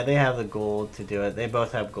gold. Yeah, they have the gold to do it. They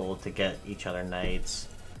both have gold to get each other knights.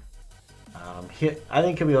 I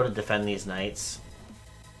think he'll be able to defend these knights.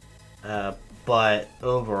 But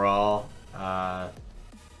overall, I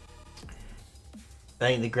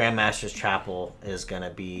think the Grandmaster's Chapel is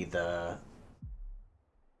gonna be the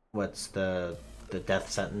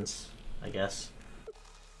death sentence, I guess.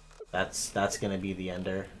 That's gonna be the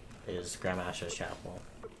ender, is Grandmaster's Chapel.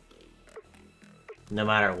 No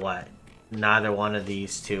matter what, neither one of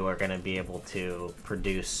these two are gonna be able to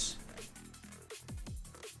produce.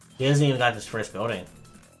 He hasn't even got his first building.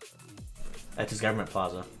 That's his government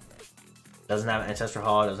plaza. Doesn't have Ancestral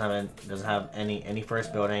Hall. Doesn't have any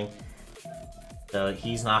first building. So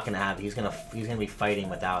he's not gonna have. He's gonna be fighting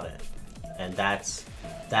without it, and that's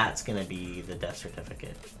gonna be the death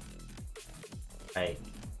certificate. Right.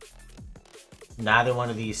 Neither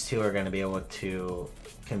one of these two are gonna be able to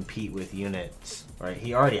compete with units. Right.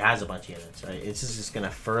 He already has a bunch of units. Right. It's just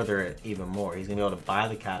gonna further it even more. He's gonna be able to buy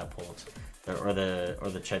the catapults or the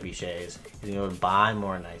trebuchets. He's gonna be able to buy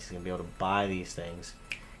more knights. He's gonna be able to buy these things.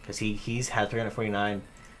 Because he's had 349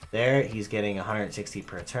 there, he's getting 160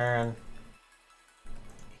 per turn.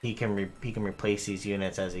 He can replace these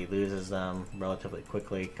units as he loses them relatively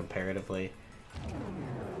quickly, comparatively.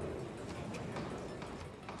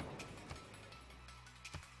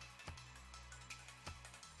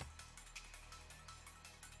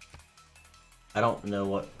 I don't know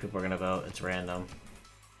what people are gonna vote. It's random.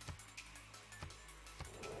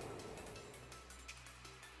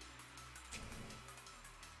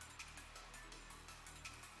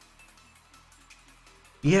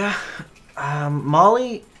 Yeah,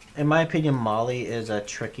 Mali, in my opinion, Mali is a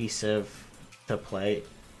tricky civ to play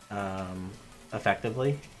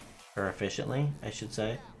effectively, or efficiently, I should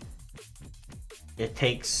say. It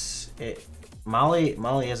takes it.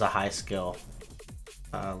 Mali is a high skill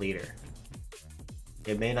leader.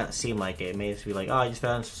 It may not seem like it. It may just be like, oh, I just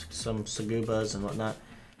found some Sagubas and whatnot.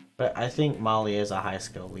 But I think Mali is a high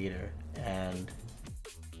skill leader, and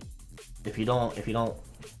if you don't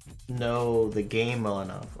know the game well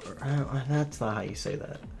enough, or that's not how you say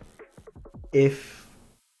that. If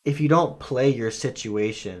you don't play your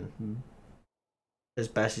situation as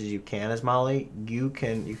best as you can as Mali, you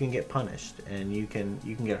can get punished, and you can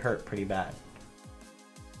get hurt pretty bad.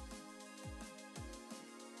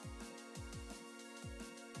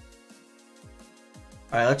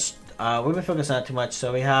 All right, let's. We've been focusing on that too much.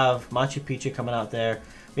 So we have Machu Picchu coming out there.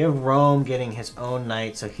 We have Rome getting his own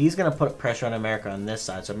knight, so he's gonna put pressure on America on this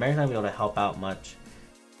side. So America's not gonna be able to help out much.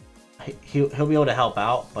 he'll be able to help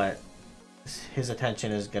out, but his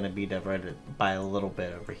attention is going to be diverted by a little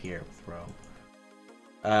bit over here with Rome.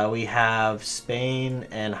 We have Spain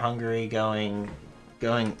and Hungary going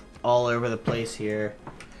all over the place here.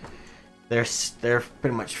 They're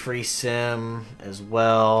pretty much free sim as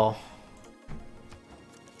well.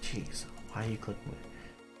 Jeez, why are you clicking me?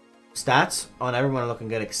 Stats on everyone are looking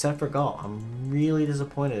good except for Gaul. I'm really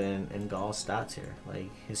disappointed in Gaul's stats here. Like,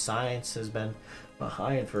 his science has been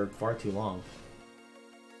behind for far too long.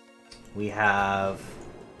 We have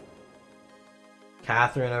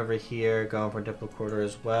Catherine over here going for Diplo Quarter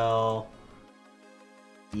as well.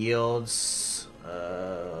 Yields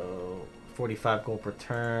 45 gold per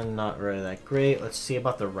turn, not really that great. Let's see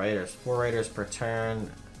about the writers. 4 writers per turn.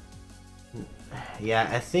 Yeah,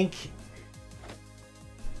 I think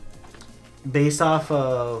based off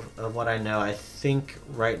of what I know, I think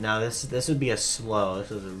right now this would be this is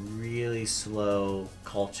a really slow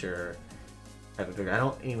culture type of figure. I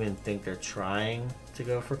don't even think they're trying to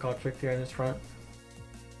go for culture victory on this front.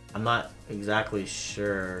 I'm not exactly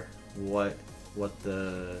sure what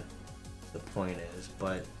the point is,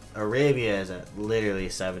 but Arabia is at literally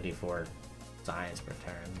 74 science per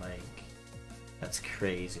turn. Like, that's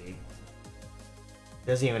crazy.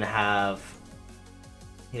 Doesn't even have.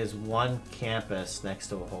 He has 1 campus next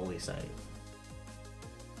to a holy site,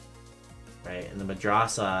 right? And the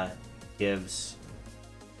madrasa gives,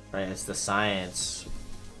 right? It's the science.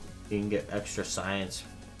 You can get extra science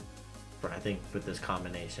for, I think, with this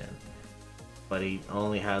combination, but he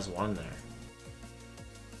only has 1 there.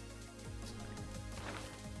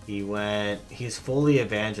 He's fully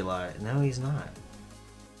evangelized. No, he's not.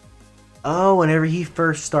 Oh, whenever he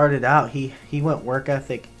first started out, he went work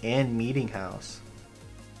ethic and meeting house.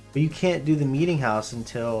 But you can't do the meeting house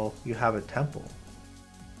until you have a temple.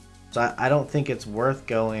 So I don't think it's worth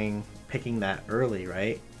picking that early,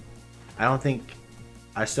 right? I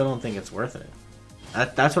still don't think it's worth it.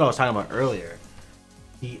 That's what I was talking about earlier.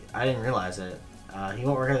 I didn't realize it. He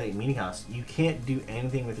went work ethic meeting house. You can't do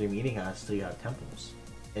anything with your meeting house until you have temples.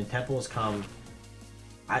 And temples come,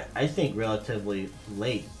 I think, relatively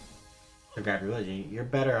late to grab religion. You're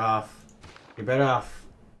better off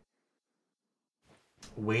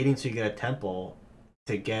waiting till you get a temple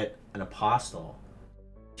to get an apostle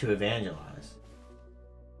to evangelize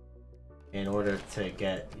in order to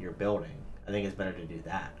get your building. I think it's better to do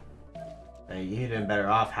that. You'd have been better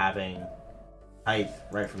off having height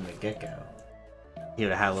right from the get-go. You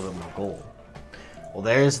would have had a little bit more gold. Well,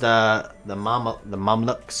 there's the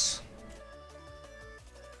Mamluks.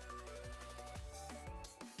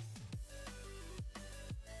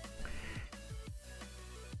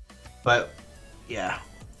 But yeah,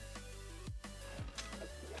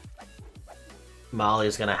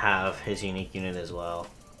 Mali's gonna have his unique unit as well.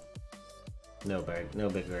 No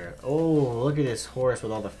bigger. Oh, look at this horse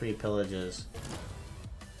with all the free pillages.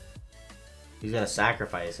 He's gonna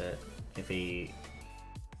sacrifice it if he.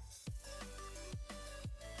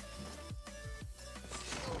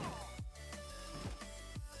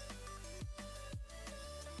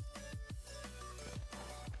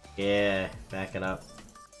 Yeah, back it up.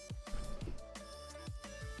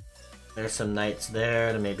 There's some knights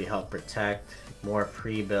there to maybe help protect. More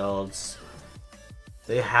pre-builds.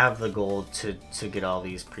 They have the gold to get all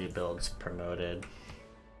these pre-builds promoted.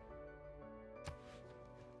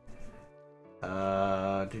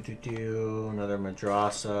 Another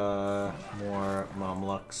madrasa. More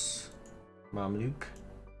Mamluk.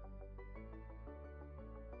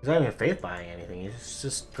 He's not even faith buying anything. He's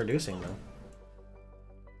just producing them.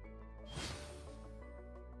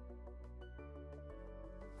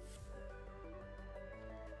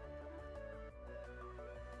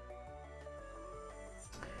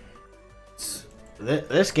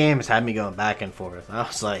 This game has had me going back and forth. I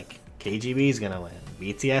was like, KGB is gonna win,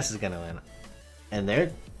 BTS is gonna win,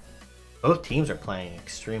 and both teams are playing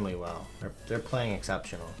extremely well. They're playing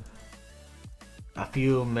exceptional. A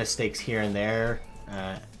few mistakes here and there,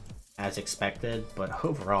 as expected, but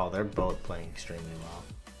overall they're both playing extremely well.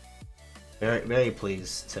 Very, very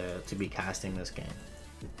pleased to be casting this game.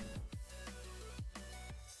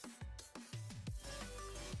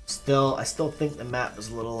 I still think the map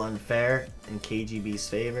is a little unfair in KGB's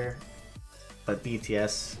favor, but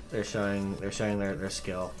BTS they're showing their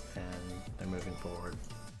skill and they're moving forward.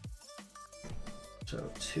 So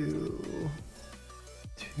 2,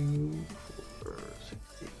 4, 6,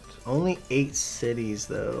 8. Only 8 cities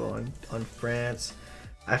though on France.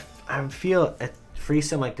 I feel at free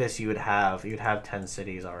sim like this you'd have 10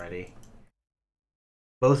 cities already.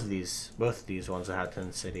 Both of these ones that have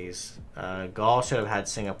 10 cities. Gaul should have had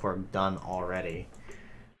Singapore done already.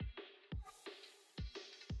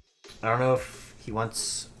 I don't know if he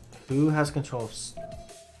wants. Who has control?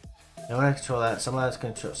 No one has control of that. Someone has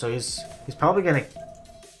control. So he's probably gonna.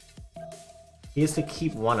 He has to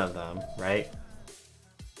keep one of them, right?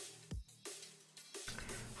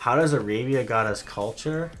 How does Arabia got his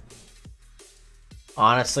culture?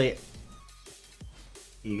 Honestly,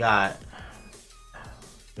 you got.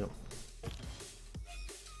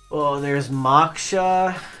 Well, there's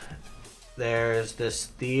Moksha. There's this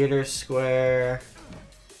theater square.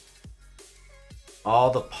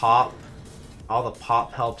 All the pop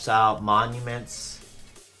helps out. Monuments.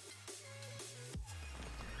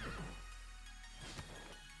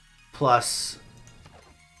 Plus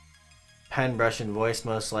pen, brush, and voice,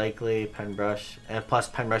 most likely. Pen, brush, and plus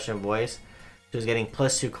pen, brush, and voice. So he's getting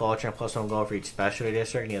 +2 culture and +1 gold for each specialty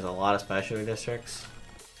district, and he has a lot of specialty districts.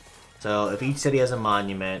 So if each city has a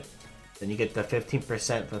monument, then you get the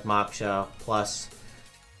 15% with Moksha plus,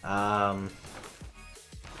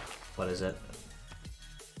 what is it?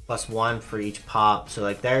 +1 for each pop. So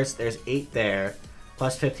like there's 8 there,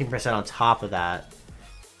 plus 15% on top of that.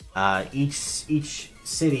 Each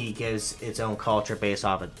city gives its own culture based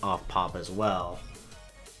off pop as well.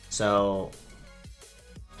 So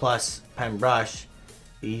plus pen brush,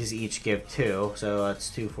 these each give 2. So that's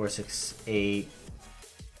 2, 4, 6, 8.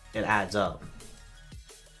 It adds up.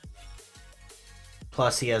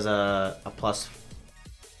 Plus he has a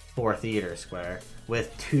 +4 theater square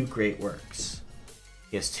with 2 great works.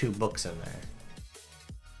 He has 2 books in there.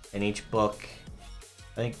 And each book,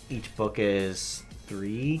 I think each book is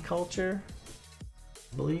 3 culture,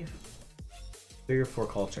 I believe. 3 or 4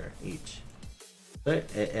 culture each.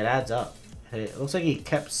 But it adds up. It looks like he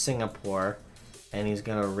kept Singapore and he's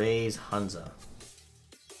gonna raise Hunza.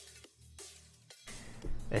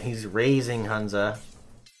 And he's raising Hunza.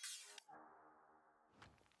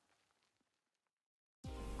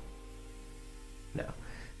 No.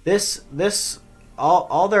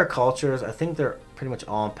 All their cultures, I think they're pretty much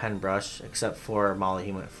all in pen brush, except for Mali.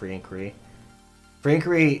 He went free inquiry. Free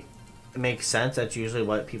inquiry makes sense. That's usually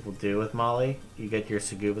what people do with Mali. You get your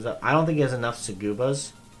Sagubas up. I don't think he has enough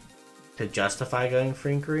Sagubas to justify going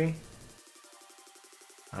free inquiry.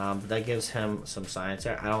 But that gives him some science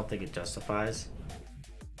there. I don't think it justifies.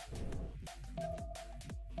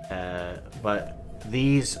 But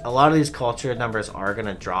a lot of these culture numbers are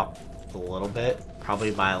gonna drop a little bit,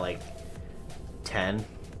 probably by like 10.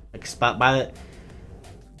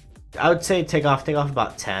 I would say take off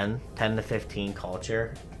about 10 to 15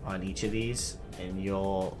 culture on each of these, and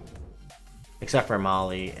you'll, except for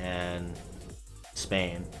Mali and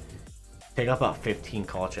Spain, take off about 15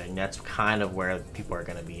 culture, and that's kind of where people are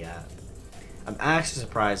gonna be at. I'm actually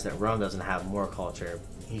surprised that Rome doesn't have more culture.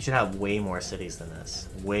 He should have way more cities than this.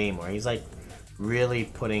 Way more. He's like really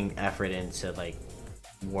putting effort into like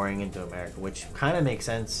warring into America, which kind of makes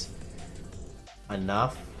sense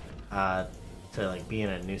enough to like be in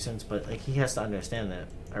a nuisance, but like he has to understand that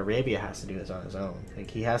Arabia has to do this on his own. Like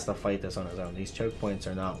he has to fight this on his own. These choke points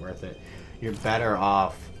are not worth it. You're better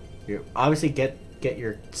off. You're obviously get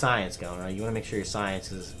your science going, right? You want to make sure your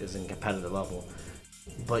science is in competitive level,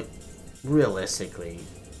 but realistically,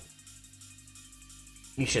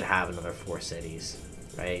 you should have another 4 cities,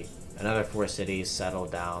 right? Another 4 cities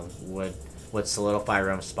settled down would solidify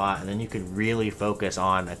Rome's spot, and then you could really focus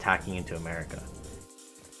on attacking into America,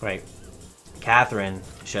 right? Catherine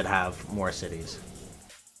should have more cities,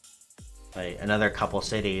 right? Another couple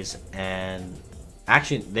cities, and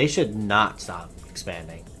actually they should not stop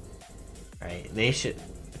expanding, right? They should.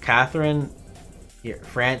 Catherine,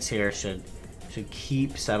 France here should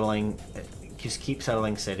keep settling, just keep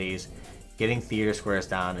settling cities, getting theater squares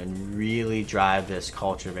down, and really drive this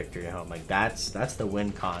culture victory home. Like that's the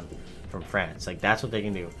win con from France. Like that's what they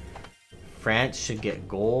can do. France should get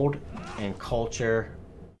gold and culture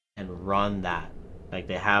and run that. Like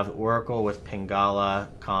they have Oracle with Pingala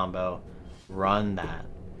combo. Run that.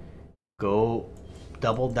 Go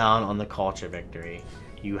double down on the culture victory.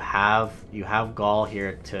 You have Gaul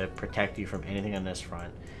here to protect you from anything on this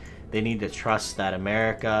front. They need to trust that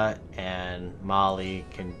America and Mali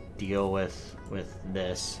can deal with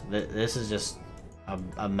this. This is just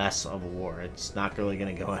a mess of a war. It's not really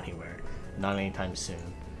going to go anywhere. Not anytime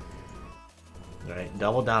soon. Right?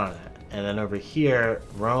 Double down on that. And then over here,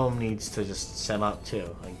 Rome needs to just sim up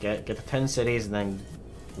too. Like get the 10 cities and then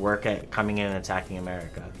work at coming in and attacking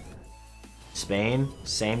America. Spain,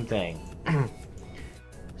 same thing.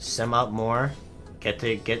 Sim up more. Get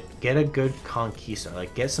a good conquistador.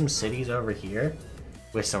 Like get some cities over here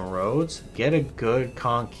with some roads. Get a good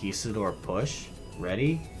conquistador push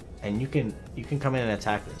ready, and you can come in and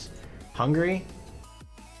attack this. Hungary,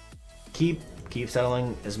 keep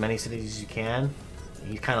settling as many cities as you can.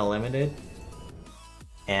 he's kind of limited,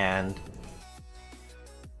 and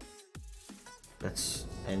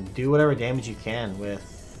do whatever damage you can with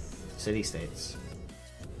city states.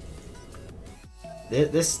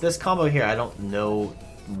 This combo here, I don't know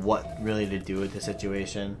what really to do with the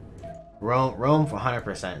situation. Rome for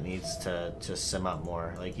 100% needs to sim up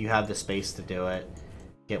more. Like, you have the space to do it.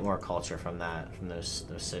 Get more culture from those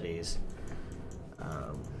cities.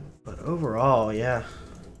 But overall, yeah.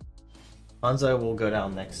 Hanzo will go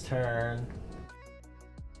down next turn.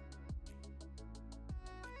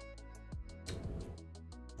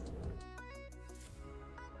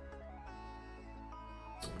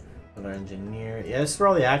 Another engineer. Yeah, this is where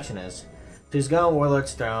all the action is. So he's going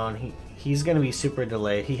Warlord's Throne. He's going to be super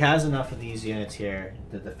delayed. He has enough of these units here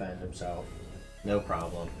to defend himself. No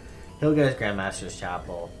problem. He'll get his Grandmaster's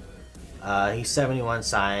Chapel. He's 71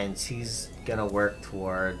 science. He's going to work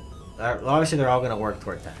toward... obviously, they're all going to work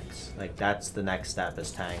toward tanks. Like, that's the next step,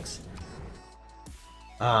 is tanks.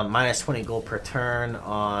 Minus 20 gold per turn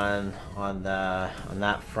on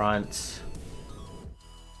that front.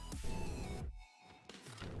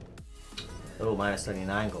 Oh, minus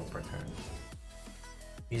 39 gold per turn.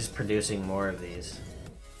 He's producing more of these.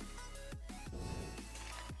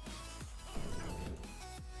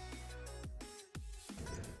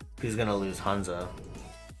 He's gonna lose Hanzo.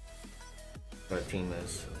 Our team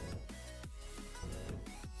is.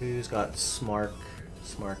 Who's got Smark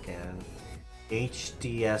and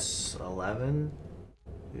HDS 11?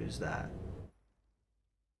 Who's that?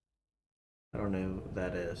 I don't know who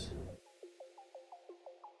that is.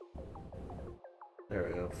 There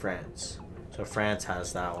we go, France. So France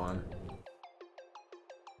has that one.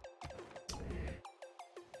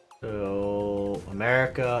 So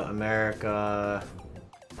America,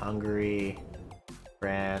 Hungary,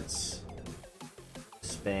 France,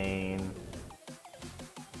 Spain,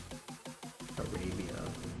 Arabia.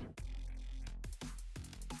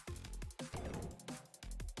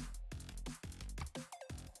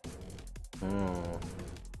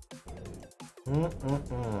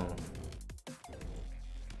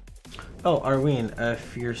 Oh, Arween,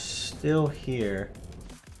 if you're still here,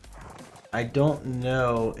 I don't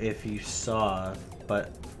know if you saw,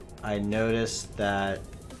 but I noticed that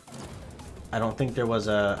I don't think there was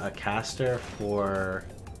a caster for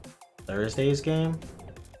Thursday's game,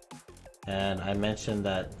 and I mentioned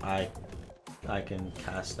that I can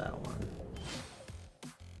cast that one.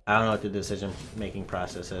 I don't know what the decision-making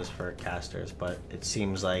process is for casters, but it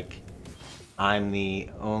seems like I'm the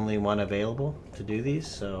only one available to do these,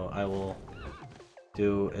 so I will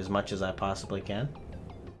do as much as I possibly can.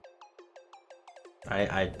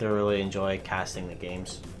 I thoroughly enjoy casting the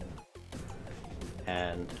games,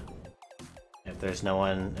 and if there's no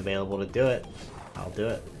one available to do it, I'll do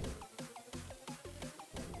it.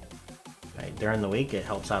 Right, during the week, it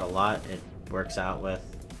helps out a lot. It works out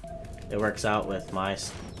with my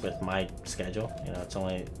schedule. You know, it's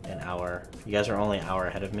only an hour. You guys are only an hour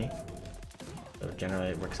ahead of me. So generally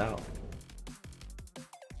it works out.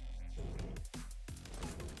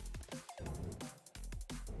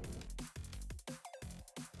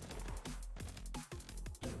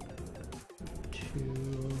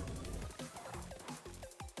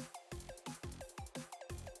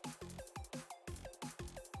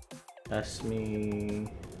 That's me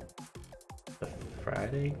the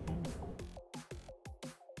Friday.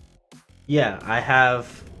 Yeah, I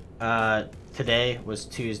have today was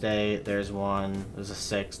Tuesday, there's the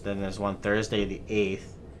 6th, then there's one Thursday the 8th,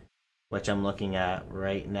 which I'm looking at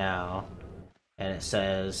right now, and it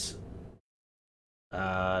says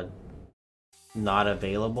not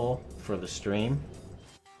available for the stream.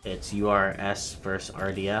 It's URS versus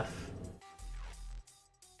RDF.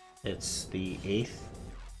 It's the 8th.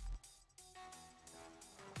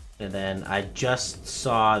 And then I just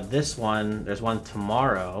saw this one, there's one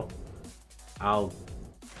tomorrow. I'll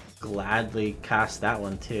gladly cast that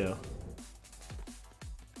one too.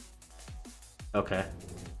 Okay.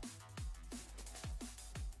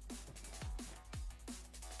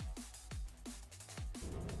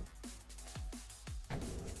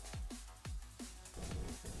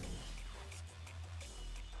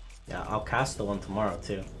 Yeah, I'll cast the one tomorrow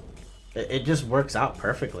too. It just works out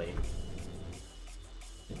perfectly.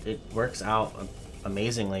 It works out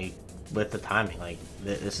amazingly with the timing. Like,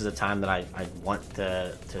 this is a time that I want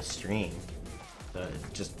to stream. So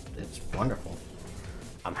it's wonderful.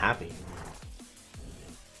 I'm happy.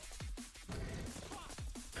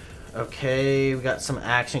 Okay, we got some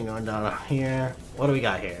action going down here. What do we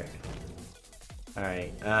got here?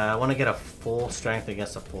 Alright, I want to get a full strength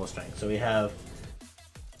against a full strength. So we have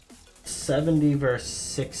 70 versus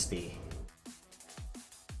 60.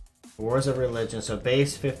 Wars of Religion. So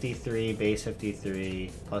base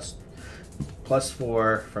 53, plus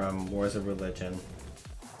 4 from Wars of Religion.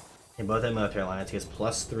 They both have military alliance. He has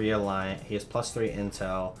 +3 alliance. He has +3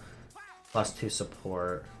 intel, +2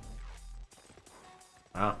 support.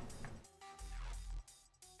 Wow.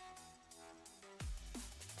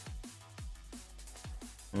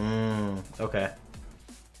 Okay.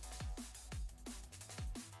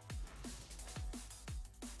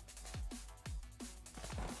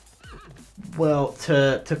 Well,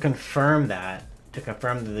 to confirm that, to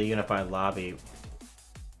confirm the unified lobby,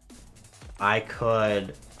 I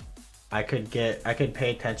could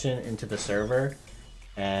pay attention into the server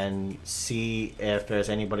and see if there's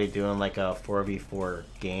anybody doing like a 4v4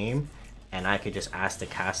 game, and I could just ask to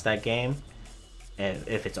cast that game. And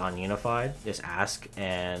if it's on unified, just ask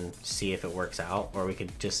and see if it works out, or we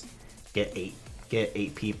could just get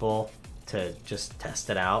eight people to just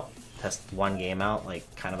test it out, test one game out, like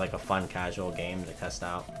kind of like a fun casual game to test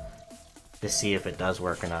out to see if it does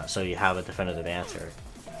work or not, so you have a definitive answer,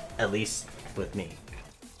 at least with me.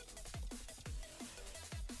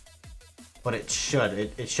 But it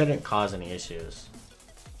shouldn't cause any issues.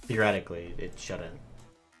 Theoretically, it shouldn't.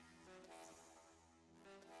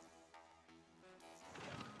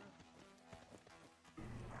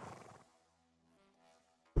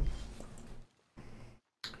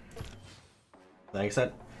 Like I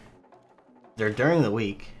said, they're during the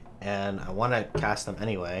week, and I want to cast them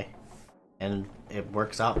anyway, and it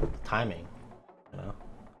works out with the timing, you know?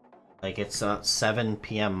 Like, it's 7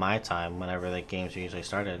 p.m. my time whenever the games are usually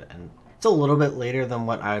started, and it's a little bit later than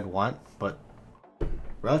what I'd want, but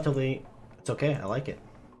relatively, it's okay. I like it.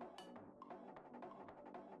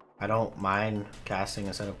 I don't mind casting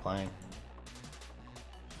instead of playing.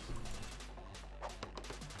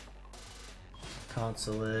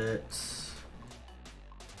 Consulates.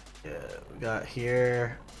 Yeah, we got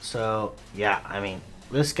here. So, yeah, I mean,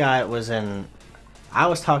 this guy was in... I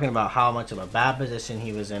was talking about how much of a bad position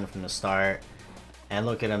he was in from the start. And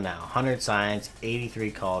look at him now. 100 science,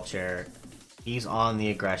 83 culture. He's on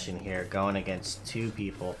the aggression here, going against 2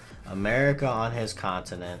 people. America on his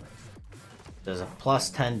continent. There's a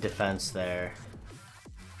 +10 defense there.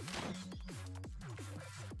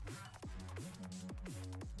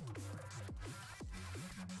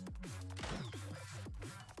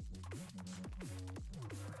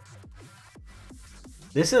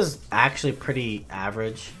 This is actually pretty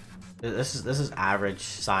average. This is average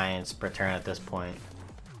science per turn at this point.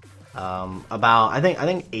 About I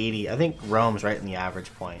think 80. I think Rome's right in the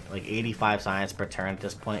average point, like 85 science per turn at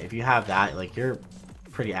this point. If you have that, like, you're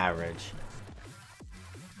pretty average.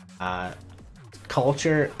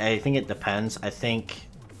 Culture, I think it depends. I think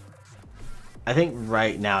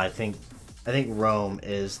right now, I think Rome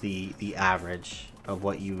is the average of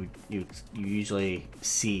what you usually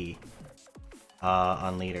see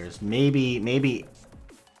on leaders. Maybe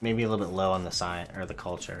a little bit low on the science or the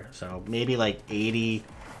culture. So maybe like 80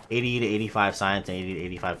 to 85 science and 80 to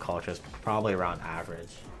 85 culture is probably around average.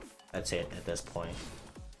 I'd say at this point.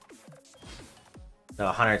 So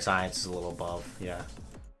 100 science is a little above, yeah.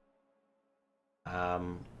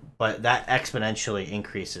 But that exponentially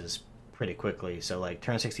increases pretty quickly. So like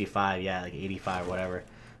turn 65, yeah, like 85, whatever.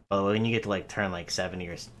 But when you get to like turn like 70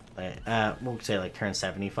 or we'll say like turn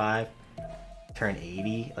 75, turn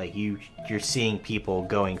 80, like you're seeing people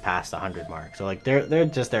going past the 100 mark. So like they're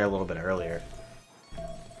just there a little bit earlier.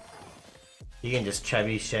 You can just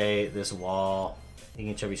trebuchet this wall. You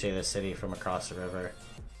can trebuchet this city from across the river.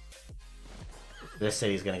 This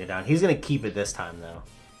city's gonna go down. He's gonna keep it this time though.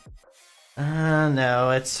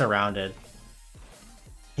 No, it's surrounded.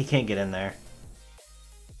 He can't get in there.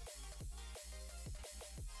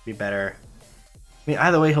 Be better. I mean,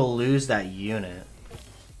 either way, he'll lose that unit.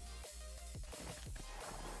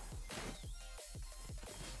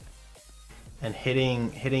 And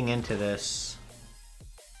hitting into this,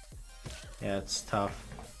 yeah, it's tough.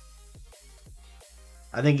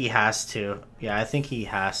 I think he has to. Yeah, I think he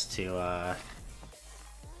has to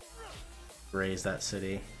raise that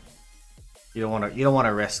city. You don't want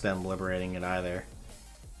to risk them liberating it either.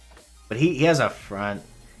 But he has a front.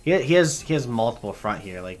 He has multiple front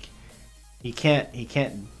here. Like he can't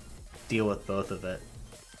deal with both of it.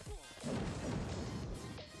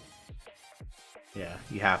 Yeah,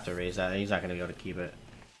 you have to raise that. He's not going to be able to keep it.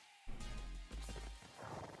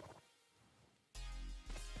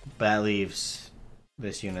 But that leaves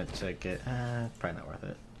this unit to get... probably not worth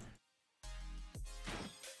it.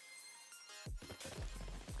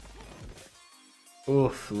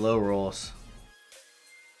 Oof, low rolls.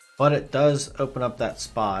 But it does open up that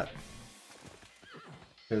spot.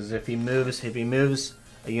 Because if he moves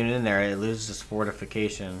a unit in there, it loses its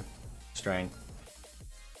fortification. strength.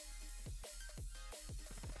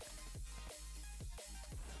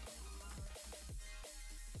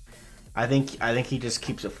 I think he just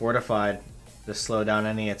keeps it fortified to slow down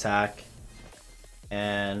any attack,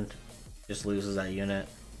 and just loses that unit.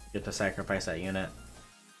 Get to sacrifice that unit.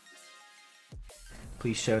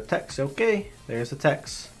 Please show text. Okay, there's the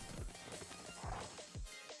text.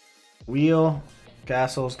 Wheel,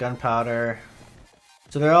 castles, gunpowder.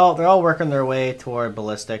 So they're all working their way toward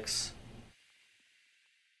ballistics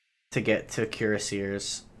to get to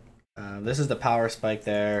cuirassiers. This is the power spike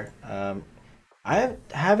there. I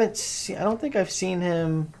haven't seen. I don't think I've seen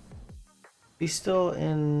him. He's still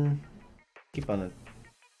in. Keep on it.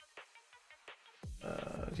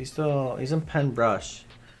 He's in Pen Brush.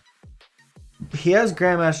 He has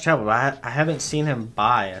Grandmaster Chapel, but I haven't seen him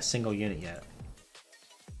buy a single unit yet.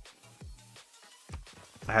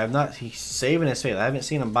 I have not. He's saving his faith. I haven't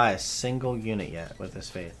seen him buy a single unit yet with his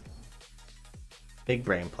faith. Big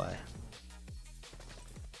brain play.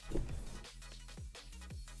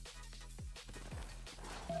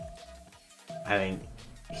 I mean,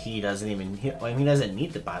 he doesn't even. He doesn't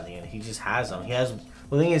need to buy the unit. He just has them. He has.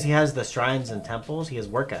 Well, the thing is, he has the shrines and temples. He has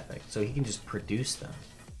work ethic, so he can just produce them.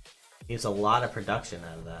 He has a lot of production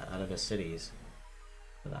out of that, out of his cities.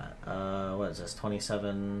 For that. What is this?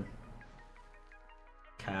 27.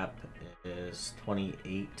 Cap is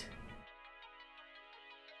 28.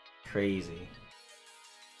 Crazy.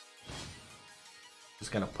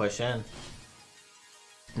 Just gonna push in.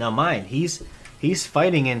 Now mind, he's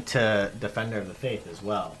fighting into Defender of the Faith as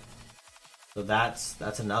well. So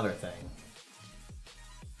that's another thing.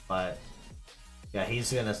 But yeah,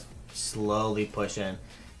 he's gonna slowly push in.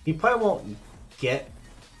 He probably won't get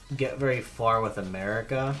very far with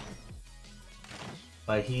America.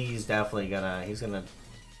 But he's definitely gonna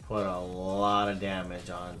put a lot of damage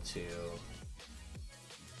onto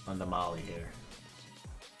Mali here.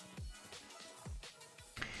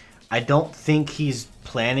 I don't think he's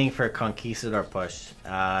planning for a conquistador push.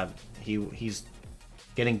 He's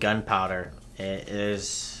getting gunpowder. It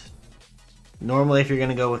is normally, if you're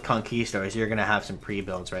gonna go with conquistadors, you're gonna have some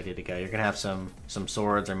pre-builds ready to go. You're gonna have some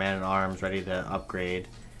swords or man-at-arms ready to upgrade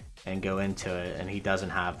and go into it, and he doesn't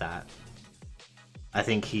have that. I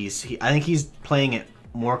think he's playing it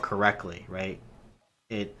more correctly, right?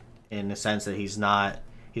 In the sense that he's going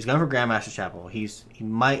for Grandmaster Chapel. He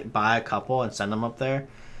might buy a couple and send them up there,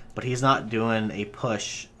 but he's not doing a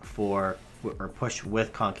push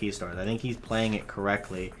with conquistadors. I think he's playing it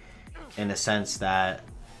correctly in the sense that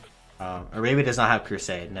Arabia does not have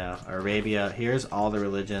crusade. No, Arabia, here's all the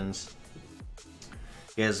religions.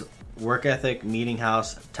 He has work ethic, meeting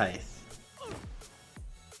house, tithe.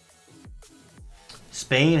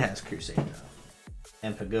 Spain has crusade though,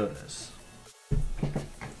 and pagodas.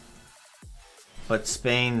 But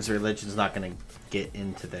Spain's religion's not going to get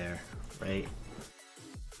into there, right?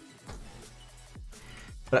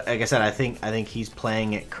 But like I said, I think he's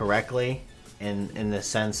playing it correctly in the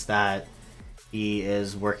sense that he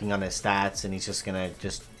is working on his stats, and he's just gonna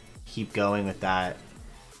keep going with that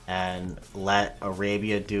and let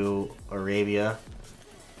Arabia do Arabia,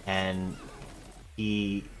 and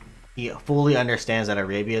he fully understands that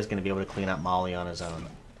Arabia is going to be able to clean up Mali on his own,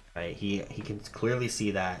 right? He can clearly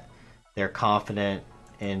see that they're confident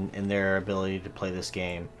in their ability to play this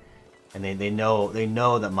game, and they know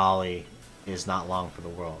that Mali is not long for the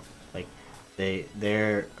world. Like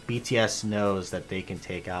their BTS knows that they can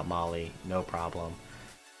take out Mali no problem.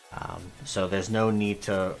 So there's no need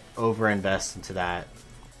to overinvest into that,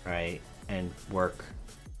 right? And work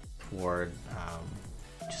toward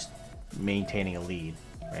just maintaining a lead,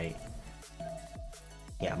 right?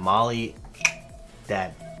 Yeah, Mali,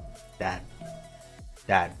 dead.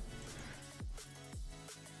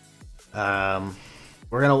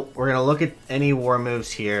 We're gonna look at any war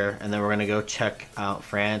moves here, and then we're gonna go check out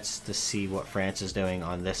France to see what France is doing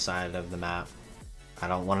on this side of the map. I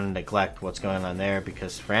don't want to neglect what's going on there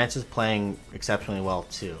because France is playing exceptionally well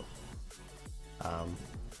too.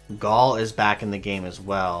 Gaul is back in the game as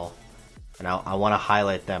well, and I want to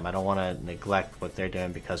highlight them. I don't want to neglect what they're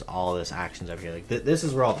doing because all of this action's over here. Like this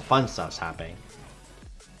is where all the fun stuff's happening.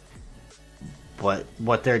 But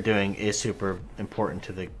what they're doing is super important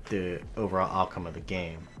to the overall outcome of the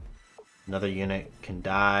game. Another unit can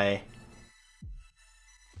die.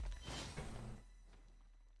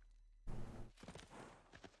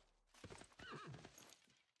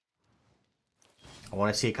 I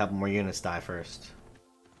want to see a couple more units die first.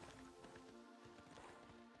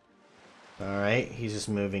 Alright, he's just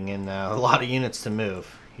moving in now. A lot of units to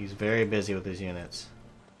move. He's very busy with his units.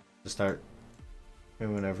 Just start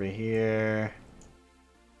moving over here.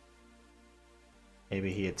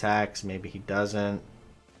 Maybe he attacks, maybe he doesn't.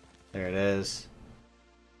 There it is.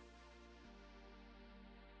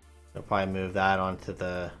 They'll probably move that onto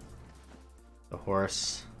the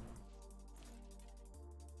horse.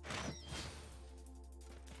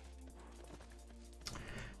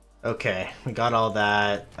 Okay, we got all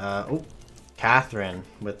that. Oh, Catherine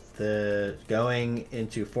with the going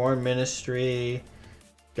into foreign ministry.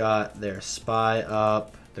 Got their spy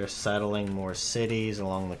up. They're settling more cities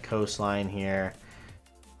along the coastline here.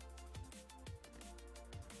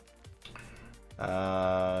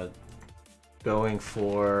 Going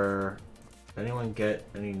for... Did anyone get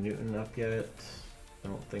any Newton up yet? I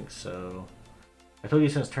don't think so. I told you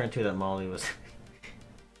since turn 2 that Molly was...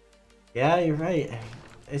 Yeah, you're right.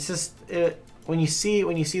 It's just... when you see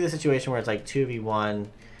the situation where it's like 2v1...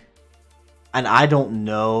 And I don't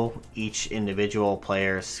know each individual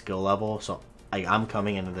player's skill level, so I'm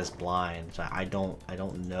coming into this blind, so I don't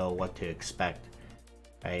know what to expect,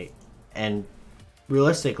 right? And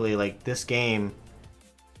realistically, like, this game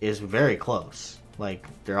is very close. Like,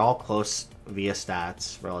 they're all close via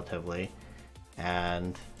stats, relatively,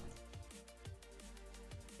 and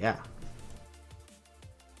yeah.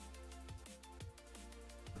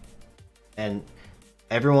 And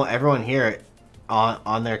everyone here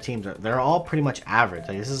on their teams, they're all pretty much average.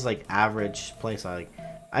 Like, this is like average play style. Like,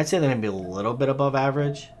 I'd say they're gonna be a little bit above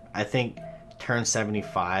average. I think turn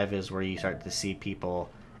 75 is where you start to see people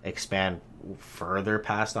expand further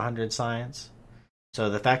past 100 science. So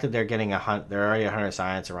the fact that they're getting they're already 100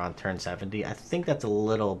 science around turn 70, I think that's a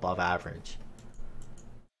little above average.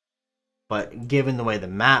 But given the way the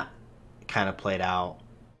map kind of played out,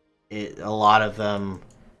 a lot of them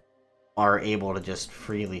are able to just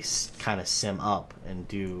freely kind of sim up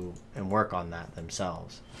and work on that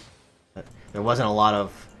themselves. There wasn't a lot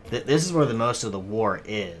of... This is where the most of the war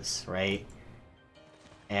is, right?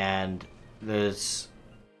 And there's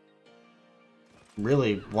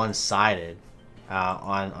really one-sided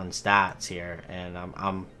on stats here, and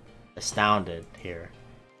I'm astounded here.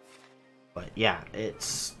 But yeah,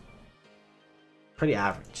 it's pretty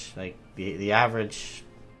average. Like, the average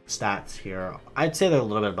stats here, I'd say they're a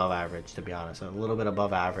little bit above average, to be honest. A little bit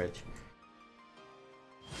above average.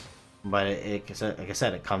 But like I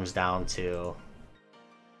said, it comes down to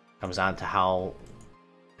how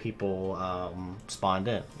people spawned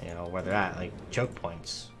in, you know, where they're at. Like, choke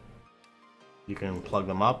points, you can plug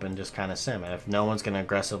them up and just kind of sim. And if no one's going to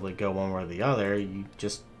aggressively go one way or the other, you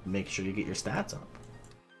just make sure you get your stats up.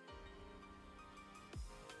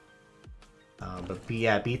 But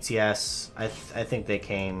yeah, BTS, I think they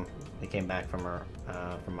came back from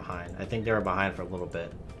behind. I think they were behind for a little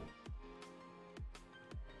bit.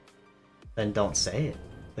 Then don't say it.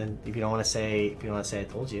 Then if you don't want to say I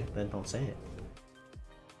told you, then don't say it.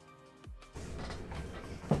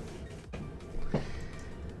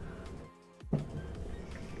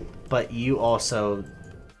 But you also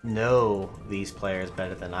know these players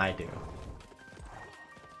better than I do.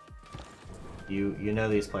 You know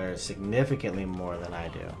these players significantly more than I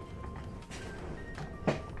do.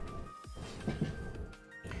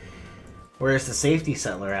 Where's the safety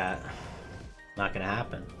settler at? Not gonna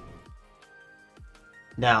happen.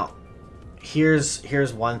 Now,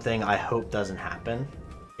 here's one thing I hope doesn't happen,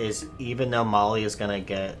 is even though Molly is gonna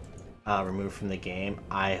get removed from the game,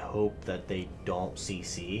 I hope that they don't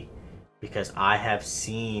CC, because I have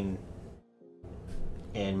seen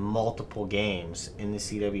in multiple games in the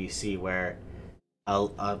CWC where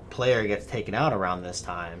a player gets taken out around this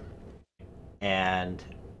time, and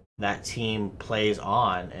that team plays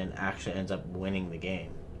on and actually ends up winning the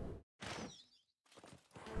game.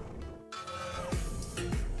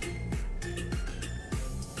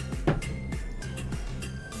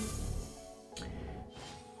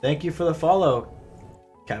 Thank you for the follow,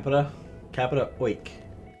 Capita Oik.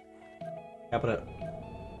 Capita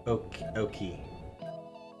Oki.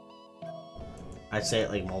 I'd say it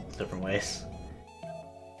like multiple different ways.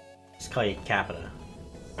 Just call you Capita.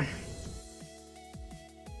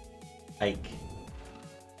 Ike.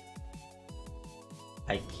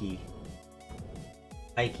 Ikey.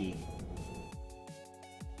 Ikey.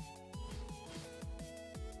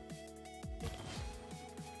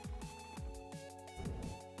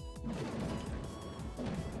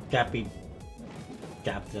 Captain.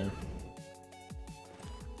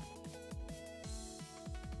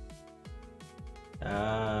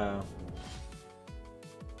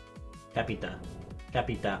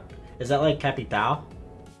 Capita. Is that like capital?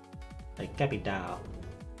 Like capital?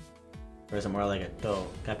 Or is it more like a to?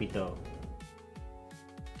 Capito.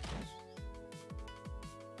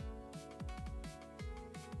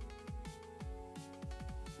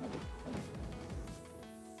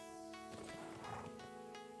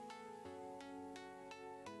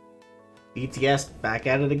 BTS back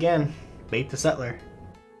at it again. Bait the settler.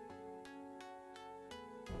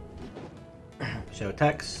 Show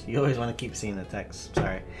text. You always want to keep seeing the text.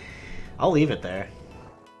 Sorry. I'll leave it there.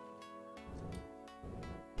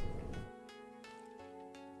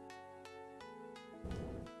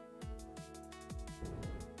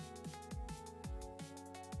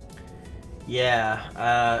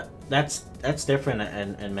 Yeah, that's different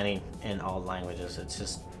in all languages. It's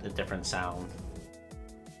just a different sound.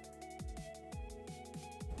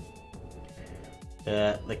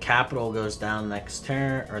 The capital goes down next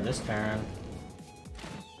turn, or this turn.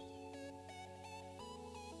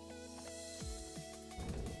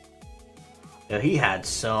 Yeah, he had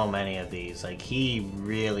so many of these. Like, he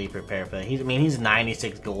really prepared for that. I mean, he's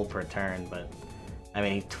 96 gold per turn, but I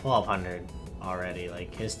mean, 1,200 already.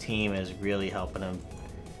 Like, his team is really helping him,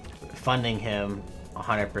 funding him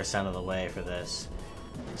 100% of the way for this.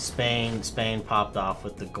 Spain popped off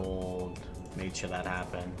with the gold, made sure that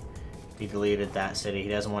happened. He deleted that city. He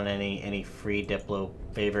doesn't want any free Diplo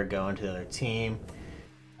favor going to the other team.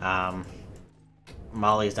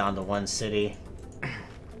 Mali's down to 1 city.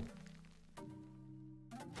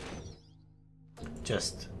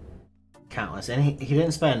 Just countless. And he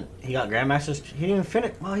didn't spend. He got Grandmasters. He didn't even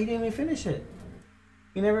finish. Well, he didn't even finish it.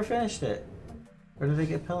 He never finished it. Or did it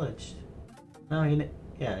get pillaged? No, he didn't.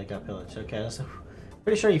 Yeah, it got pillaged. Okay, so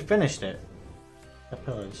pretty sure he finished it. Got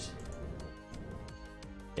pillaged.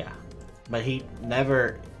 Yeah, but he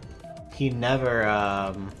never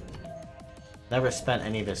spent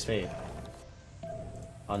any of his faith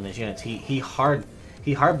on these units. He hard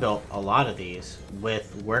built a lot of these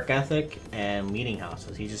with work ethic and meeting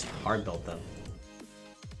houses. He just hard built them.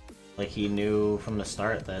 Like, he knew from the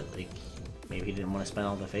start that, like, maybe he didn't want to spend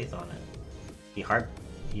all the faith on it. He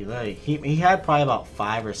had probably about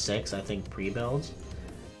 5 or 6, I think, pre-builds.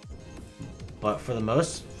 But for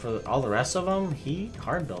all the rest of them, he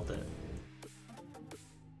hard built it.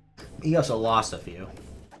 He also lost a few.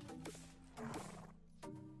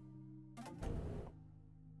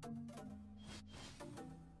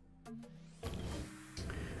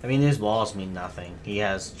 I mean, these walls mean nothing. He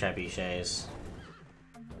has trebuchets.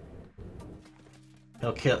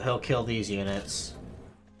 He'll kill these units.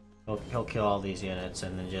 He'll kill all these units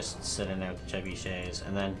and then just sit in there with the trebuchets,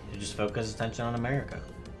 and then he'll just focus attention on America.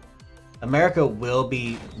 America will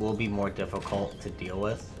be more difficult to deal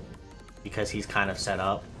with because he's kind of set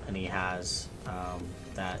up and he has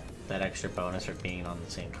that extra bonus for being on the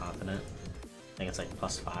same continent. I think it's like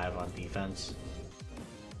 +5 on defense.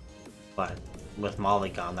 But with Mali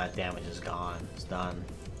gone, that damage is gone. It's done.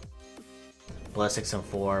 Ballistics in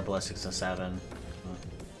 4, ballistics in 7.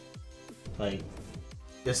 Like,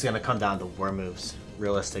 this is gonna come down to war moves.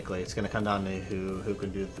 Realistically, it's gonna come down to who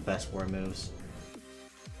can do the best war moves.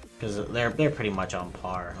 Because they're pretty much on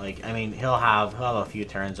par. Like, I mean, he'll have a few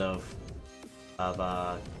turns of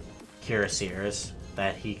cuirassiers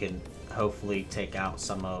that he can hopefully take out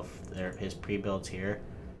some of his pre-builds here,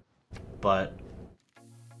 but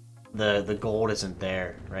the gold isn't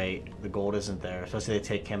there, right? The gold isn't there. Especially they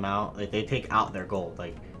take him out. Like, they take out their gold.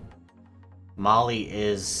 Like, Mali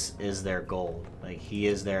is their gold. Like, he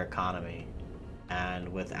is their economy, and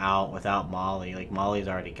without Mali, like, Mali's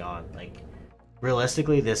already gone. Like,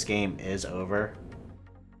 realistically, this game is over.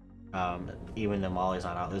 Even though Mali's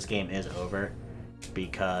not out, this game is over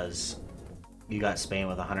because you got Spain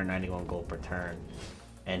with 191 gold per turn,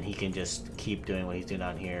 and he can just keep doing what he's doing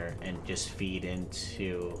down here and just feed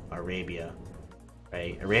into Arabia,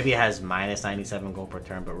 right? Arabia has -97 gold per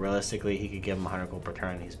turn, but realistically, he could give him 100 gold per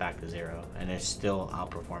turn and he's back to 0, and they're still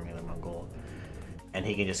outperforming them on gold. And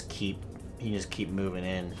he can just keep moving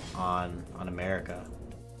in on America,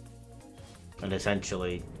 and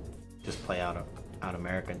essentially just play out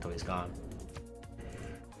America until he's gone.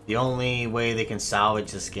 The only way they can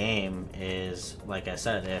salvage this game is, like I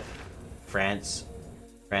said, if France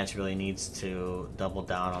really needs to double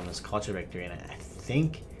down on this culture victory, and I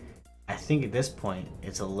think at this point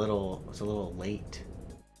it's a little late.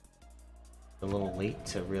 A little late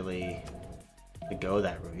to really go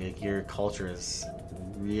that route. Like, your culture is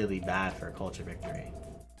really bad for a culture victory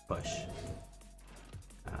push.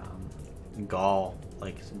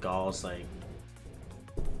 Gaul's like,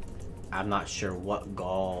 I'm not sure what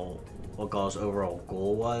Gaul's overall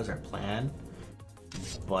goal was or plan,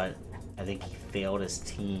 but I think he failed his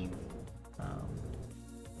team.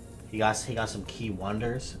 He got some key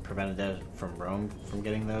wonders, prevented them from Rome from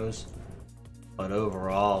getting those, but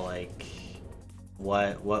overall, like,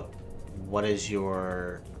 what is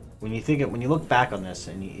your, when you look back on this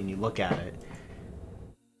and you look at it,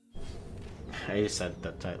 I just said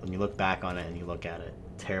that when you look back on it and you look at it,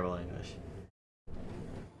 terrible English.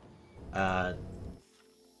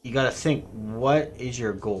 you got to think, what is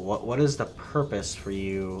your goal? What is the purpose for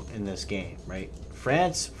you in this game, right?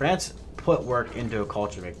 France put work into a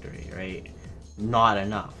culture victory, right? Not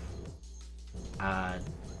enough.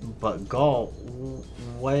 But Gaul,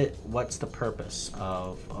 what's the purpose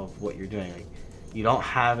of what you're doing? Like, you don't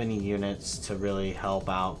have any units to really help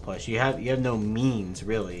out push. You have no means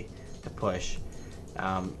really to push.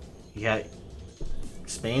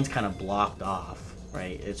 Spain's kind of blocked off,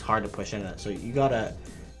 right? It's hard to push into that. So you gotta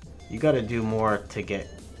do more to get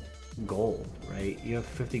gold, right? You have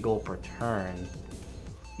 50 gold per turn.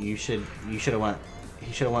 He should have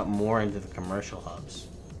went more into the commercial hubs.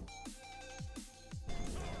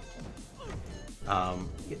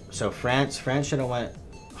 So France should have went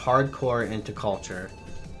hardcore into culture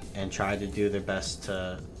and tried to do their best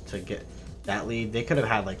to get that lead. They could have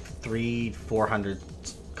had like 400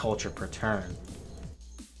 culture per turn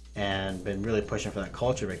and been really pushing for that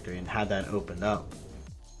culture victory and had that opened up.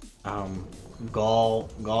 Gaul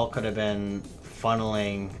could have been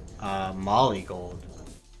funneling Mali gold,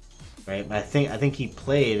 right? But I think he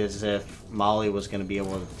played as if Mali was going to be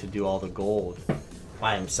able to do all the gold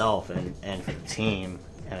by himself and for the team,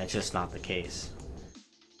 and it's just not the case.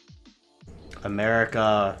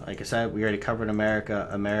 America, like I said, we already covered America.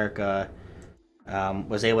 America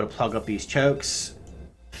was able to plug up these chokes,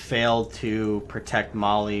 failed to protect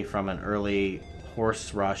Mali from an early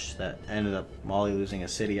horse rush that ended up Mali losing a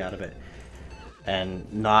city out of it,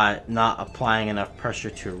 and not applying enough pressure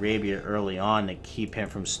to Arabia early on to keep him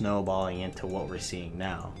from snowballing into what we're seeing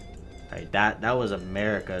now. Right, that was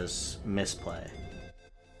America's misplay.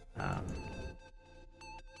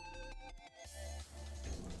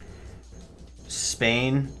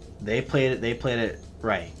 Spain, they played it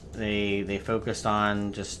right. They focused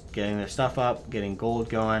on just getting their stuff up, getting gold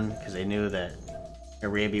going, because they knew that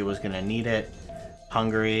Arabia was going to need it.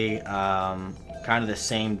 Hungary, kind of the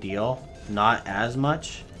same deal, not as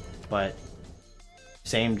much, but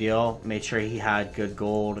same deal. Made sure he had good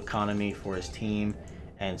gold economy for his team,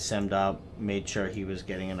 and simmed up, made sure he was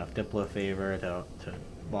getting enough Diplo favor to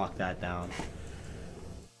lock that down.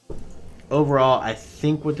 Overall, I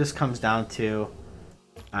think what this comes down to,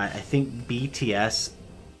 I think BTS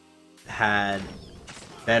had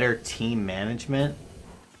better team management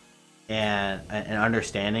and an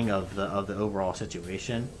understanding of the overall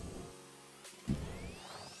situation.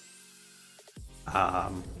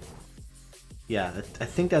 Yeah, I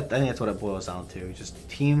think that's what it boils down to. Just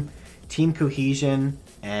team cohesion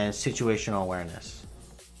and situational awareness.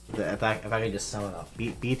 If I could just sum it up,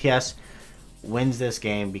 BTS wins this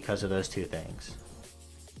game because of those two things: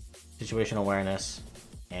 situational awareness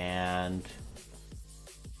and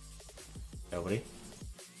nobody.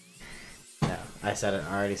 Yeah, I said it.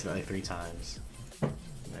 I already said it like 3 times. I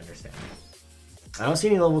understand. I don't see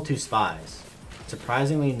any level 2 spies.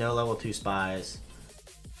 Surprisingly, no level 2 spies.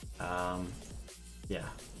 Yeah.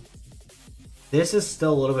 This is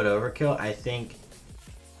still a little bit overkill. I think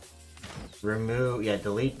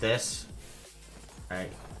delete this.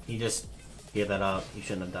 Alright, you just gave that up. You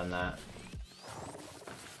shouldn't have done that.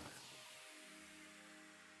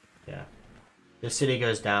 Yeah. This city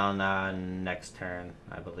goes down next turn,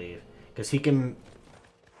 I believe. Because he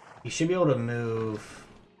should be able to move.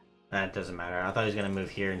 That doesn't matter. I thought he was going to move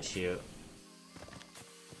here and shoot.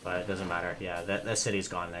 But it doesn't matter. Yeah, that city's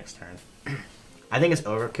gone next turn. I think it's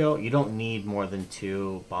overkill. You don't need more than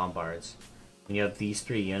 2 bombards. When you have these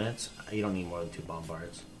 3 units, you don't need more than 2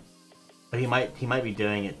 bombards. But he might be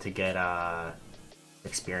doing it to get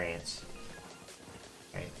experience.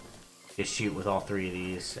 Right. Just shoot with all 3 of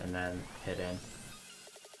these and then hit in.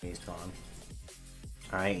 He's gone.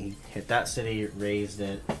 Alright, he hit that city, raised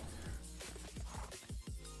it.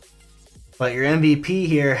 But your MVP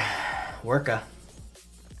here, Worka.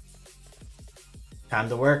 Time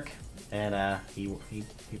to work. And he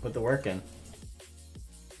put the work in.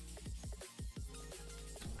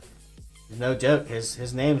 No joke.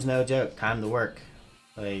 His name's no joke. Time to work.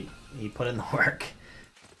 Like, he put in the work.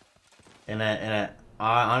 And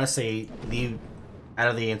honestly, out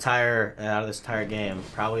of this entire game,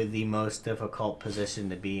 probably the most difficult position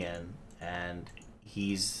to be in, and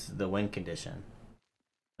he's the win condition.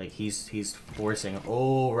 Like, he's forcing.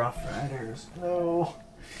 Oh, Rough Riders. No.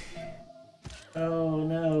 Oh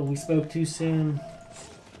no, we spoke too soon.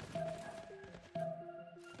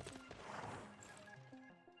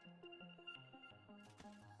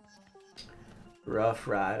 Rough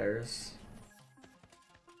Riders.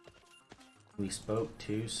 We spoke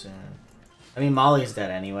too soon. I mean, Molly's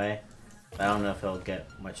dead anyway. I don't know if he'll get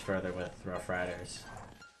much further with Rough Riders.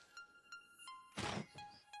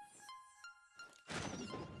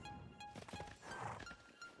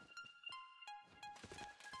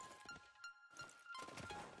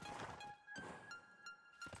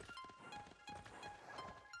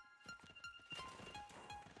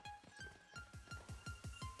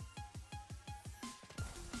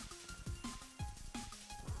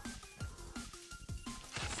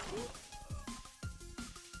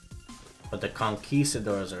 But the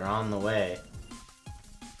conquistadors are on the way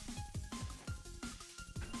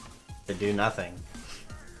to do nothing.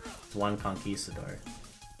 It's one conquistador.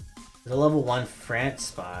 There's a level 1 French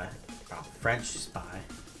spy. Oh, French spy.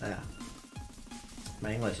 Yeah.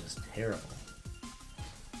 My English is terrible.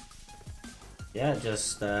 Yeah,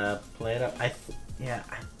 just play it up. I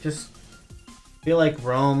just feel like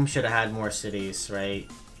Rome should have had more cities, right?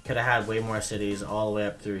 Could have had way more cities all the way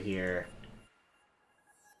up through here.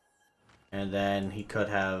 And then he could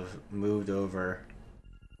have moved over.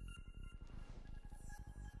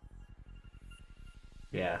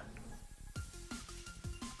 Yeah.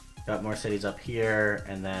 Got more cities up here,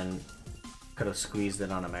 and then could have squeezed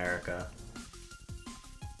it on America.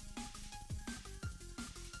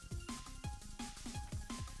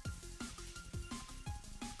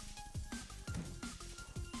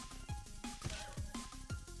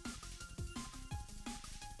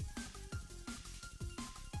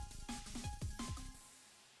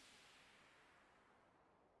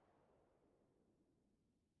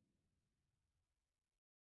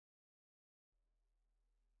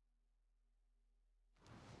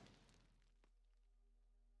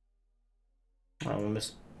 Oh,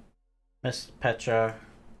 Miss Petra.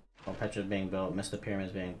 Well, Petra's being built. Miss the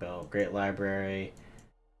Pyramid's being built. Great Library.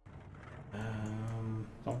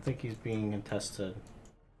 Don't think he's being contested.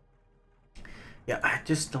 Yeah, I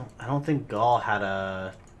don't think Gaul had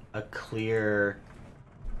a clear,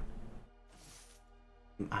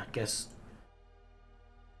 I guess,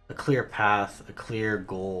 a clear path, a clear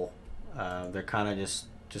goal. They're kind of just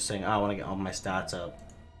saying, oh, I want to get all my stats up,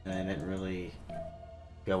 and they didn't really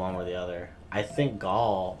go one or the other. I think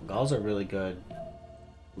Gaul's a really good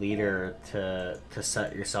leader to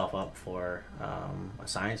set yourself up for a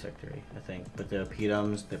science victory. I think, but the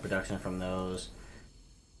Opidums, the production from those,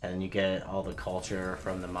 and you get all the culture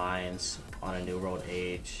from the mines on a New World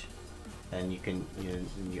age, and you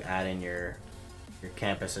add in your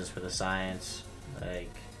campuses for the science,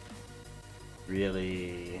 like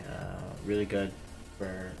really really good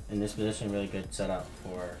for in this position. Really good setup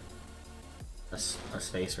for a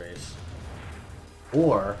space race,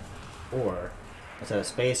 or instead of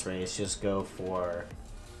space race, just go for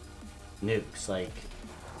nukes. Like,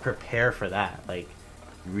 prepare for that. Like,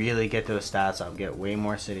 really get those stats up, get way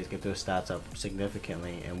more cities, get those stats up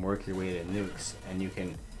significantly, and work your way to nukes, and you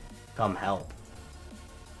can come help.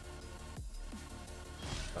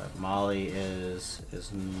 But Mali is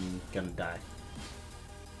gonna die.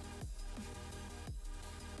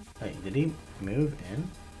 Wait, did he move in?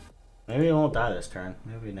 Maybe he won't die this turn.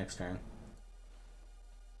 Maybe next turn.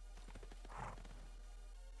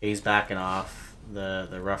 He's backing off.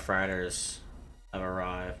 The Rough Riders have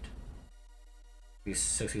arrived. He's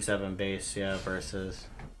 67 base, yeah, versus.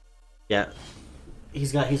 Yeah.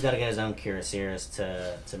 He's got to get his own cuirassiers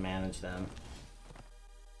to manage them.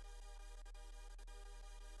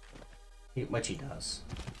 Which he does.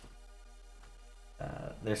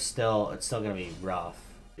 It's still gonna be rough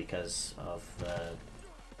because of the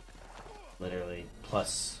literally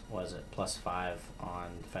 +5 on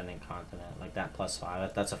defending continent. Like that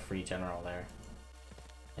 +5, that's a free general there.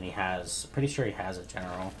 And he has, pretty sure he has a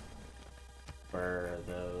general for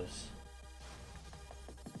those.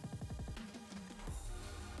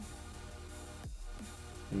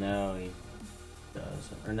 No, he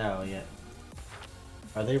doesn't. Or no, yeah.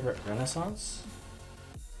 Are they Renaissance?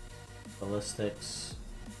 Ballistics,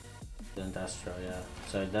 the industrial, yeah.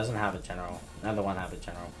 So it doesn't have a general. Another one have a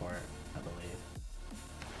general for it, I believe.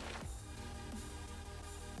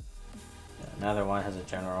 Yeah, another one has a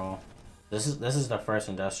general. This is the first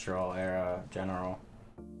industrial era general.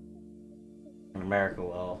 And America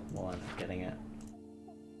will end up getting it.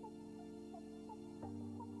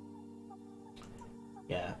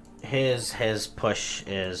 Yeah, his push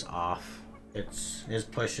is off. His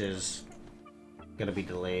push is gonna be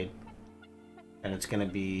delayed, and it's gonna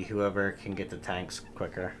be whoever can get the tanks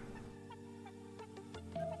quicker.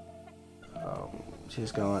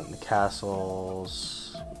 She's going to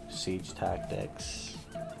castles, siege tactics.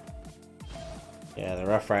 Yeah, the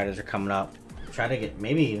Rough Riders are coming up. Try to get,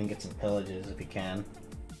 maybe even get some pillages if you can.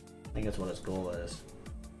 I think that's what his goal is.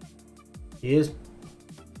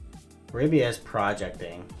 Arabia is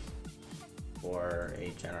projecting for a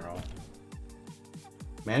general.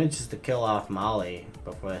 Manages to kill off Mali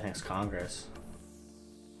before the next Congress.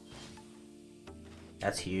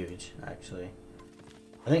 That's huge, actually.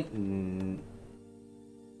 I think.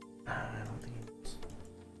 I don't think it is.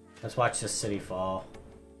 Let's watch this city fall.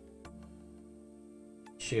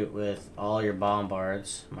 Shoot with all your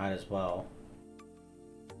bombards. Might as well.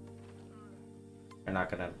 You're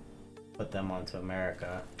not gonna put them onto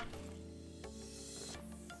America.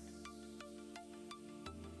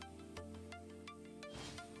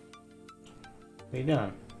 What are you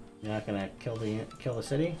doing? You're not gonna kill the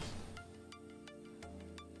city?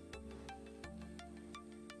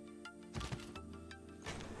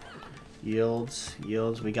 Yields,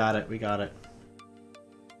 we got it, we got it.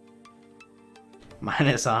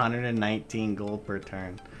 Minus 119 gold per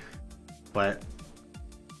turn. But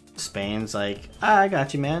Spain's like, I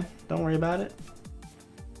got you, man. Don't worry about it.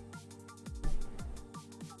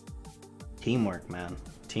 Teamwork, man.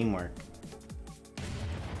 Teamwork.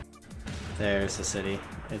 There's the city.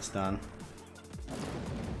 It's done.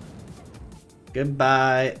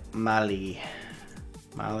 Goodbye, Mali.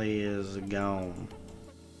 Mali is gone.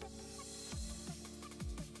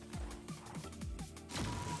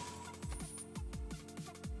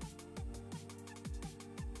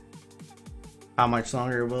 How much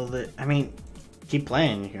longer will it? I mean, keep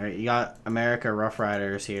playing. Right? You got America Rough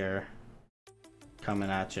Riders here coming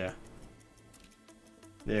at you.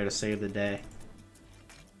 There to save the day.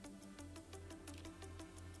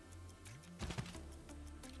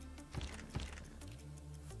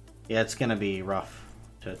 Yeah, it's gonna be rough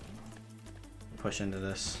to push into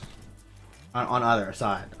this. On either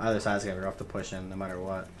side. Either side's gonna be rough to push in no matter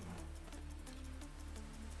what.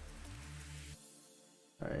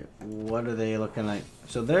 Alright, what are they looking like?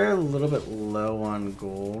 So they're a little bit low on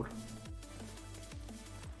gold.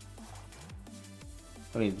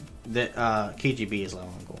 I mean, the KGB is low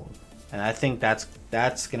on gold. And I think that's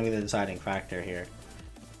going to be the deciding factor here.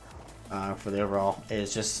 For the overall,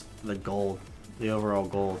 is just the gold. The overall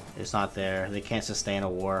gold is not there. They can't sustain a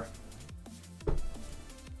war.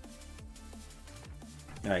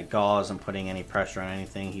 Alright, Gaul isn't putting any pressure on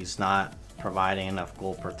anything. He's not providing enough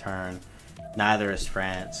gold per turn. Neither is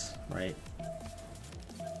France, right?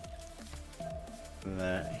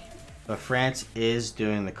 But France is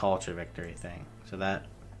doing the culture victory thing, so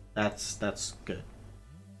that's good.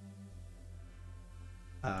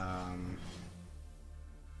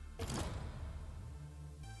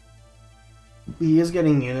 He is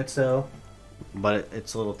getting units though, but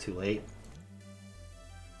it's a little too late.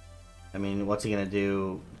 I mean, what's he gonna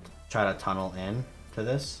do? Try to tunnel in to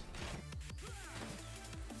this?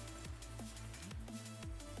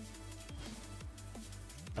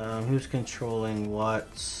 Who's controlling what?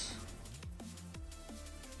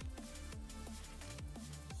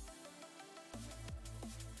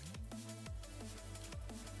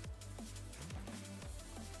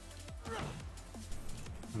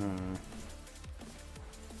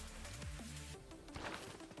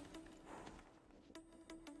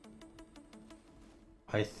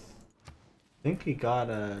 I think he got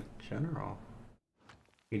a general.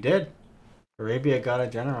 He did. Arabia got a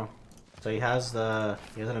general. So he has an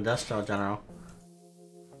industrial general.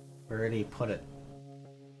 Where did he put it?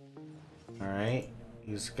 Alright.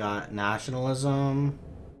 He's got nationalism.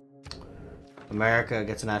 America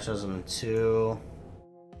gets nationalism too.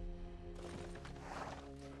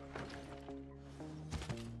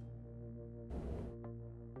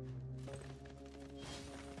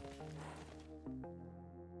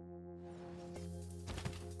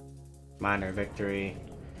 Minor victory.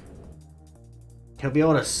 He'll be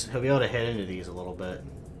able to hit into these a little bit.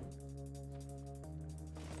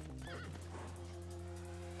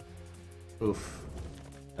 Oof.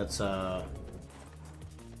 That's yeah,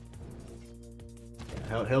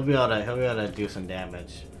 he'll be able to do some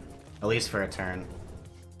damage. At least for a turn.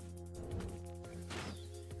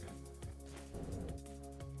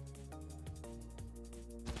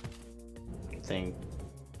 Think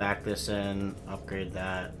back this in, upgrade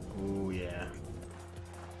that. Ooh yeah.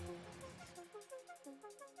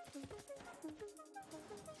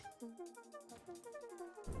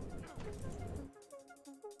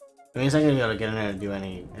 I mean, he's not gonna be able to get in there and do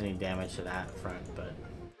any damage to that front, but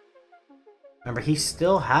remember, he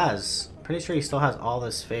still has. Pretty sure he still has all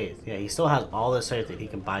this faith. Yeah, he still has all this faith that he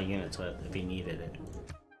can buy units with if he needed it.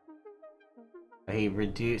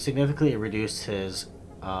 He significantly reduced his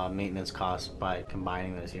maintenance costs by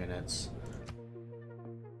combining those units.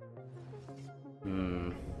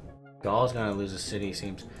 Gaul's gonna lose a city,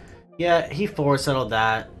 seems. Yeah, he forward settled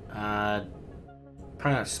that. Probably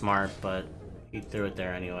not smart, but he threw it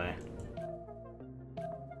there anyway.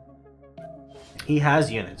 He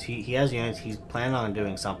has units. He has units. He's planning on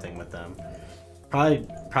doing something with them.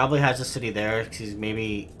 Probably has a city there because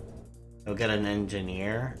maybe he'll get an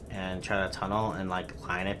engineer and try to tunnel and like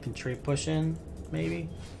line infantry push in. Maybe.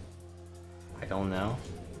 I don't know.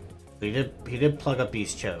 But he did plug up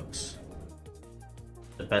these chokes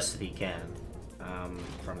the best that he can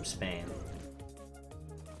from Spain.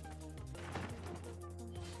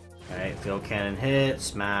 Alright, field cannon hit,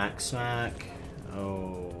 smack, smack.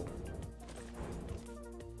 Oh.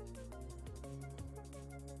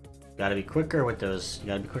 Gotta be quicker with those. You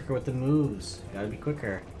gotta be quicker with the moves. You gotta be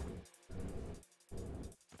quicker.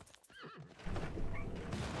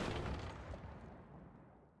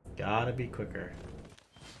 Gotta be quicker.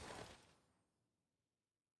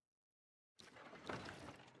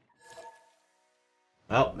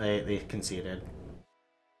 Well, they conceded.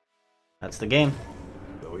 That's the game.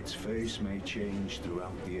 Though its face may change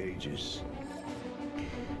throughout the ages,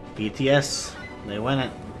 BTS, they win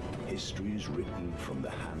it. history is written from the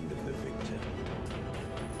hand of the victor.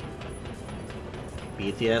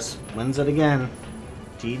 BTS wins it again.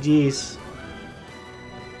 GG's.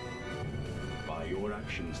 By your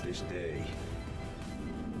actions this day,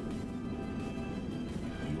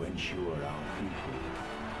 you ensure our people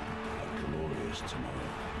a glorious tomorrow.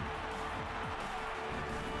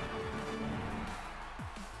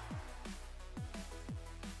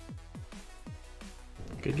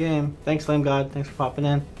 Good game. Thanks, Flame God. Thanks for popping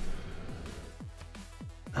in.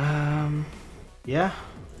 Yeah.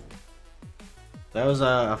 That was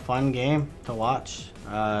a fun game to watch.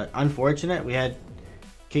 Unfortunate, we had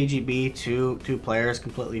KGB, two players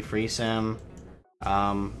completely free sim. You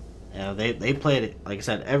know, they played, like I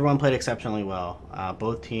said, everyone played exceptionally well.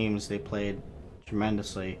 Both teams, they played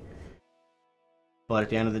tremendously. But at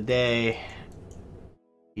the end of the day,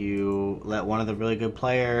 you let one of the really good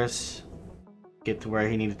players get to where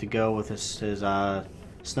he needed to go with his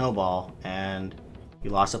snowball, and he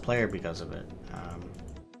lost a player because of it.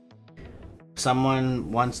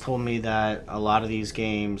 Someone once told me that a lot of these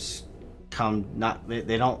games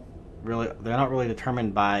they're not really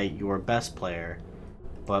determined by your best player,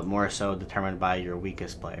 but more so determined by your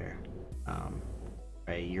weakest player.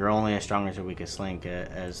 Right? You're only as strong as your weakest link,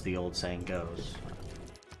 as the old saying goes.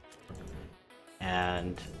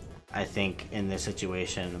 And I think in this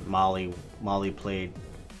situation, Molly played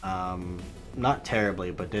not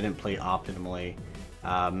terribly, but didn't play optimally.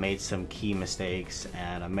 Made some key mistakes,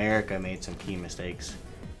 and America made some key mistakes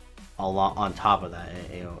on top of that.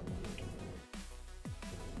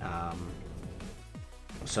 And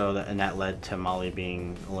that led to Molly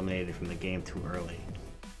being eliminated from the game too early,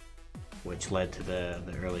 which led to the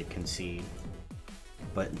early concede.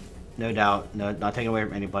 But no doubt, not taking away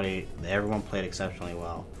from anybody, everyone played exceptionally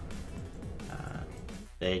well.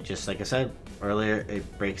 They just, like I said earlier,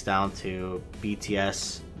 it breaks down to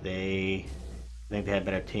BTS. I think they had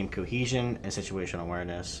better team cohesion and situational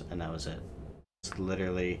awareness, and that was it. It's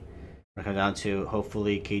literally what it comes down to.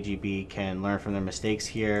 Hopefully KGB can learn from their mistakes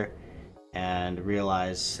here and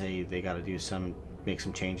realize, hey, they got to make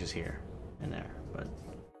some changes here and there. But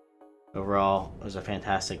overall, it was a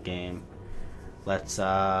fantastic game. Let's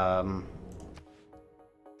go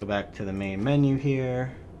back to the main menu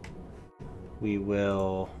here. We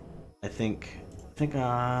will, I think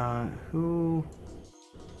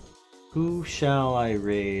who shall I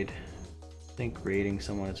raid? I think raiding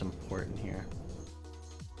someone is important here.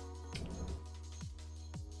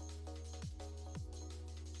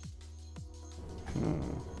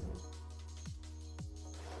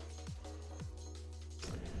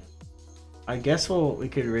 I guess we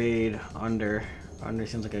could raid Under. Under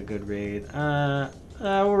seems like a good raid.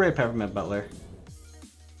 We'll raid Peppermint Butler.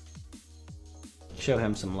 Show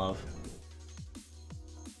him some love.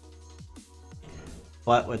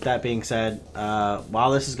 But with that being said,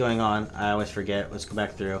 while this is going on, I always forget. Let's go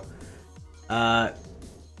back through. Ike,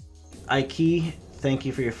 thank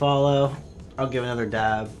you for your follow. I'll give another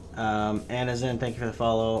dab. Anazin, thank you for the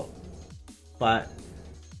follow.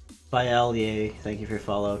 Baelia, thank you for your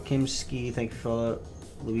follow. Kimski, thank you for your follow.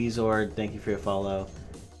 Louiseord, thank you for your follow.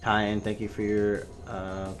 Tyan, thank you for your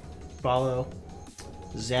follow.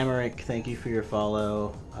 Zamarik, thank you for your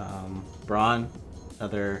follow. Braun,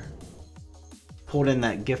 pulled in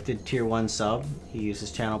that gifted tier 1 sub. He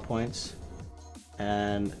uses channel points.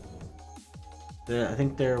 And I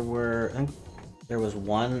think there was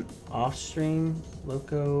one off stream.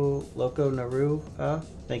 Loco Naru.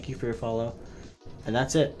 Thank you for your follow. And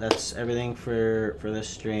that's it. That's everything for this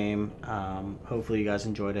stream. Hopefully you guys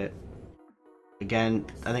enjoyed it. Again,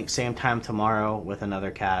 I think same time tomorrow with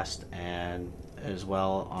another cast, and as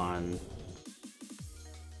well on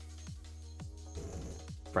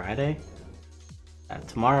Friday.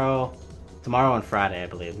 Tomorrow and Friday, I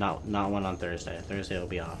believe. Not one on Thursday. Thursday will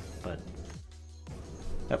be off. But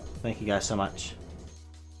yep. Thank you guys so much.